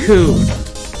raccoon.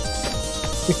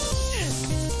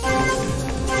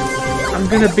 I'm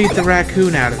gonna beat the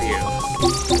raccoon out of you.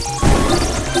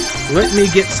 Let me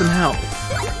get some help.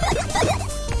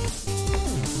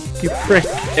 You prick.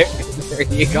 There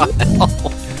you go.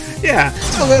 Yeah,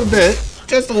 a little bit.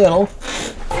 Just a little.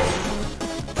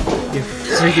 You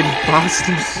freaking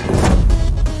bastards.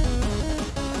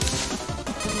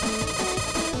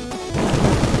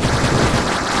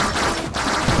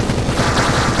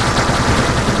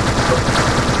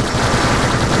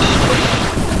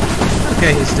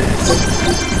 Okay, he's dead.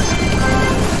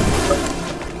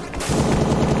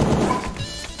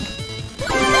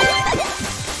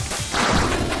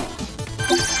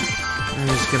 I'm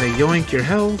just gonna yoink your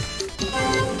health.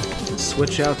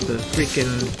 Switch out the freaking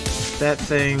that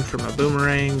thing from a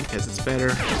boomerang because it's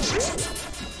better.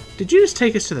 Did you just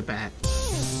take us to the back?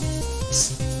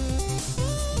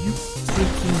 You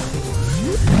freaking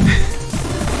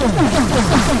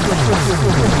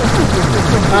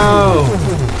Oh,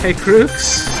 hey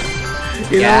Krux.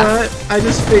 You know what? I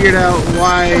just figured out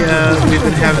why we've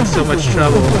been having so much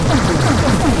trouble.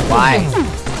 Why?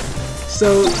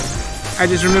 So, I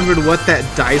just remembered what that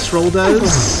dice roll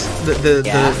does.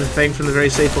 The thing from the very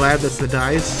safe lab, that's the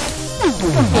dice.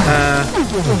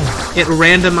 It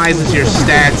randomizes your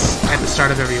stats at the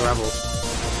start of every level.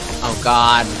 Oh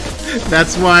god.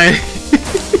 That's why...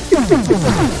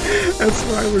 that's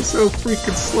why we're so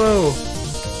freaking slow.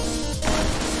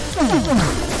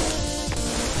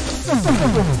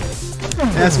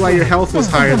 That's why your health was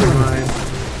higher than mine.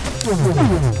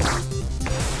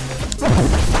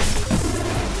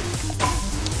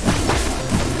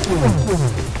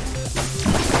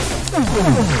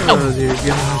 Oh dear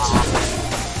God.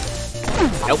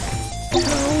 Nope. No.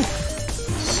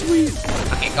 Sweet.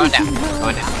 Okay, going down.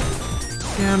 Going down.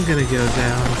 Yeah, I'm gonna go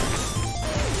down.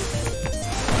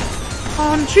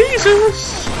 On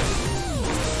Jesus!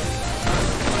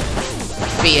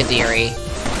 Be a dearie.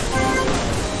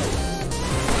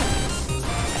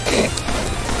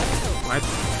 What?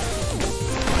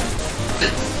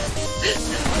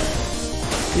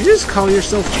 You just call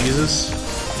yourself Jesus?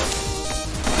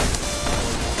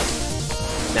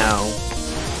 No.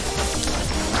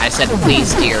 I said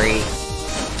please, dearie.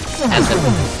 As in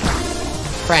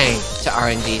praying to our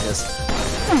own Jesus.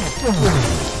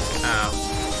 Oh.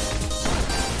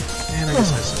 Man, I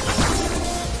guess I said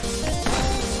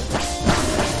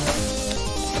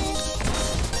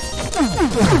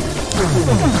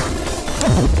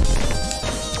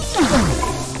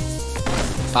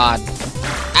God.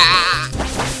 Ah!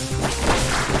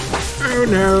 oh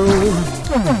no!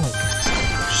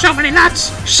 So many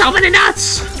nuts! So many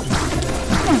nuts!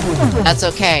 That's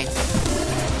okay.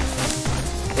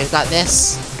 We've got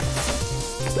this.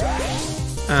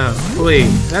 Oh,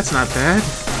 please. That's not bad.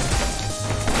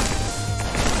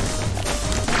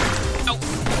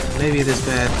 Maybe it is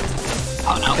bad.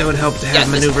 Oh no. It would help to have Yes,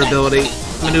 this is maneuverability.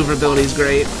 Maneuverability is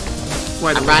great.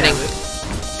 Why don't I'm we running. have it?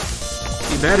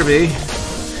 You better be.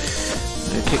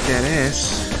 I'm gonna kick that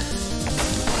ass.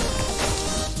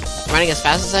 I'm running as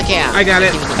fast as I can. I got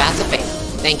it. Keep the bats of faith.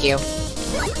 Thank you.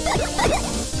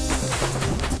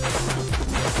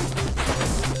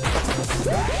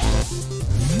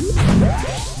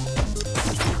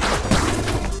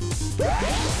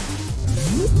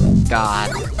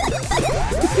 God.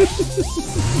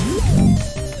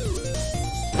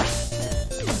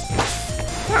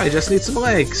 I just need some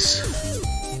legs.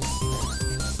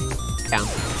 Down.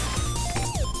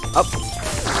 Up.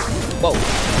 Whoa.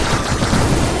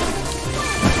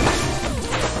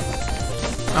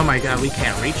 Oh my god, we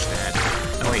can't reach that.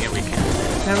 Oh yeah, we can.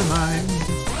 Never mind.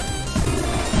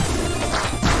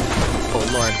 Oh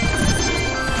lord.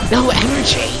 No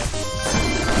energy!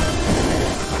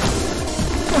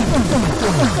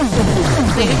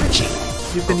 The energy!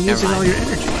 You've been using all your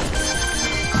energy.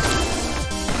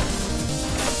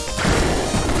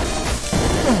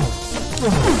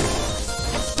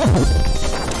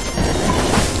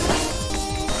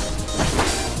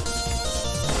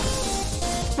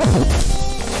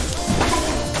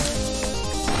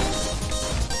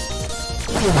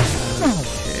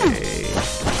 Okay.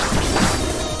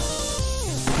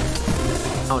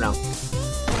 Oh no.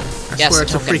 I Yes, swear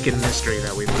it's token. a freaking mystery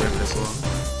that we've lived this long.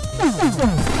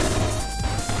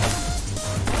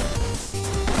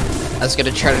 That's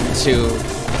gonna turn into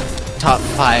top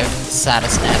 5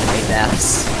 saddest anime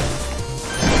deaths.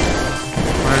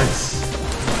 What?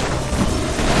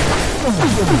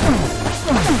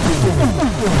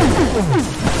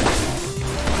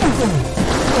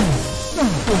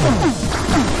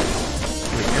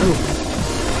 Here we go.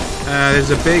 There's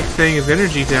a big thing of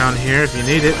energy down here if you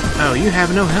need it. Oh, you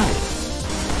have no health.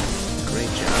 Great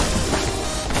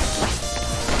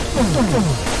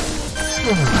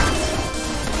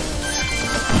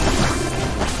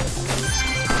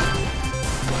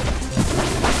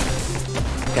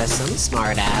Because some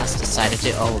smartass decided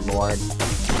to. Oh lord.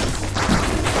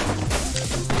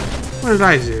 What did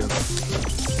I do?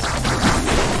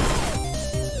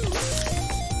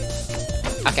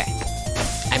 Okay.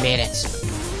 I made it.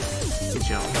 Good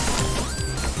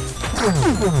job.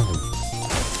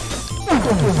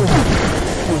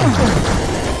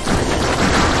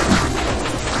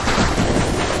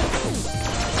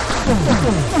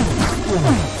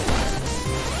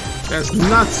 There's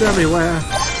nuts everywhere.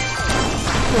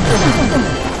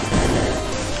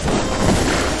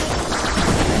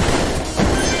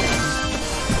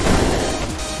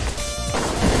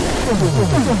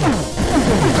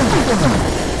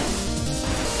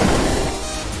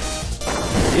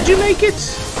 Did you make it?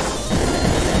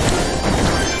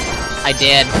 I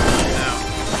did.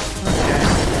 Oh,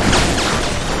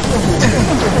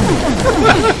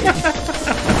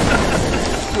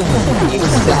 You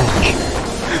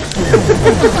suck.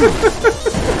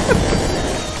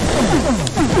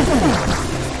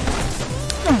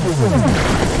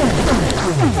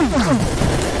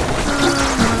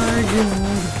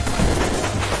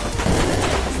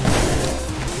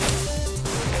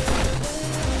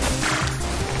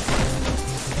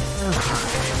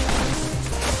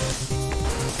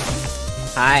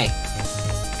 Hi.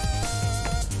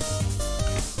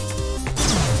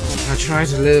 I try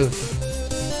to live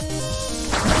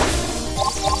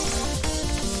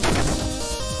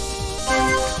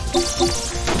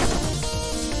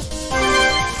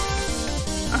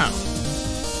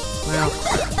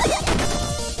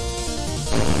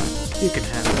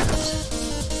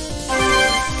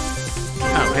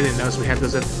I didn't notice we had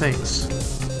those other things.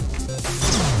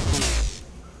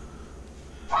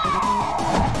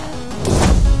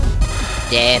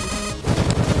 Dead.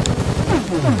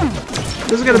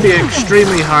 This is gonna be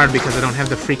extremely hard because I don't have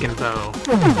the freaking bow.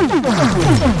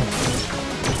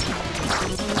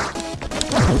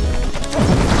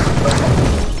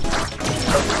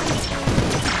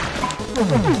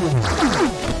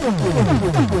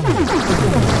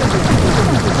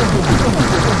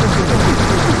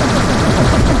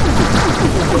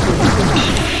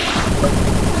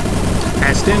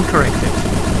 I stand corrected.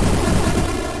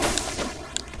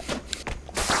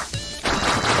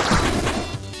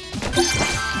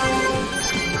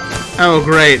 Oh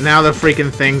great, now the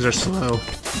freaking things are slow.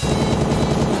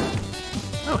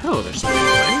 Oh hello there, Spirit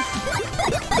Wave.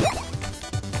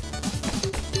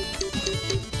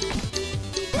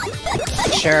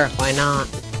 Sure, why not?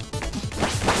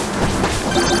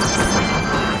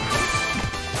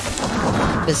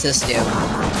 What does this do?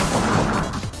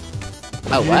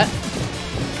 Oh, what?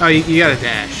 Oh, you gotta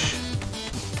dash.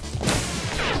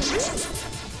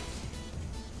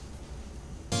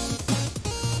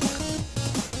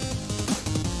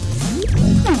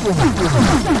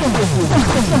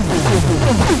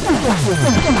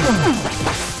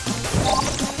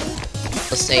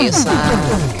 Let's stay aside.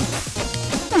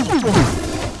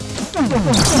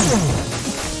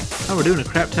 Oh, we're doing a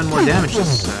crap ton more damage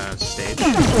this stage.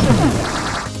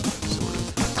 Sort of.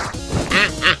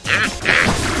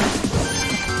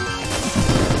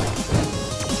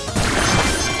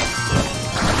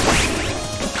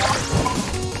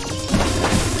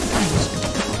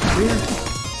 Weird.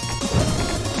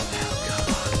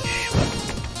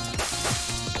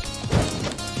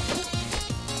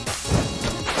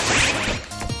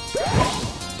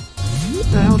 What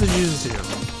the hell did you do?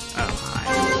 Oh, hi.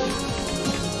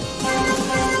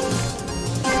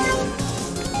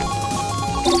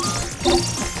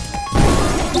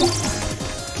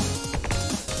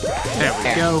 There we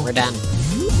go. We're done.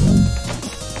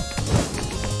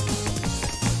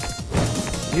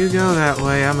 You go that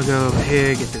way, I'm gonna go over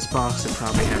here, get this box that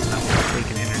probably has nothing but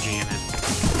freaking energy in it.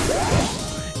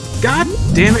 God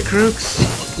damn it, Krux!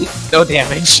 No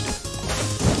damage.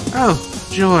 Oh,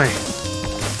 joy.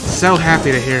 So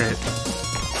happy to hear it.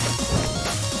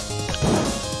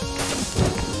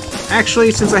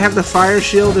 Actually, since I have the fire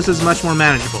shield, this is much more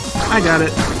manageable. I got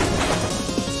it.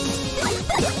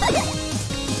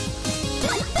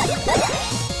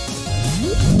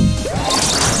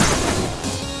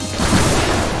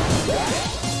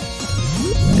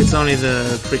 It's only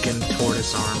the freaking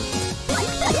tortoise arm.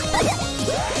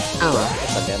 Oh,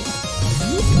 that's not good.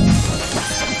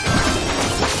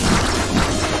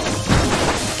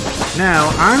 Now,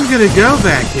 I'm gonna go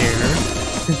back here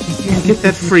and get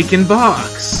that freaking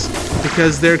box.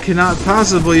 Because there cannot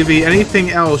possibly be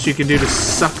anything else you can do to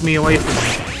suck me away from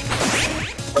it.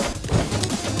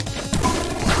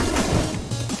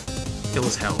 It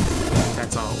was health.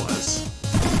 That's all it was.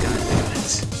 God damn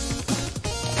it.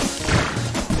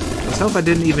 It was health I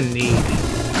didn't even need.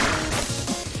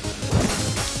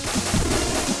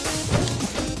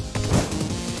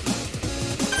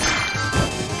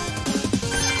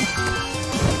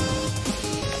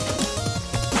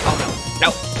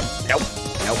 Nope. Nope.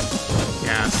 Nope.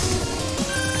 Yes.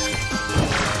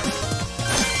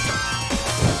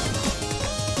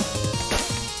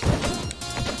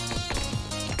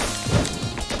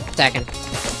 Second. I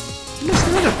missed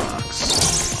another box.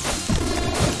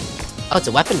 Oh, it's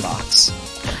a weapon box.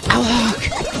 Oh, look!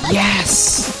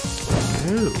 Yes!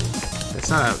 Ooh. That's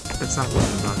not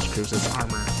weapon box, Krux, that's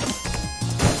armor.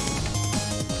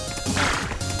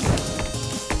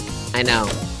 I know.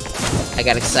 I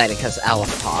got excited because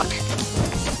Elf talk.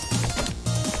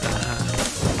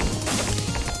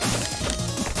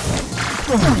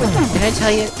 Did I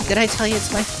tell you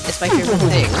it's my favorite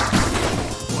thing?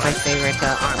 My favorite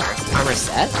armor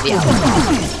set? The Elf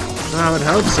talk. Well, I would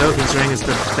hope so, considering it's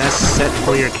the best set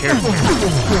for your character.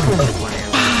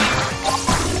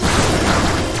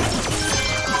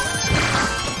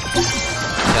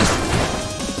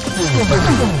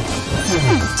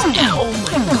 Oh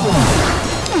my god!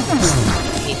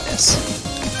 I hate this.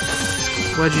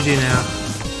 What'd you do now?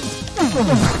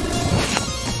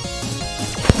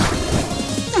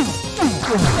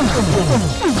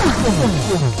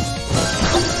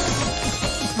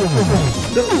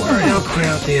 Don't worry, I'll clear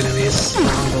out the enemies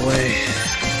along the way.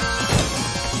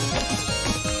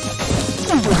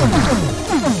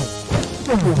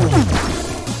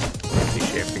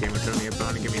 Appreciate if the game would throw me a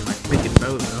bone and give me my freaking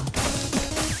bow, though.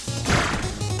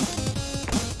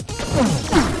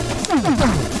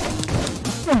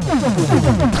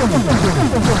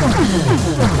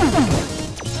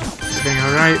 Everything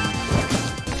alright?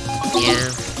 Yeah.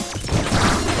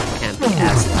 Can't be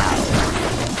as loud.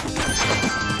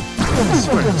 I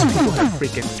swear those people have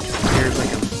freaking ears like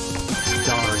a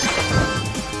dog.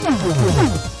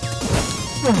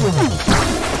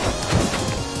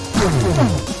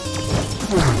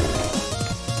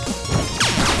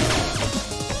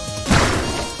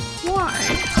 Why?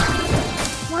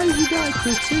 Why did you die,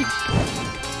 Krux?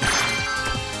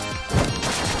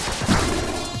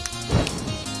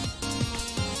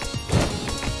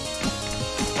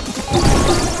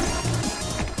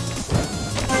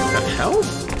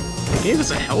 Health? They gave us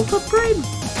a health upgrade?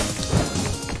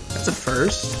 That's a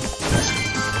first.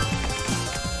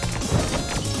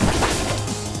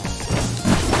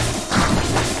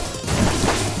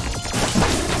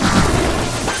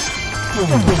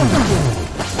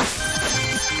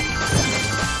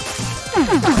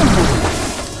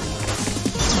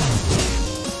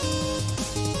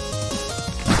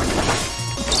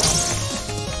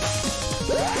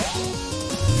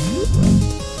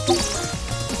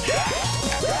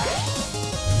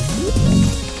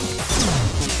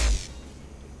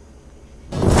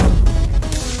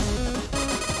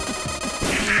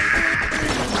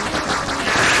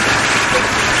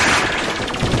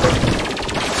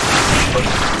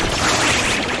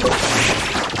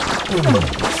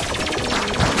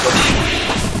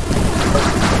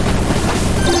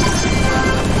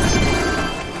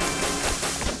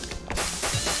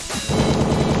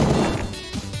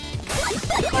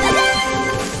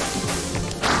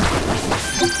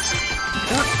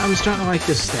 I'm starting to like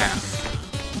this staff.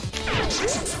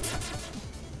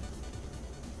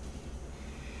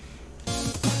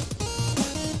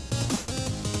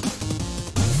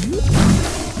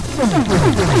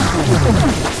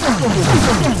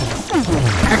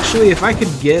 Actually, if I could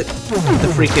get the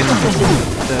freaking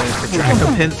the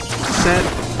Draco Pin set,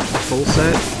 full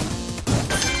set,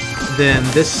 then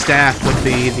this staff would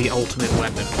be the ultimate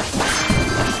weapon.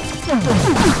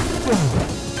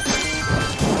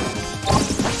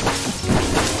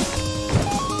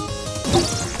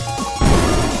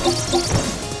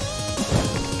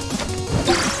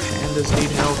 Pandas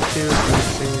need help too.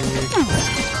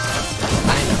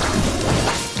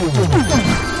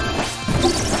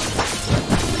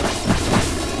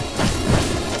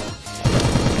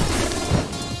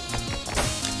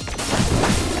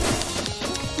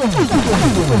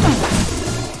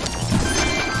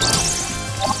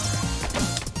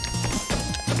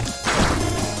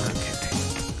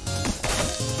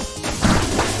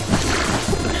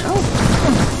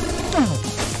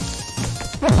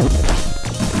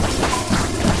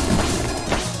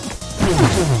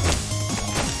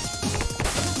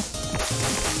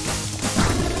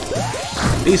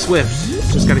 Be swift.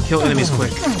 Just gotta kill enemies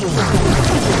quick.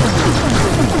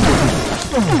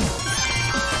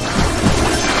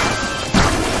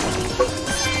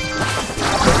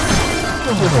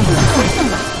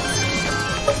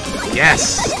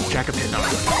 Yes! Jack-a-pin on.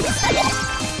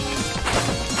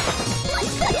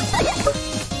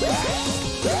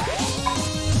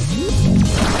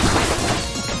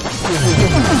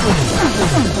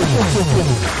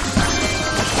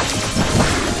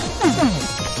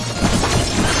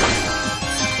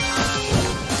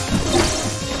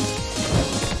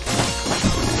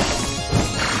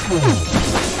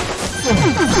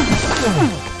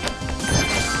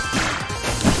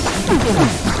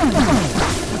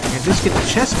 And just get the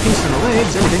chest piece and the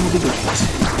legs, everything will be great.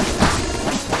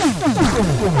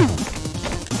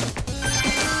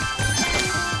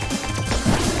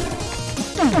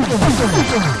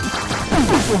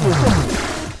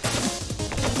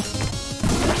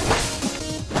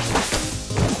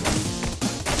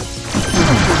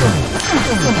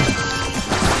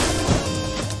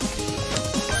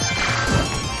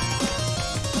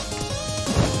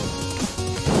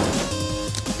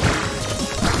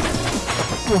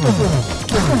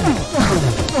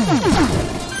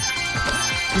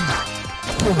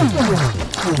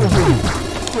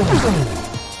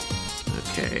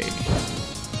 Okay.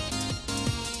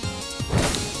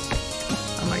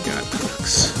 Oh my god,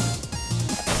 Krux.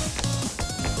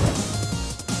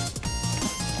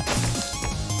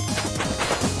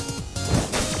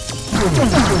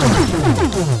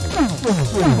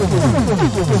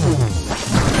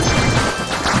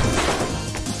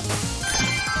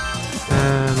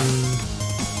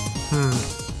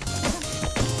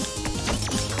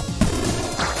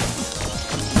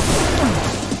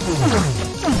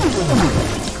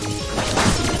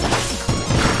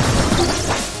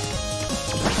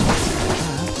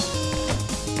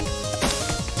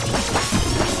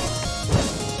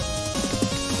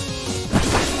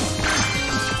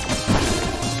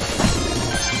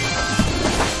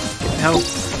 help.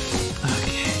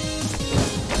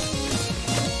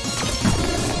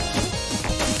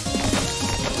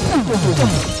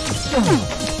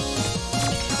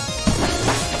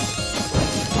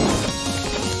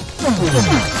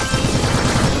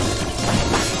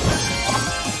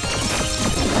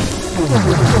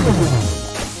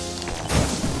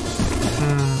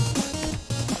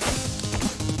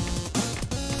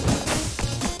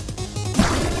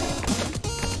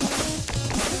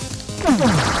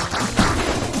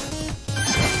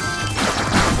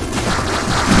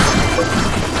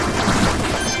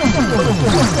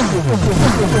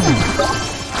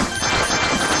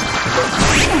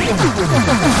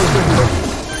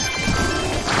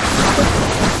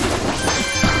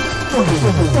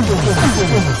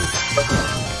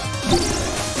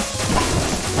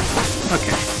 Okay.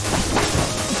 Okay.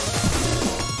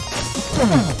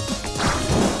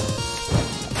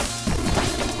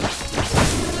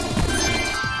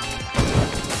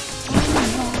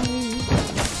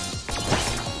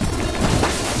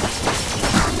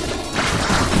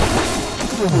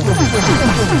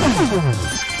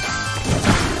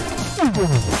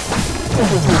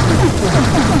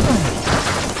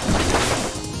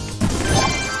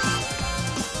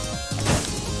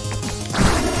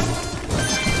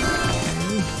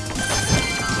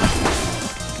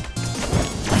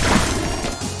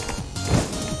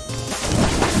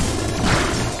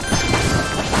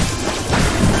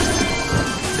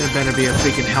 There better be a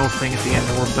freaking health thing at the end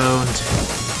or we're boned.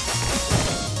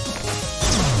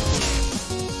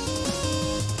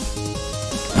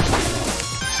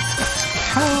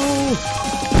 Help!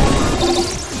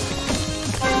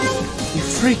 You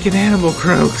freaking animal,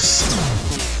 Krux!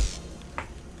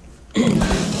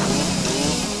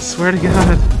 Swear to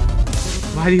God,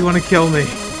 why do you want to kill me?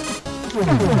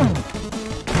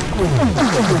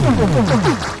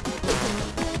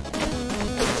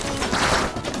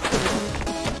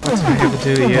 What's I have to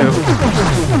do to you?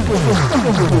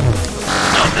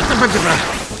 Oh, that's a bunch of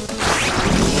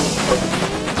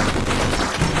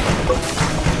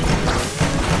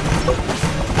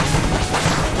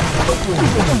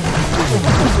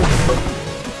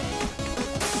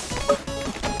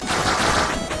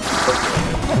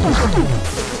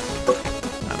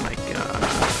oh my God.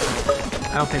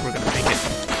 I don't think we're gonna make it.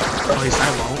 At least I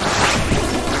won't.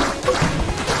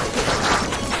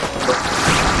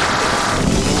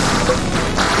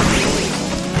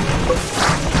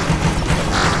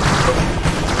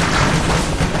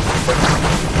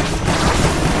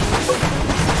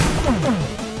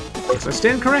 Guess I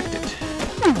stand corrected.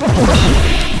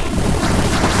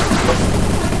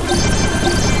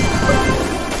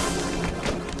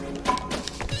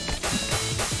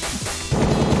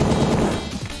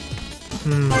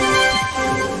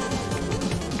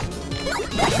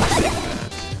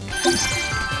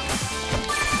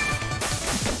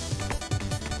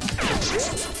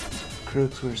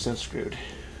 Krux, we're so screwed.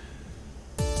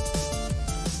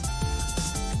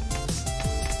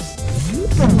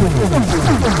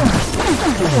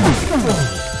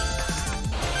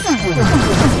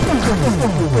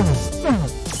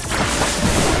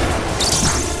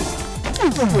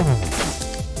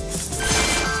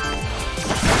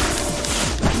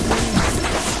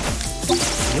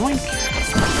 Yoink!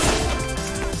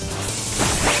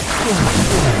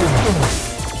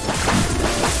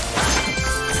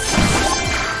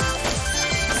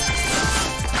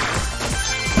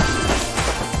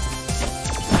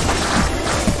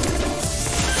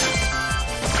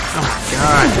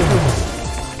 God.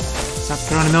 Stop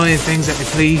throwing a million things at me,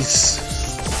 please.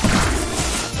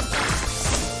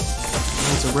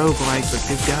 It's a roguelike, but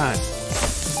good God.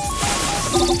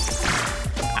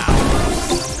 Ow.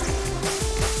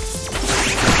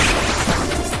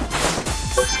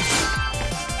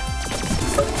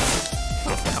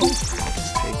 Oh, no. I'll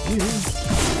just take you.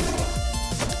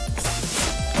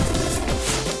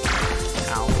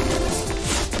 Ow.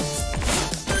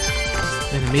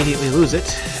 Then immediately lose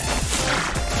it.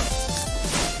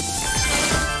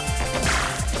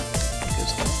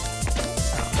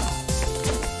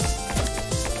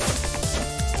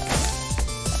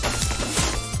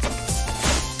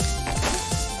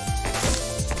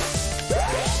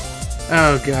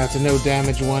 Oh God, it's a no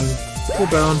damage one. We're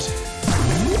boned.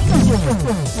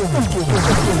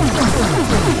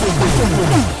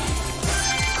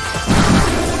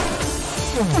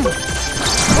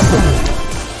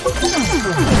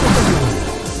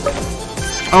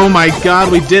 Oh my God,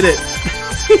 we did it!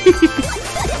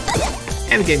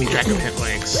 And it gave me Dragon Hit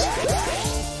Legs.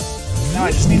 Now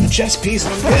I just need the chest piece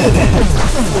and I'm good.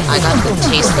 I got the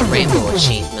Taste the Rainbow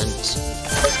achievement.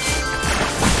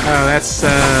 Oh, that's,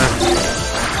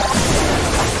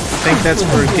 think that's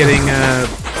for getting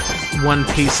one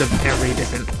piece of every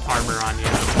different armor on you.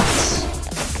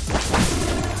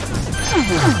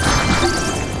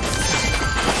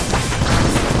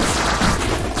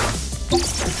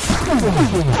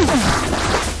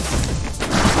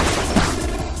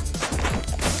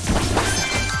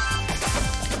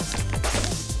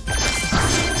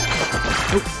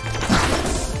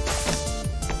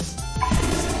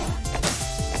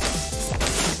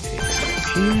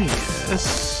 Here, yes.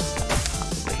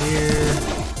 Over here.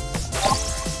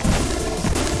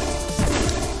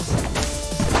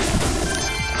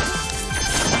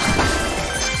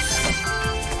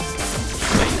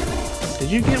 Wait, did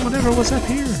you get whatever was up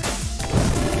here?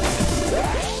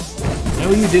 No,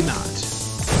 you did not.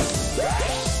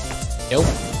 Nope.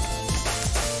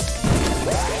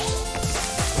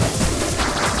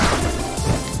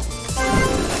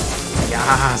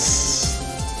 Yes.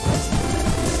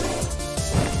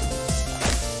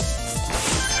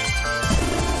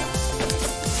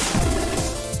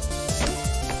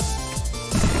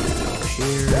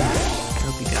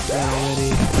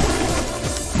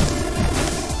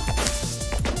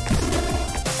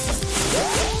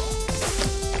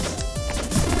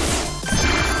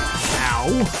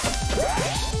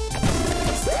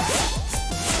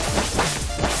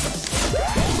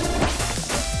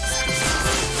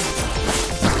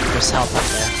 There's help up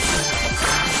there.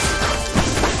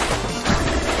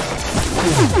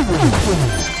 Wait,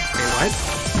 what?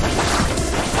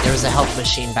 There was a health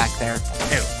machine back there.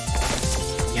 Oh.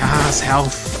 Yes,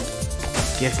 health.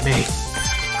 Give me.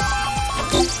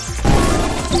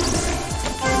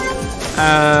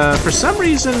 For some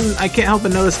reason, I can't help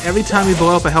but notice every time we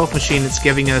blow up a health machine, it's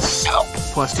giving us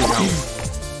plus 2 health.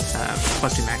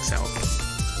 Plus 2 max health.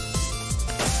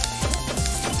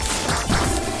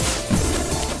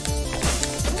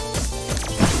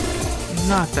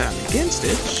 Not that I'm against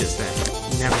it, it's just that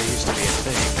it never used to be a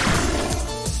thing.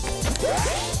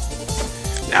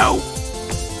 No!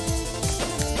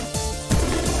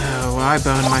 Oh, I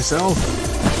boned myself.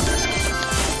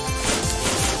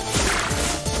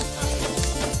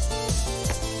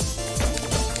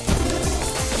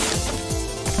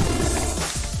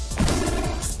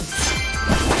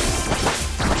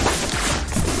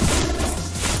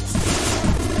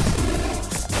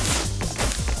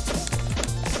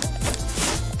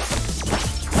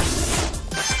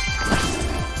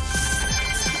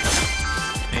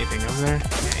 Anything over there?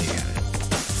 Yeah, you got it.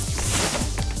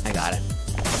 I got it.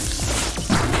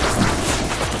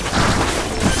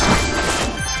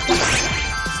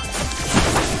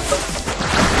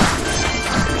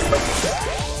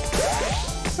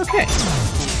 Okay.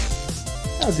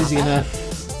 That was easy enough.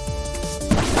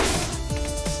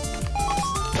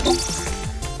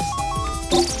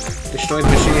 Destroy the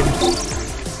machine.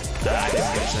 I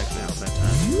didn't get a second help that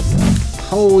time.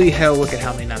 Holy hell, look at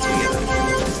how many nuts we get.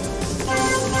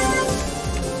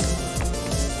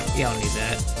 You don't need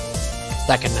that.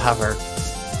 That can hover.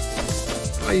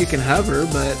 Well, you can hover,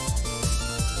 but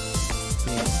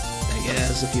I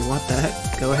guess if you want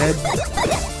that, go ahead.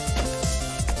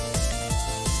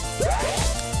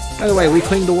 By the way, we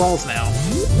cleaned the walls now.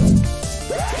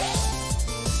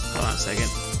 Hold on a second.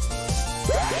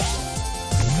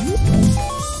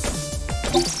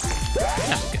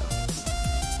 There we go.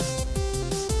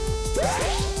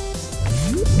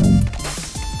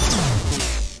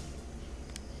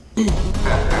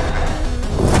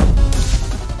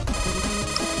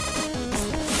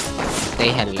 Say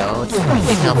hello to my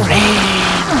little friend.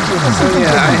 So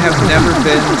yeah, I have never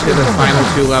been to the final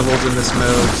 2 levels in this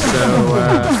mode, so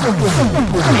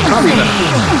probably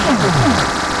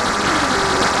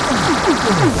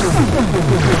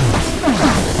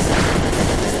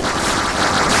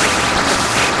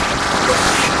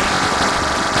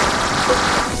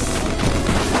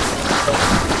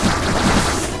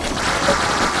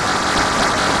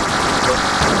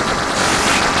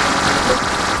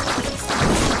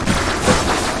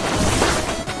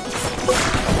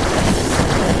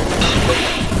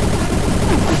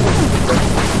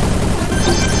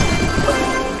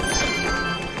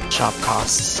Chop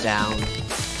costs down.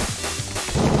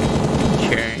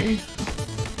 okay.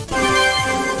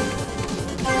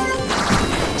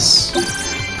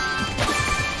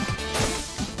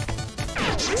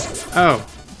 Oh.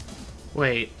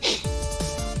 Wait.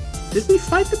 Did we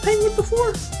fight the penguin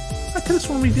before? I could have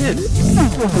sworn we did.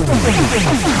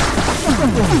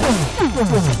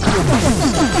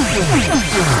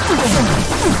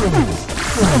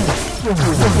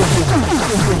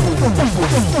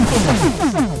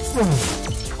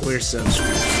 We're so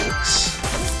screwed, folks.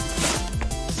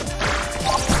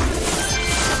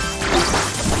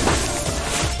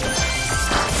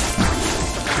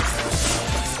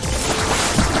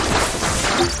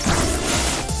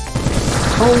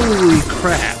 Holy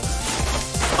crap.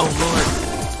 Oh lord.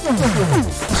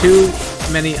 Too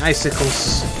many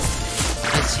icicles.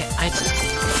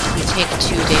 You take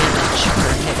 2 damage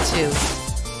per hit too.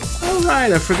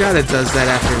 Alright, I forgot it does that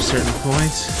after a certain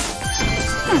point.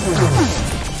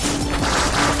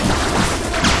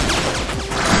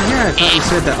 Yeah, I thought you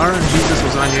said that RNGesus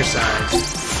was on your side.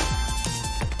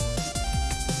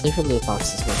 Leave your loot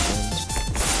boxes, my friend.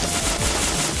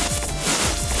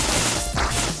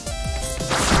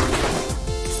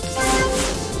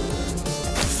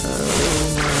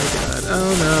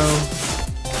 Oh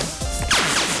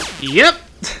no. Yep!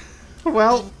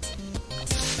 Well...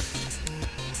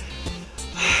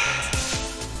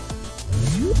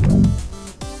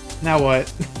 Now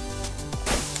what?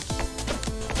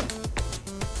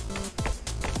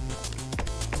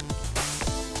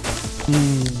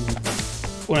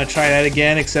 Want to try that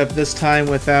again, except this time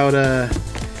without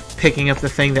picking up the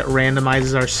thing that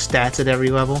randomizes our stats at every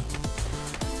level?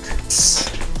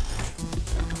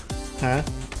 Huh?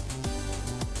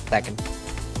 Second.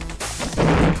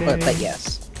 Okay. But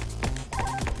yes.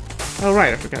 Oh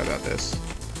right, I forgot about this.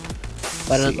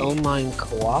 But an online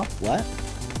co-op? What?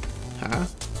 Huh?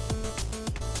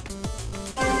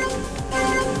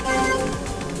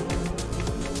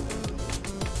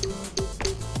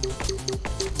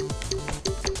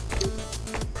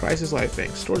 Crisis Life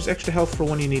Bank. Stores extra health for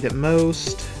when you need it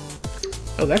most.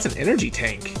 Oh, that's an energy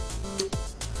tank.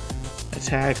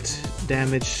 Attacked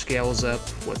damage scales up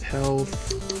with health.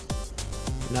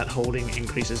 Not holding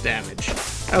increases damage.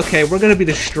 Okay, we're gonna be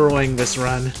destroying this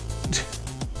run.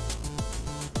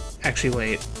 Actually,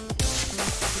 wait.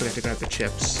 Forgot to grab the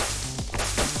chips.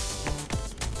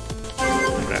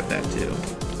 I'll grab that too.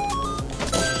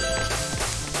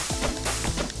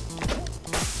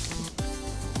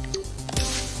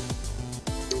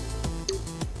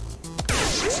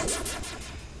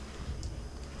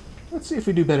 Let's see if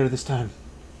we do better this time.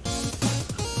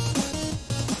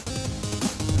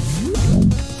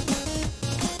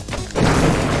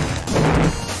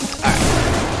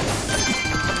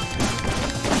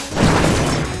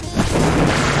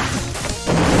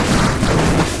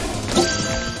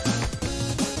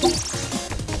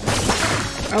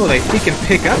 Oh, he can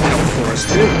pick up health for us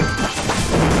too.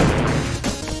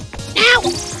 Ow!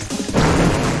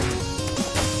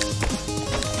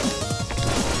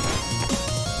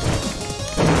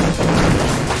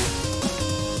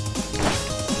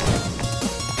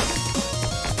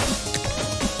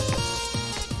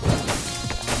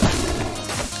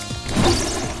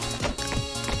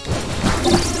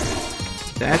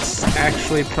 That's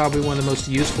actually probably one of the most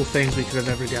useful things we could have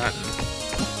ever gotten.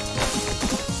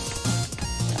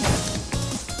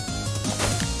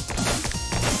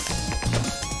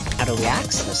 How do we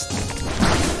access them?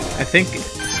 I think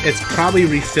it probably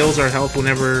refills our health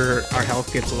whenever our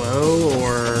health gets low,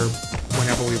 or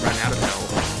whenever we run out of health.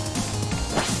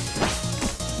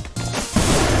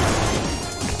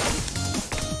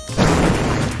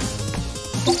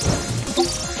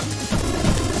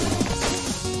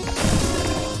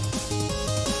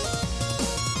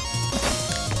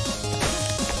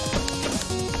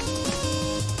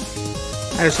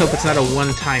 I just hope it's not a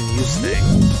one-time use thing.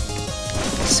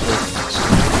 Sweet.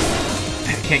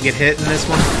 I can't get hit in this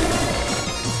one?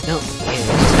 No, you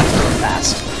just have to go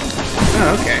fast.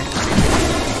 Oh, okay.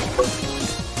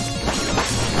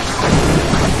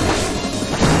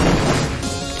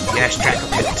 Yes,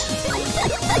 Dragapult.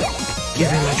 Give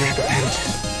him a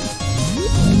Dragapult.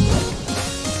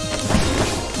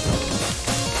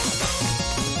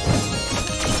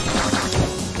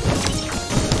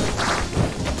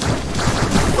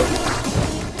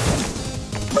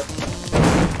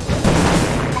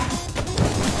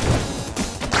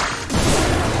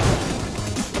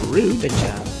 Rude. Good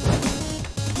job.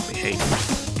 We hate him.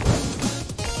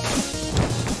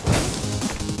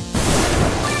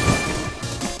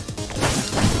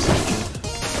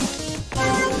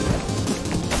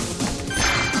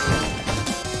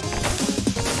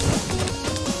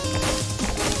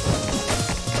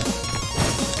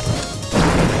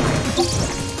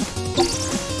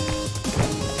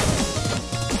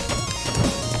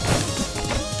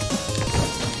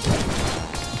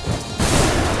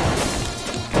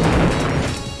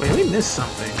 Missed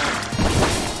something.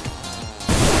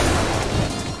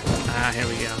 Ah, here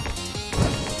we go.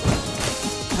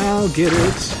 I'll get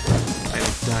it. I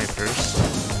die first.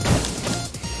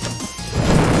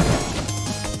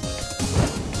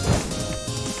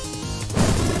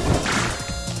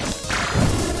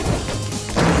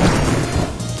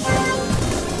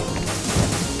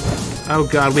 Oh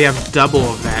god, we have double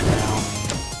of that now.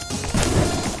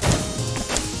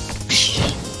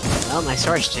 Well, my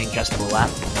storage tank just blew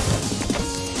up.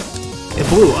 It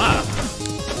blew up?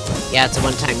 Yeah, it's a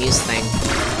one-time use thing.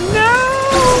 No!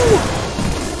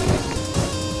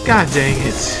 God dang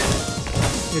it.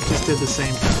 It just did the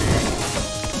same to me.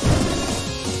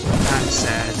 I'm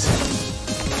sad.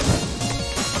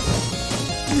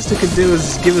 Least it could do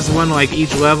is give us one like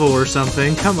each level or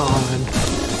something. Come on.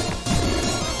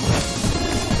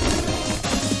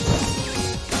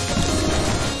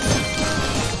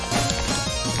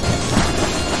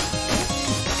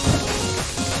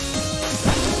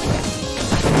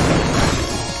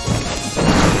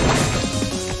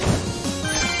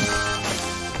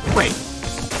 Wait.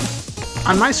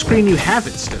 On my screen you have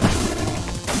it still.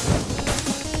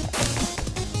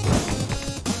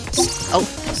 Oh,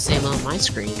 same on my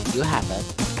screen. You have it.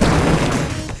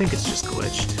 I think it's just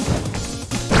glitched.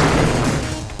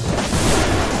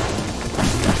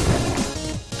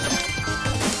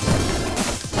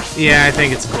 Yeah, I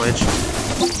think it's glitched.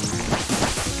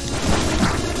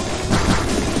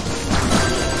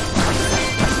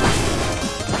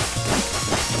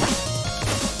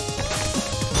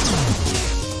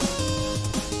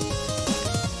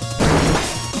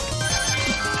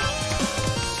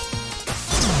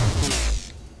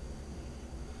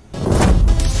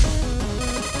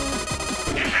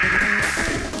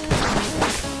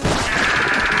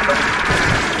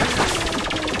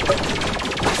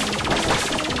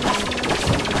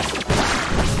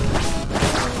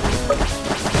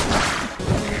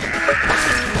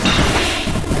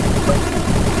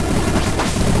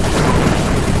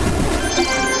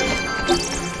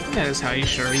 That is how you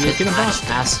sure you can boss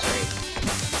mastery.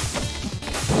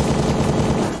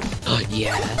 Oh,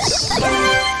 yes.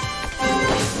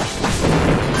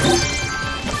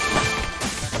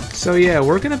 So yeah,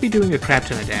 we're gonna be doing a crap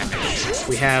ton of damage.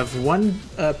 We have one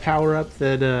power-up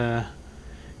that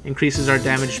increases our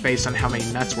damage based on how many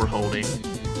nuts we're holding,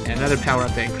 and another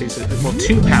power-up that increases, well,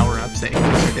 two power-ups that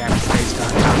increase our damage based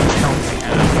on how much health we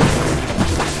have.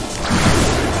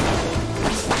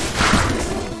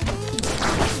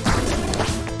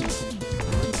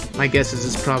 My guess is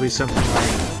it's probably something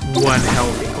like 1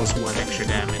 health equals 1 extra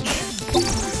damage.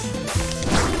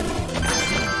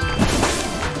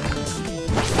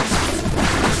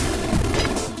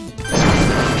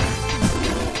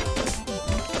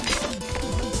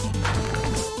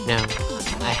 No,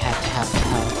 I have to have the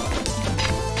health.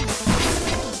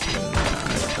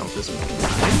 Health is fine.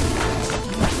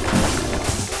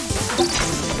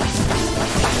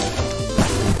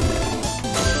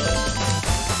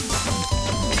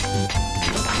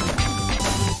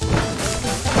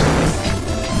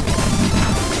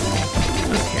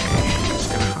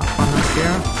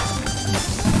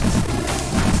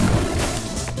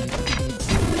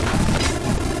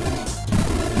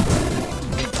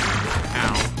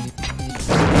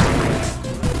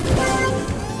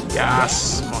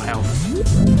 Yes, more health.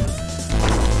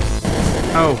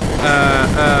 Oh,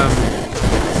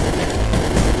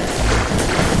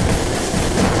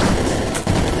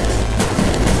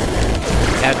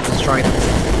 Gotta destroy them.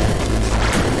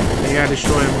 you gotta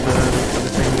destroy him with the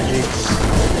thingamajigs.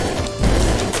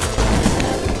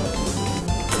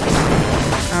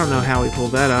 I don't know how we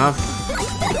pulled that off.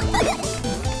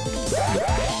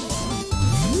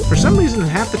 For some reason,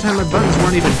 half the time my buttons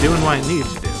weren't even doing what I needed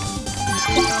to do.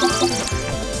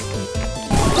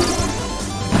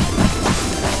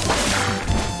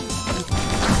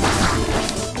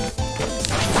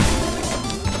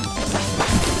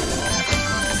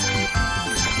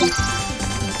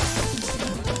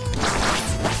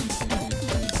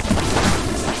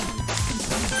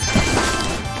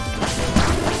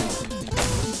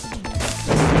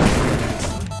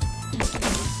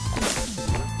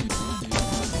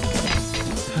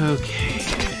 Okay.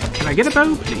 Can I get a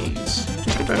bow, please?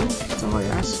 Just a bow. That's all I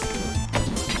ask.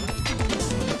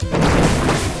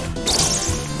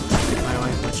 Make my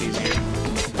life much easier.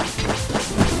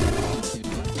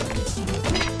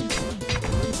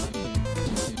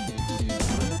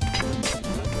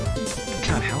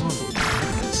 God, how long will we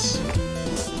have this?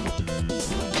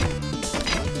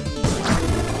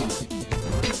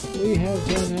 We have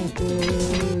been at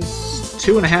this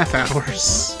 2.5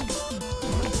 hours.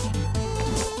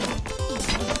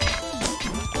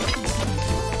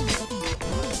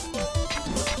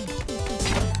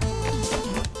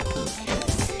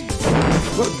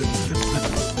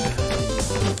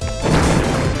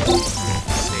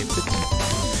 Saved it.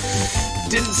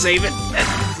 Didn't save it.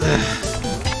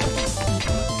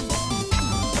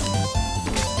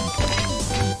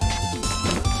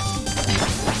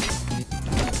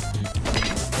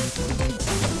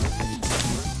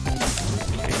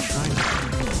 Okay, trying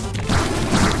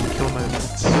to kill my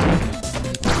bits.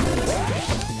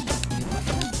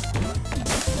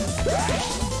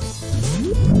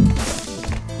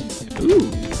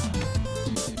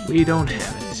 We don't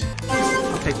have it.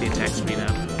 I'll take the attack speed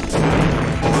up.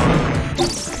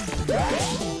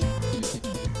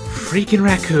 Freaking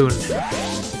raccoon!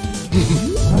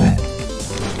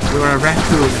 You are a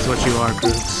raccoon is what you are,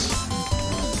 Krux.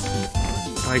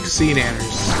 Like sea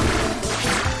nanners.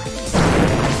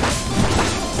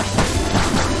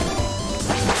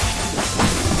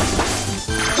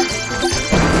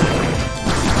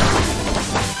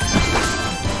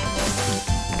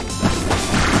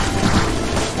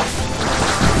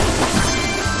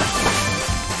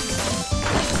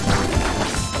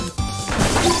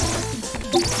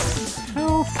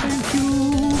 Oh, thank you.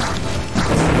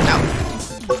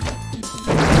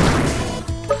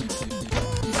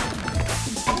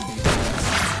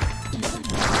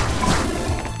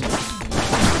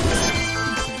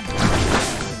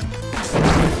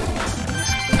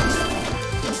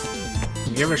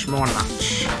 Give us more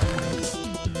lunch.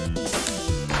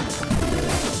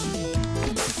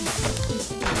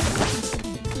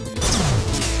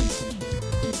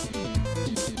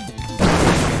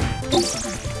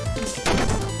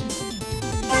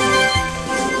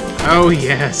 Oh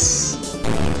yes!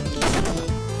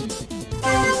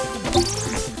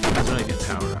 That's really good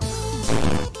power up.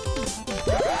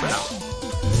 Wow.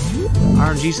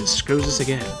 RNG screws us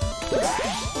again.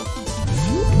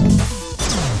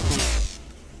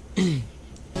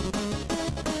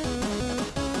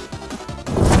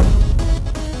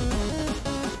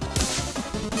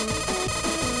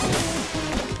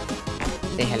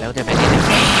 Say hello to Banana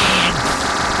Man.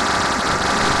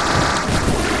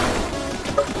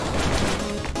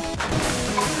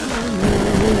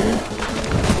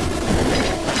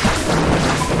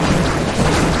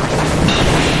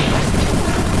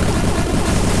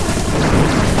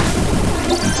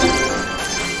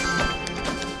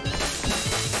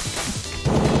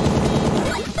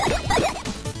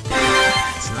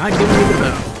 It's not giving me the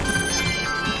bow.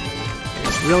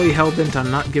 It's really hell-bent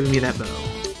on not giving me that bow.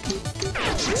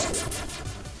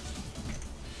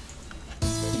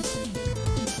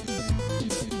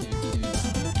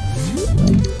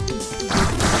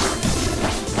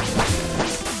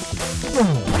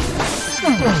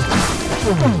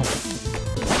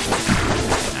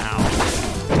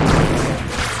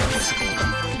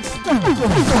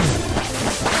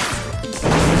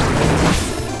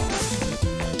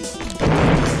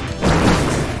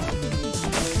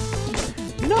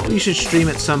 You know, we should stream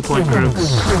at some point, Krux.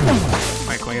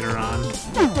 Like later on.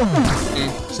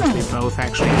 Since we both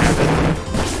actually have it.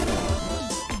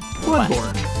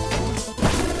 Bloodborne.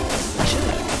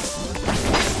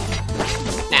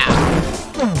 Now.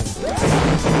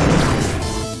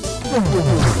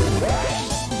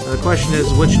 Now, the question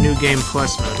is, which New Game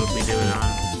Plus mode would we do it on?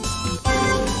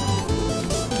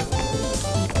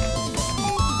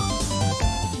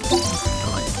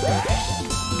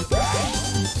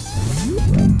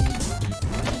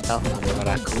 Oh, I'm a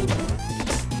raccoon.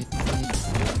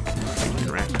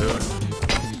 Freaking raccoon.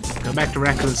 Go back to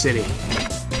Raccoon City.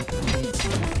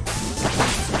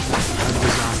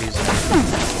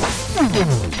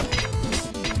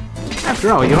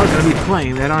 After all, you are going to be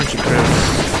playing that, aren't you, Krux?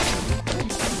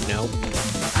 Nope.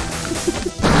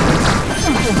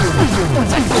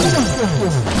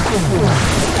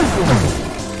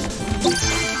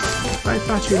 I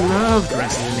thought you loved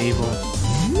Resident Evil.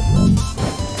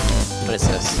 What is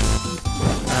this?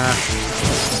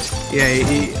 Yeah,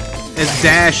 it's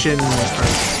Dash and...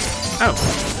 oh,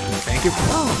 thank you for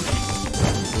following me.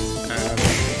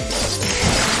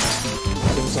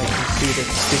 Seems like I can see the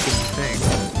stupid thing.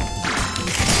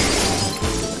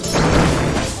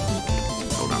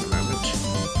 Hold on a moment.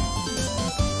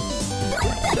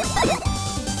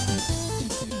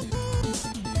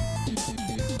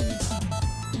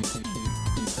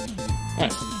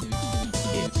 Yes.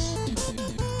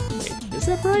 Wait, is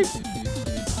that right?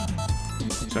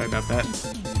 Sorry about that.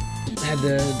 I had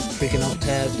to freaking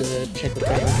alt-tab to check the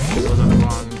frame. It was on the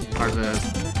wrong part of the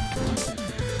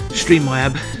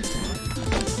Streamlab.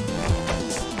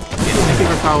 Yeah, thank you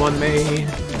for following me.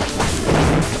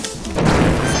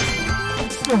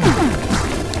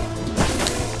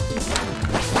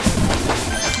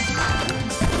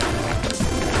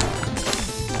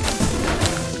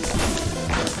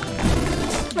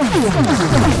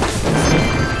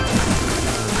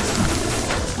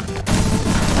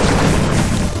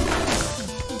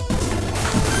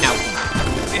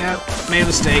 Yeah, made a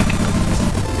mistake.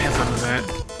 Have fun with that.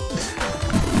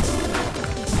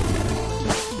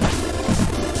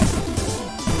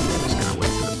 Just gonna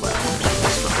wait for the platforms to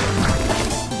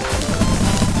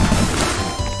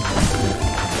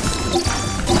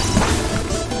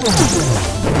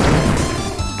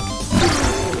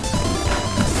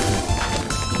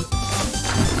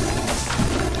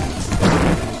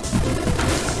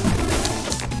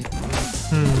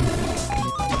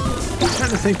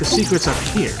to think the secret's up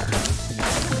here.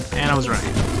 And I was right.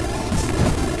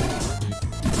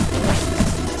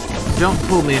 Don't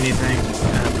pull me anything.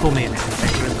 Pull me in anything,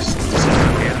 Krux. Just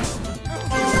okay.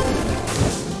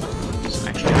 Some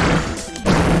extra health.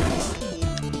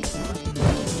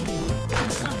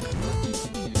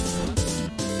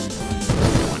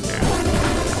 One down.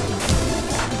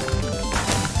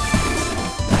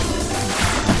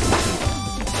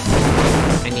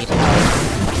 I need help.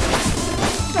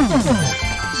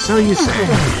 So you say.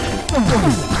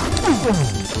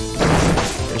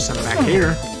 There's some back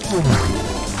here.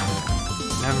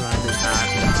 Never mind, there's not.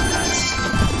 That's nuts.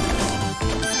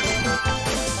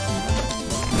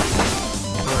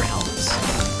 Or helps.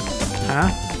 Huh?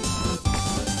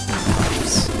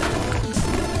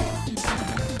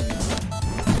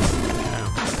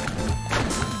 Helps.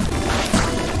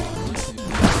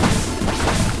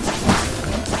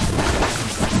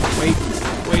 Wait,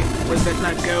 where'd that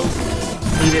nut go?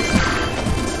 Need it.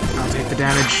 I'll take the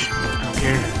damage. I don't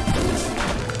care.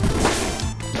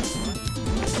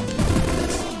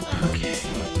 Okay.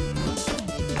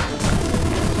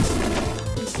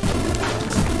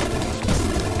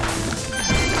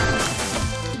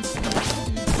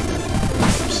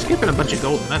 Skipping a bunch of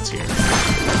golden nuts here.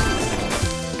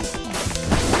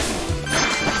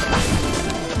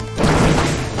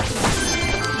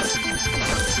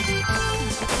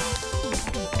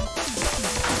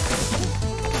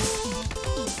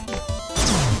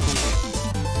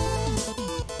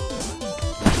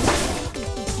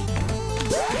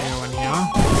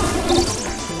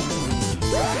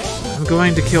 I'm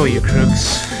going to kill you,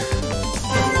 Krux.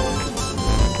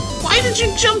 Why did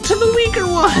you jump to the weaker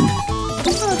one?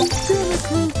 God damn it,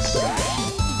 Krux.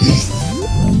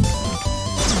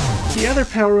 The other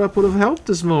power-up would have helped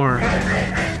us more.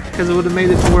 Because it would have made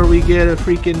it to where we get a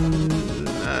freaking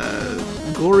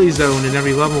glory zone in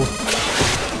every level.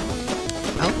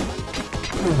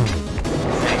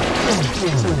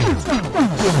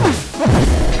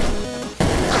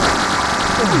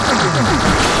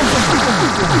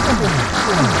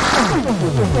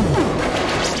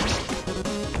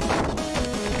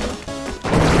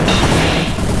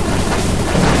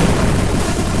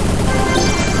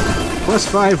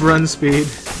 +5 run speed.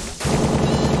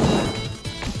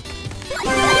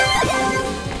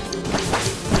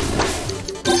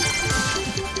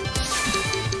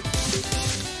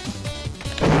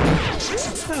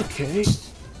 Okay.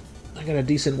 I got a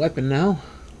decent weapon now.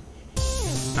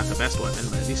 Not the best weapon,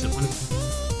 but a decent one.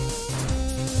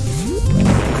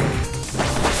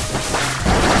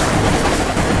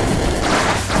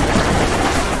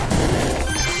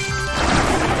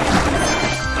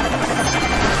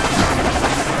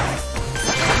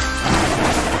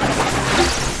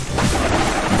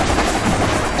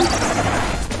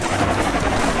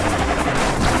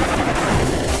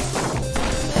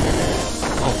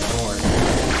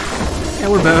 Yeah,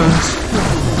 we're bones.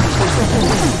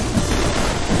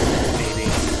 Maybe.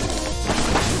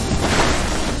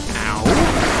 Ow.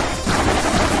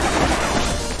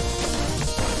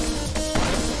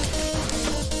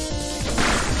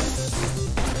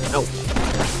 Oh.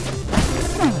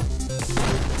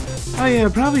 Oh yeah, I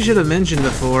probably should have mentioned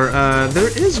before, there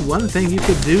is one thing you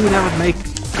could do that would make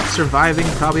surviving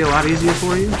probably a lot easier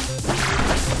for you.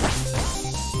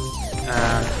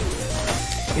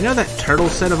 You know that turtle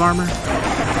set of armor?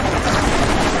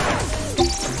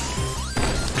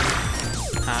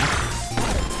 Huh?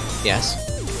 Yes.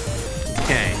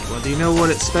 Okay, well do you know what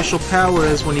its special power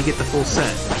is when you get the full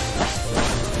set?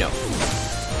 No.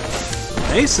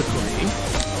 Basically,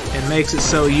 it makes it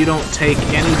so you don't take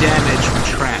any damage from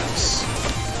traps.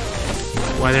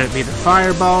 Whether it be the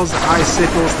fireballs, the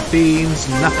icicles, the beams,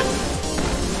 nothing.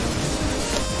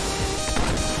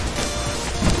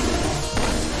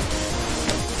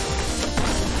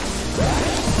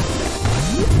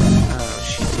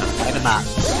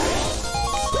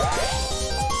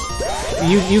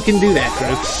 You can do that,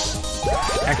 Krux.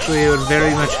 Actually, it would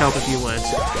very much help if you would.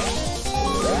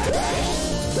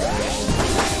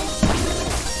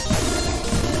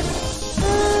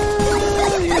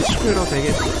 Yeah, screw it, I'll take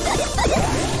it.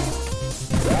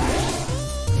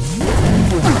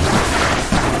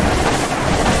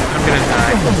 I'm gonna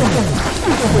die.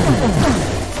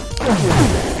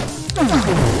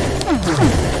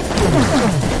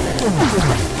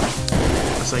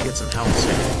 Unless I get some health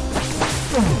soon.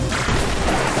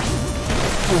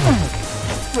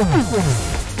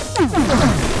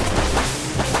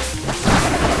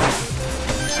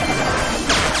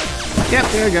 Yep,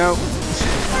 there you go.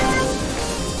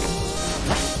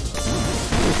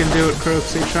 You can do it,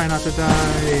 Krux. Try not to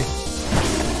die.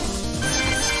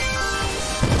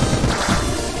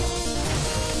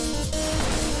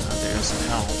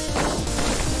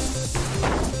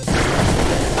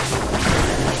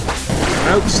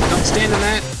 Krux, don't stand in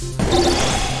that.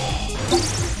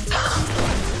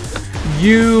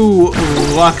 You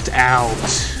lucked out.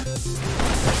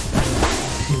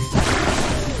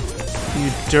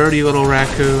 You dirty little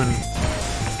raccoon.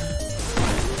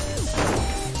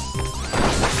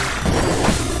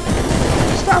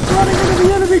 Stop running into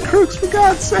the enemy, Krux, for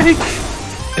God's sake!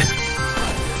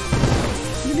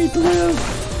 You need to live.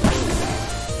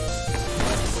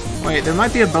 Wait, there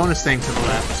might be a bonus thing to the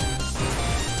left.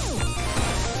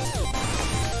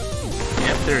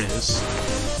 Yep, there it is.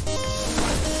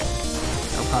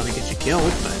 That'll probably get you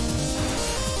killed, but...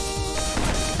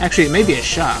 Actually, it may be a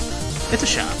shop. It's a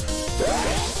shop.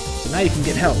 So now you can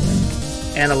get health.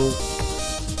 And a...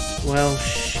 well,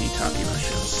 shiitake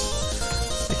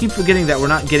mushrooms. I keep forgetting that we're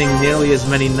not getting nearly as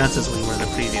many nuts as we were in the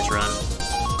previous run.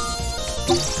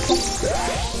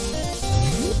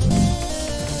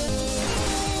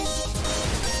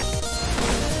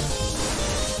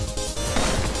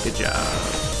 Good job.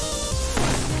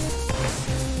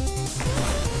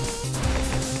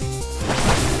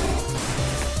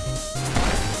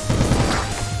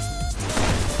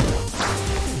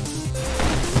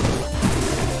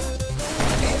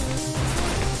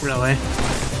 Really?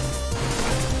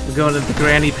 We're going at the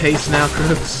granny pace now,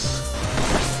 Krux.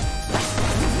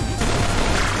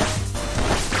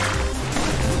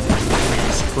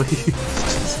 Please.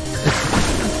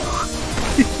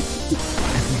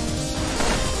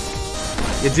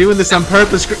 You're doing this on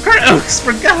purpose, Krux,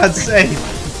 for God's sake!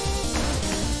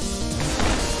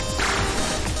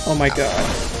 Oh my god.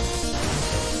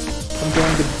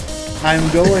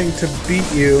 I'm going to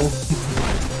beat you.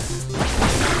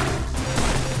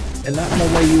 And not in the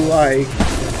way you like.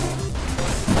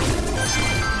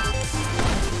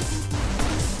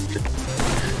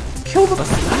 Kill the...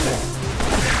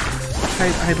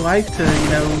 I'd like to, you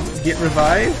know, get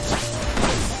revived,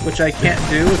 which I can't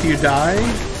do if you die.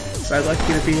 So I'd like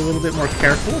you to be a little bit more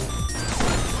careful.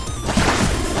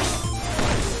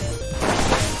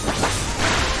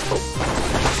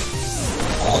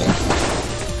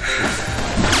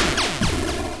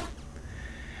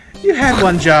 You had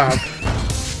one job.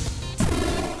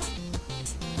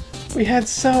 We had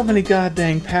so many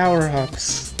goddamn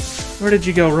power-ups. Where did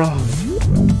you go wrong?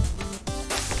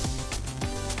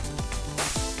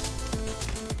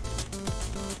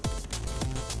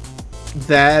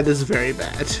 That is very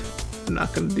bad. I'm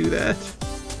not gonna do that.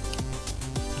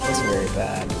 That's very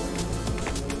bad.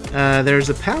 There's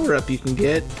a power-up you can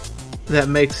get that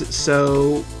makes it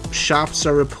so shops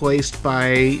are replaced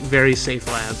by very safe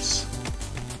labs.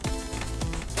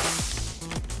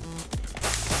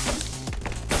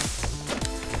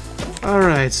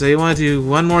 Alright, so you want to do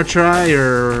one more try,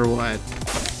 or what?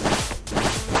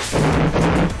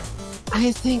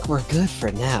 I think we're good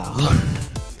for now.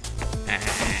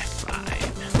 Fine.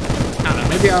 I don't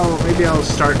know, maybe I'll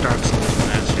start Dark Souls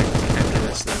faster after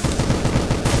this then.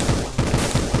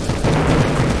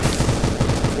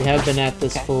 We have been at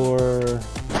this for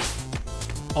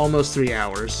Almost 3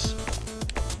 hours.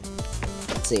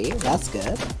 See, that's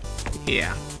good.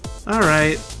 Yeah.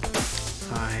 Alright.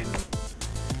 Fine.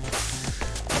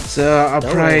 So I'll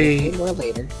Don't worry, probably... more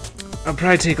later. I'll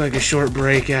probably take like a short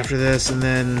break after this, and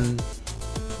then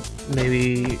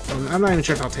maybe... I'm not even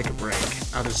sure if I'll take a break.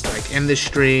 I'll just like end this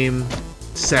stream,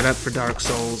 set up for Dark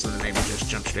Souls, and then maybe just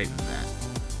jump straight into that.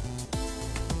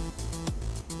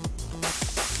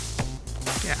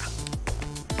 Yeah.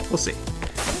 We'll see.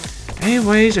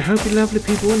 Anyways, I hope you lovely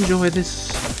people enjoy this.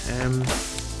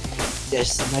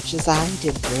 Just as much as I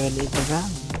did for any of the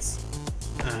runs.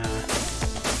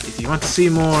 If you want to see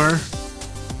more,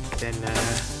 then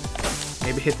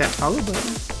maybe hit that follow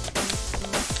button.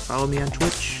 Follow me on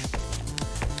Twitch.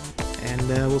 And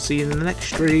we'll see you in the next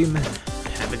stream.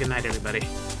 Have a good night, everybody.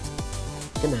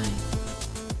 Good night.